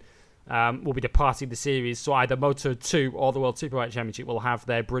champion will be departing the series, so either Moto2 or the World Superbike Championship will have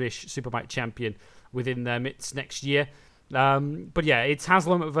their British Superbike champion within their midst next year. But yeah, it's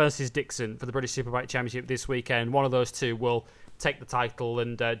Haslam versus Dixon for the British Superbike Championship this weekend. One of those two will take the title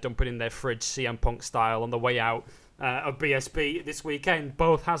and dump it in their fridge, CM Punk style, on the way out of BSB this weekend.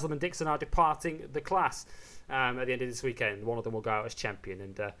 Both Haslam and Dixon are departing the class at the end of this weekend. One of them will go out as champion.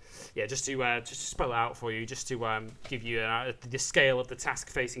 And just to spell it out for you, just to give you the scale of the task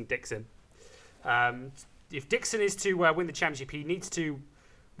facing Dixon. If Dixon is to win the championship, he needs to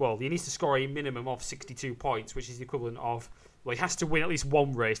score a minimum of 62 points, which is the equivalent of, he has to win at least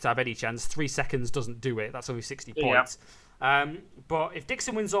one race to have any chance. 3 seconds doesn't do it. That's only 60 points. But if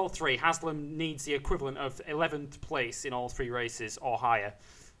Dixon wins all three, Haslam needs the equivalent of 11th place in all 3 races or higher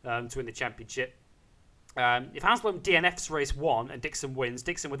to win the championship. If Haslam DNFs race 1 and Dixon wins,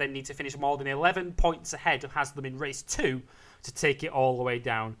 Dixon would then need to finish more than 11 points ahead of Haslam in race 2 to take it all the way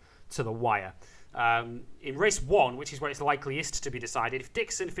down to the wire. In race 1, which is where it's likeliest to be decided, if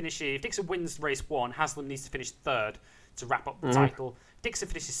Dixon wins race 1, Haslam needs to finish 3rd to wrap up the title. If Dixon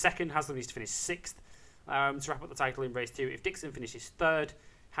finishes 2nd, Haslam needs to finish 6th to wrap up the title in race 2. If Dixon finishes 3rd,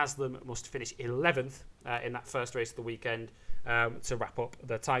 Haslam must finish 11th in that first race of the weekend to wrap up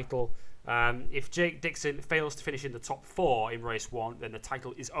the title. If Jake Dixon fails to finish in the top 4 in race 1, then the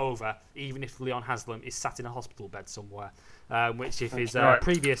title is over, even if Leon Haslam is sat in a hospital bed somewhere. Which, if his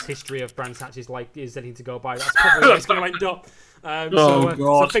previous history of Brands Hatch is anything to go by, that's probably where it's going to end up.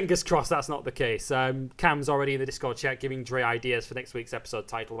 So fingers crossed that's not the case. Cam's already in the Discord chat giving Dre ideas for next week's episode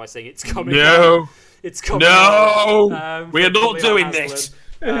title by saying it's coming. It's coming. We are not doing this.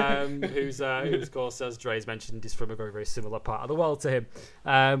 Who's of course, as Dre's mentioned, is from a very, very similar part of the world to him.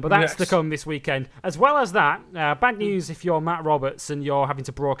 But that's to come this weekend. As well as that, bad news if you're Matt Roberts and you're having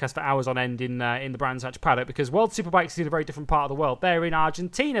to broadcast for hours on end in the Brands Hatch paddock, because World Superbikes is in a very different part of the world. They're in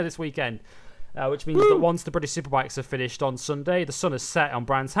Argentina this weekend, which means that once the British Superbikes are finished on Sunday, the sun is set on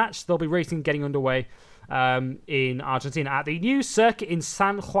Brands Hatch. They'll be racing getting underway in Argentina at the new circuit in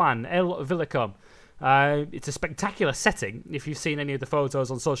San Juan, El Villicom. It's a spectacular setting if you've seen any of the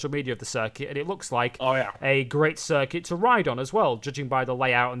photos on social media of the circuit, and it looks like a great circuit to ride on as well, judging by the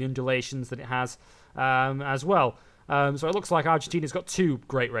layout and the undulations that it has as well. So it looks like Argentina's got 2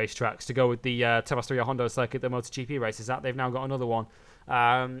 great racetracks to go with the Temasteria Hondo circuit that MotoGP races at. They've now got another one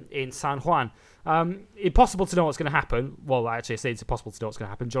in San Juan. Impossible to know what's going to happen. Well, actually, I say it's impossible to know what's going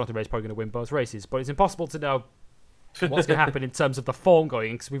to happen. Jonathan Ray's probably going to win both races, but it's impossible to know what's going to happen in terms of the form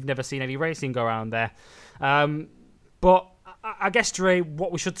going, because we've never seen any racing go around there. But I guess, Dre,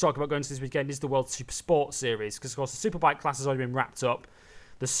 what we should talk about going to this weekend is the World Super Sport Series, because, of course, the Superbike class has already been wrapped up.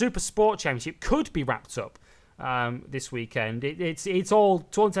 The Super Sport Championship could be wrapped up this weekend. It's all,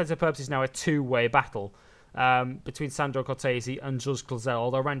 to all intents and purposes, now a 2-way battle between Sandro Cortese and Jules Clazel,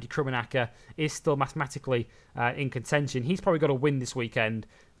 although Randy Krummenacher is still mathematically in contention. He's probably got to win this weekend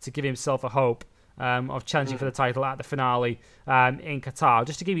to give himself a hope of challenging for the title at the finale in Qatar.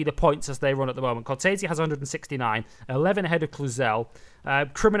 Just to give you the points as they run at the moment, Cortese has 169, 11 ahead of Cluzel.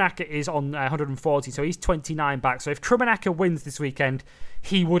 Krummenacher is on 140, so he's 29 back. So if Krummenacher wins this weekend,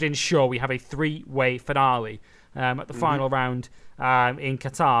 he would ensure we have a 3-way finale at the final round in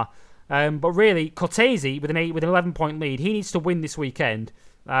Qatar. But really, Cortese, with an 11-point lead, he needs to win this weekend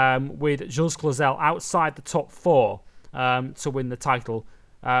with Jules Cluzel outside the top 4 to win the title.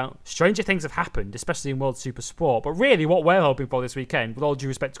 Stranger things have happened, especially in World Super Sport. But really, what we're hoping for this weekend, with all due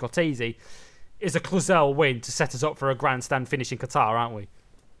respect to Cortese, is a Cluzel win to set us up for a grandstand finish in Qatar, aren't we?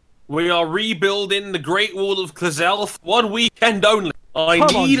 We are rebuilding the Great Wall of Cluzel for one weekend only.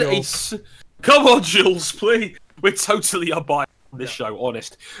 Come on, Jules, please. We're totally unbiased on this show,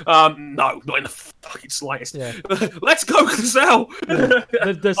 honest. No, not in the fucking slightest. Yeah. Let's go, Cluzel.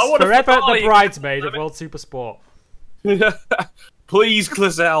 Forever the bridesmaid of World Super Sport. Please,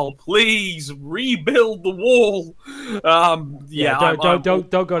 Cluzel, please rebuild the wall. Don't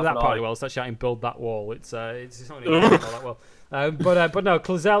go to that party while start shouting "build that wall." It's not going to go that well. But no,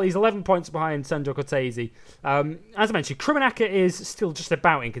 Cluzel, he's 11 points behind Sandro Cortese. As I mentioned, Krummenacher is still just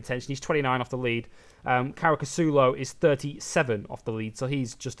about in contention. He's 29 off the lead. Caricasulo is 37 off the lead, so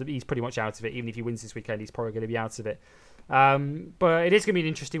he's pretty much out of it. Even if he wins this weekend, he's probably going to be out of it. But it is going to be an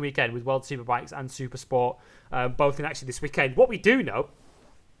interesting weekend with World Superbikes and Super Sport, both in action this weekend. What we do know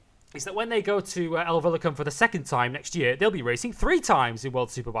is that when they go to El Villicum for the second time next year, they'll be racing 3 times in World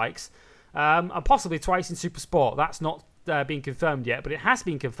Superbikes, and possibly twice in Super Sport. That's not been confirmed yet, but it has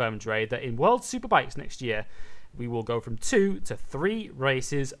been confirmed, Ray, that in World Superbikes next year, we will go from 2 to 3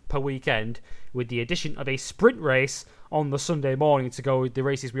 races per weekend, with the addition of a sprint race on the Sunday morning to go with the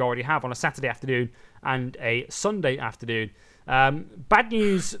races we already have on a Saturday afternoon and a Sunday afternoon. Bad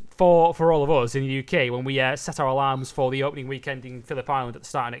news for all of us in the UK when we set our alarms for the opening weekend in Phillip Island at the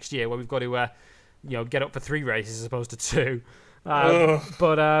start of next year, where we've got to get up for 3 races as opposed to 2.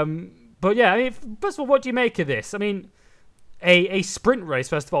 But yeah, I mean, first of all, what do you make of this? I mean, a sprint race,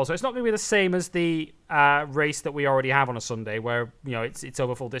 first of all, so it's not going to be the same as the race that we already have on a Sunday, where it's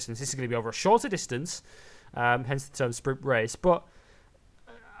over full distance. This is going to be over a shorter distance, hence the term sprint race. But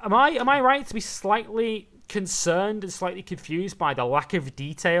am I right to be slightly concerned and slightly confused by the lack of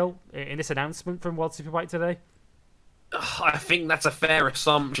detail in this announcement from World Superbike today? I think that's a fair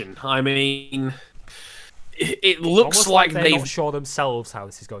assumption. I mean, it looks almost like they're they've not sure themselves how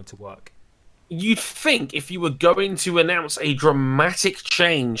this is going to work. You'd think if you were going to announce a dramatic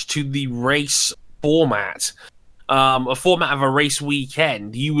change to the race format, a format of a race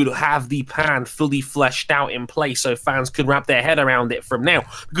weekend, you would have the plan fully fleshed out in place so fans could wrap their head around it from now.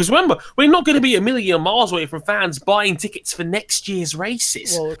 Because remember, we're not going to be a million miles away from fans buying tickets for next year's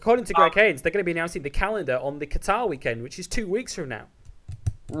races. Well, according to Greg Haynes, they're going to be announcing the calendar on the Qatar weekend, which is 2 weeks from now.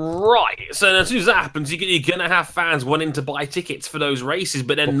 Right, so as soon as that happens, you're going to have fans wanting to buy tickets for those races,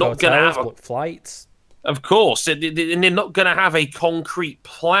 but they're not going to have flights. Of course, and they're not going to have a concrete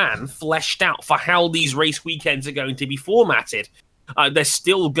plan fleshed out for how these race weekends are going to be formatted. They're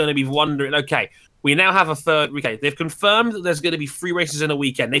still going to be wondering, okay, we now have a third weekend. They've confirmed that there's going to be 3 races in a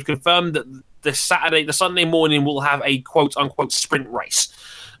weekend. They've confirmed that the Sunday morning will have a quote-unquote sprint race.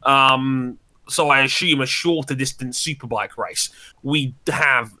 So I assume a shorter distance superbike race. We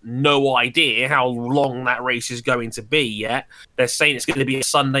have no idea how long that race is going to be yet. They're saying it's going to be a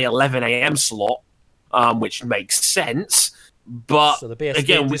Sunday 11 a.m. slot, which makes sense. But so the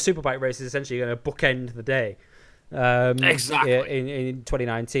superbike race is essentially going to bookend the day. Exactly. In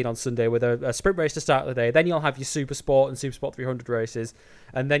 2019 on Sunday with a sprint race to start the day. Then you'll have your Super Sport and Super Sport 300 races.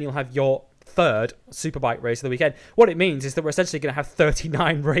 And then you'll have your third superbike race of the weekend. What it means is that we're essentially going to have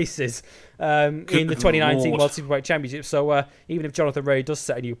 39 races in the 2019 World Superbike Championship. So even if Jonathan Rea does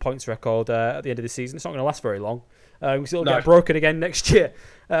set a new points record at the end of the season, it's not going to last very long. It'll get broken again next year.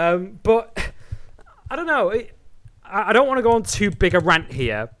 But I don't know. I don't want to go on too big a rant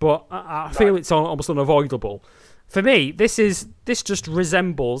here, but I feel it's almost unavoidable. For me, this just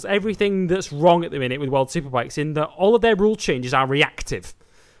resembles everything that's wrong at the minute with World Superbikes in that all of their rule changes are reactive.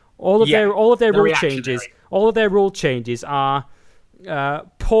 All of their rule changes are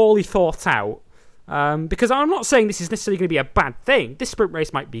poorly thought out. Because I'm not saying this is necessarily going to be a bad thing. This sprint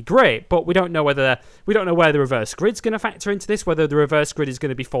race might be great, but we don't know where the reverse grid's going to factor into this. Whether the reverse grid is going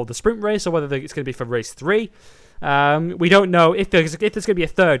to be for the sprint race or whether it's going to be for race 3. We don't know if there's going to be a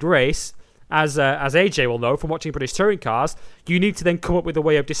third race. As AJ will know from watching British Touring Cars, you need to then come up with a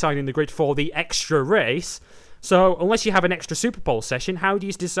way of deciding the grid for the extra race. So unless you have an extra Super Bowl session, how do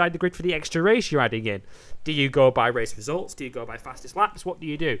you decide the grid for the extra race you're adding in? Do you go by race results? Do you go by fastest laps? What do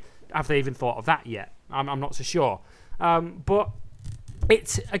you do? Have they even thought of that yet? I'm not so sure. But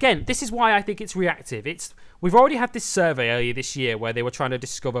this is why I think it's reactive. We've already had this survey earlier this year where they were trying to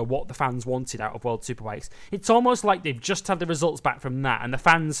discover what the fans wanted out of World Superbikes. It's almost like they've just had the results back from that, and the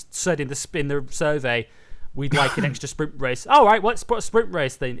fans said in the survey, we'd like an extra sprint race. All right, let's put a sprint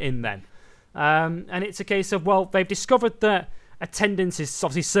race thing in then. And it's a case of, well, they've discovered that attendance is,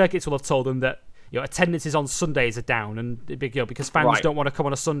 obviously circuits will have told them that attendances on Sundays are down, and because fans don't want to come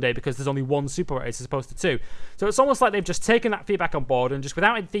on a Sunday because there's only one super race as opposed to two. So it's almost like they've just taken that feedback on board and just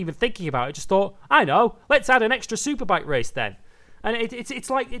without even thinking about it, just thought, I know, let's add an extra superbike race then. And it's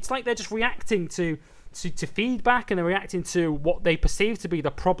like they're just reacting to feedback, and they're reacting to what they perceive to be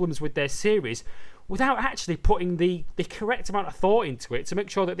the problems with their series, without actually putting the correct amount of thought into it to make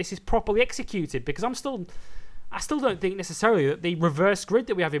sure that this is properly executed. Because I still don't think necessarily that the reverse grid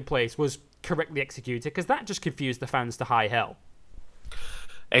that we have in place was correctly executed, because that just confused the fans to high hell.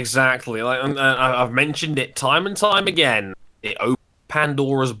 Exactly. I've mentioned it time and time again. It opened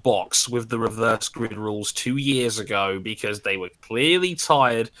Pandora's box with the reverse grid rules 2 years ago because they were clearly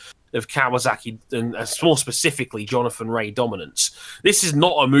tired of Kawasaki and more specifically Jonathan Rea dominance. This is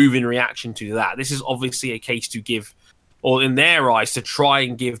not a move in reaction to that. This is obviously a case to give, or in their eyes, to try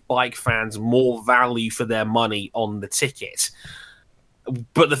and give bike fans more value for their money on the ticket.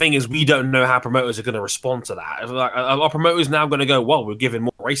 But the thing is, we don't know how promoters are going to respond to that. Our promoters now going to go, well, we're giving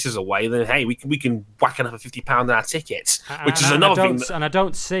more races away, then hey, we can whack another £50 on our tickets, which is another thing. And I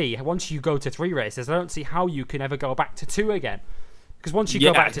don't see, once you go to 3 races, I don't see how you can ever go back to 2 again. Because once you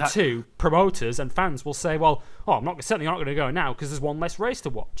go back to 2, promoters and fans will say, well, certainly not going to go now because there's one less race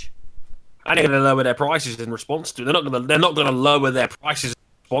to watch. And they're going to lower their prices in response to it. They're not going to lower their prices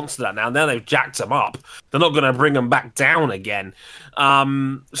response to that now. Now they've jacked them up. They're not going to bring them back down again.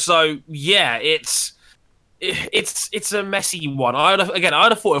 So yeah, it's a messy one. I'd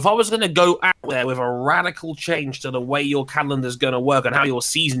have thought if I was going to go out there with a radical change to the way your calendar's going to work and how your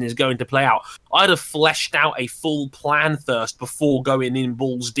season is going to play out, I'd have fleshed out a full plan first before going in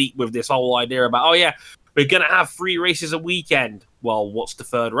balls deep with this whole idea about, oh yeah, we're going to have 3 races a weekend. Well, what's the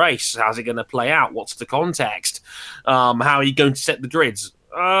third race? How's it going to play out? What's the context? How are you going to set the grids?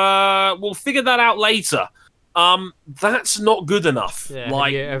 We'll figure that out later. That's not good enough. Yeah,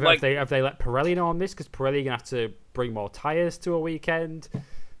 have they let Pirelli know on this? Because Pirelli gonna have to bring more tyres to a weekend.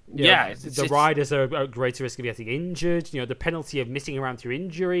 The riders are at greater risk of getting injured. The penalty of missing around through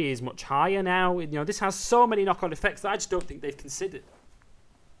injury is much higher now. This has so many knock-on effects that I just don't think they've considered.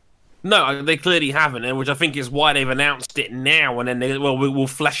 No, they clearly haven't, and which I think is why they've announced it now, and then we'll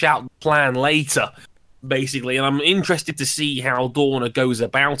flesh out the plan later, basically. And I'm interested to see how Dorna goes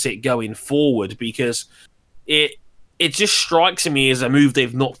about it going forward, because it just strikes me as a move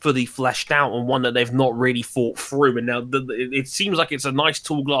they've not fully fleshed out and one that they've not really thought through. And now it seems like it's a nice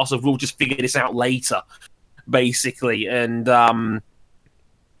tall glass of we'll just figure this out later, basically. And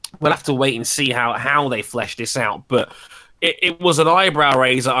we'll have to wait and see how they flesh this out. But it was an eyebrow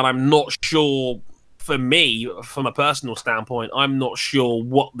raiser, and I'm not sure, for me, from a personal standpoint, I'm not sure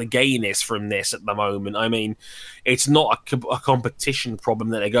what the gain is from this at the moment. I mean, it's not a competition problem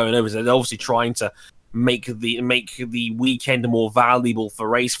that they're going over. They're obviously trying to make the weekend more valuable for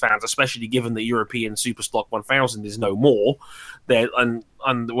race fans, especially given that European Superstock 1000 is no more. And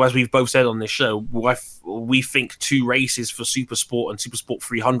as we've both said on this show, we think 2 races for Supersport and Supersport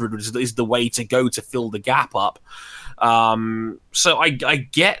 300 is the way to go to fill the gap up. So I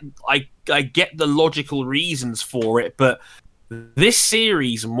get the logical reasons for it, but this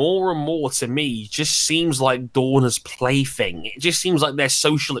series more and more to me just seems like Dorna's plaything. It just seems like their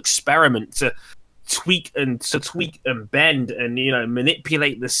social experiment to tweak and bend and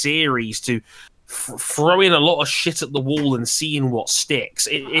manipulate the series to throw in a lot of shit at the wall and seeing what sticks.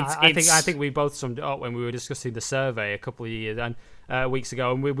 I think we both summed it up when we were discussing the survey a couple of years and weeks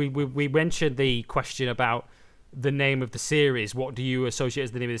ago, and we mentioned the question about the name of the series. What do you associate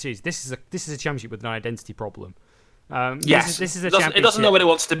as the name of the series? This is a championship with an identity problem. Yes, this is a championship. It doesn't know what it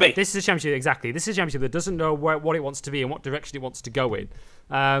wants to be. This is a championship, exactly. This is a championship that doesn't know what it wants to be and what direction it wants to go in.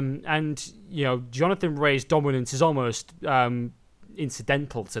 And Jonathan Rea's dominance is almost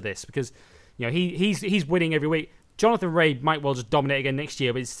incidental to this, because he's winning every week. Jonathan Rea might well just dominate again next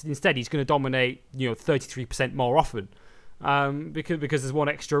year, but instead he's going to dominate 33% more often, because there's one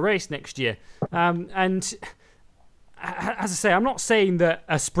extra race next year. And as I say, I'm not saying that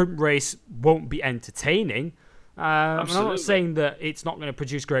a sprint race won't be entertaining. I'm not saying that it's not going to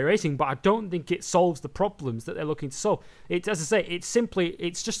produce great racing, but I don't think it solves the problems that they're looking to solve. As I say,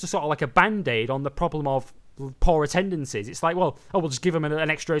 it's just a sort of like a band-aid on the problem of poor attendances. It's like, we'll just give them an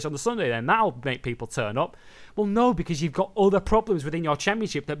extra race on the Sunday then. That'll make people turn up. Well, no, because you've got other problems within your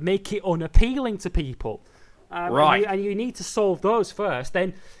championship that make it unappealing to people. Right. And you need to solve those first.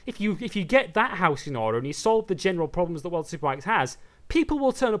 Then, if you get that house in order and you solve the general problems that World Superbikes has, people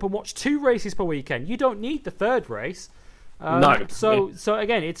will turn up and watch 2 races per weekend. You don't need the 3rd race. No. So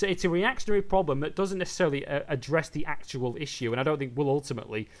again, it's a reactionary problem that doesn't necessarily address the actual issue, and I don't think will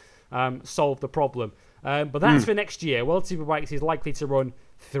ultimately solve the problem. But that's for next year. World Superbikes is likely to run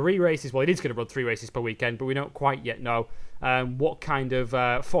 3 races. Well, it is going to run 3 races per weekend, but we don't quite yet know what kind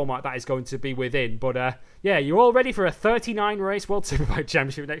of format that is going to be within. But yeah, you're all ready for a 39-race World Superbike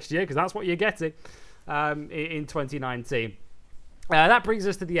Championship next year, because that's what you're getting in 2019. That brings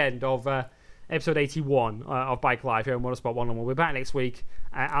us to the end of episode 81 of Bike Live here on Motorsport 101. We'll be back next week,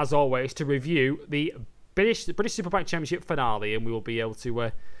 as always, to review the British Superbike Championship finale, and we will be able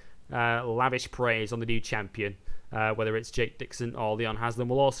to lavish praise on the new champion, whether it's Jake Dixon or Leon Haslam.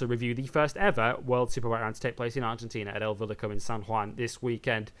 We'll also review the first ever World Superbike round to take place in Argentina at El Villicum in San Juan this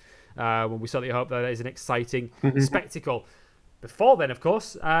weekend. When we certainly hope that is an exciting spectacle. Before then, of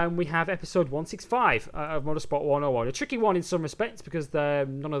course, we have episode 165 of Motorsport 101. A tricky one in some respects because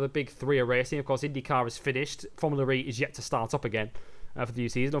none of the big 3 are racing. Of course, IndyCar is finished. Formula E is yet to start up again for the new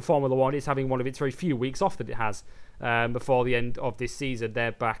season. And Formula 1 is having one of its very few weeks off that it has before the end of this season.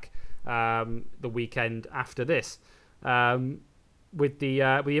 They're back the weekend after this. With the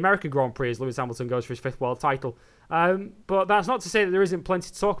American Grand Prix as Lewis Hamilton goes for his 5th world title. But that's not to say that there isn't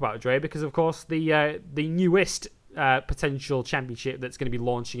plenty to talk about, Dre, because, of course, the newest potential championship that's going to be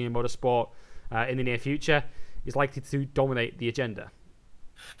launching in motorsport in the near future is likely to dominate the agenda.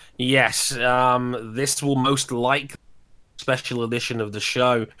 Yes, this will most likely special edition of the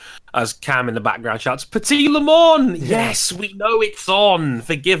show, as Cam in the background shouts, Petit Le Mans! Yes, we know it's on.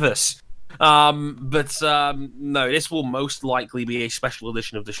 Forgive us. But no, this will most likely be a special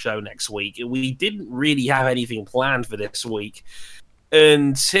edition of the show next week. We didn't really have anything planned for this week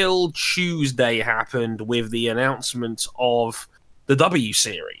until Tuesday happened with the announcement of the W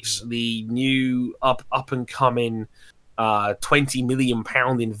Series, the new up and coming £20 million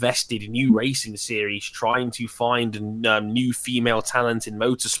invested new racing series, trying to find new female talent in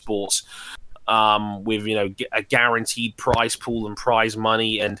motorsports, with a guaranteed prize pool and prize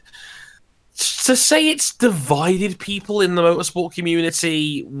money. And to say it's divided people in the motorsport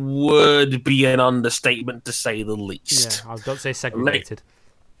community would be an understatement, to say the least. Yeah, I was about to say segregated.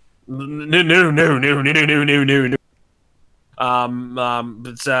 No.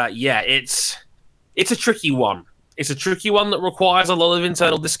 But yeah, it's a tricky one. It's a tricky one that requires a lot of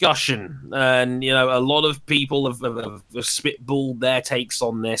internal discussion, and a lot of people have spitballed their takes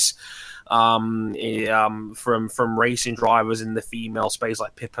on this. From racing drivers in the female space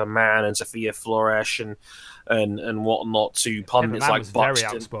like Pippa Mann and Sophia Flores and whatnot, to pundits like Buxton.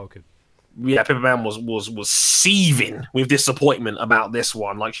 Very outspoken. Yeah, Pippa Mann was seething with disappointment about this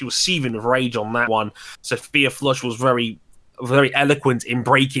one. Like, she was seething with rage on that one. Sophia Flores was very, very eloquent in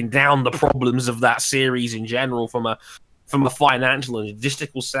breaking down the problems of that series in general from a financial and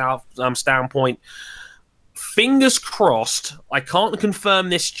logistical standpoint. Fingers crossed. I can't confirm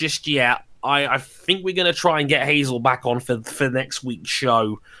this just yet. I think we're going to try and get Hazel back on for next week's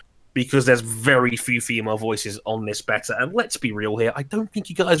show, because there's very few female voices on this better. And let's be real here, I don't think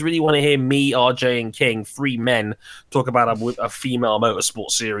you guys really want to hear me, RJ, and King, 3 men, talk about a female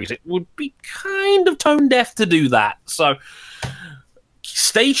motorsport series. It would be kind of tone deaf to do that. So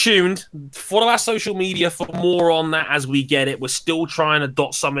stay tuned. Follow our social media for more on that as we get it. We're still trying to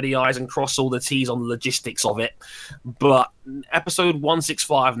dot some of the I's and cross all the T's on the logistics of it. But episode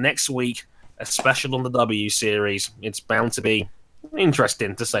 165 next week, a special on the W Series. It's bound to be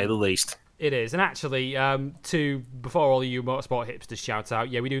interesting, to say the least. It is. And actually, before all you motorsport hipsters shout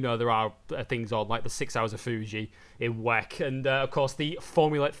out, yeah, we do know there are things on, like the 6 Hours of Fuji in WEC, and of course the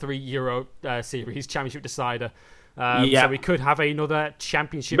Formula 3 Euro Series Championship Decider. So we could have another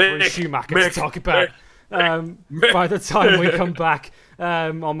championship for Schumacher to talk about by the time we come back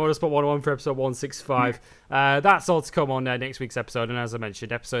on Motorsport 101 for episode 165. That's all to come on next week's episode, and as I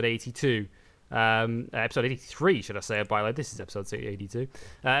mentioned, episode 82. Episode 83, should I say, this is episode 82.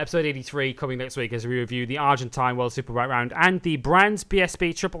 Episode 83 coming next week as we review the Argentine World Superbike round and the Brands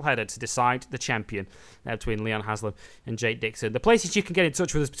BSB triple header to decide the champion between Leon Haslam and Jake Dixon. The places you can get in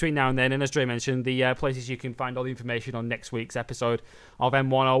touch with us between now and then, and as Dre mentioned, the places you can find all the information on next week's episode of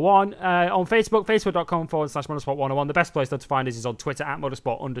M101 on Facebook, facebook.com/motorsport101. The best place to find us is on Twitter at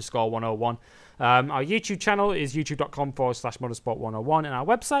motorsport_101. Our YouTube channel is youtube.com/motorsport101, and our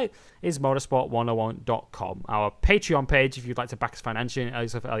website is motorsport motorsport101.com. Our Patreon page, if you'd like to back us financially and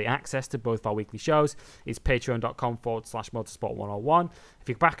also for early access to both of our weekly shows, is patreon.com/motorsport101. If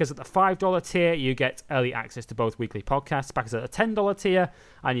you back us at the $5 tier, you get early access to both weekly podcasts. Back us at the $10 tier,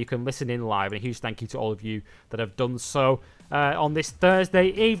 and you can listen in live. And a huge thank you to all of you that have done so on this Thursday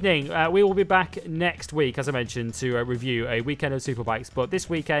evening. We will be back next week, as I mentioned, to review a weekend of Superbikes. But this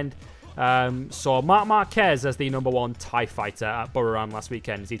weekend saw Marc Marquez as the number 1 TIE fighter at Buriram last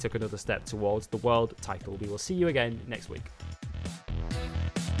weekend as he took another step towards the world title. We will see you again next week.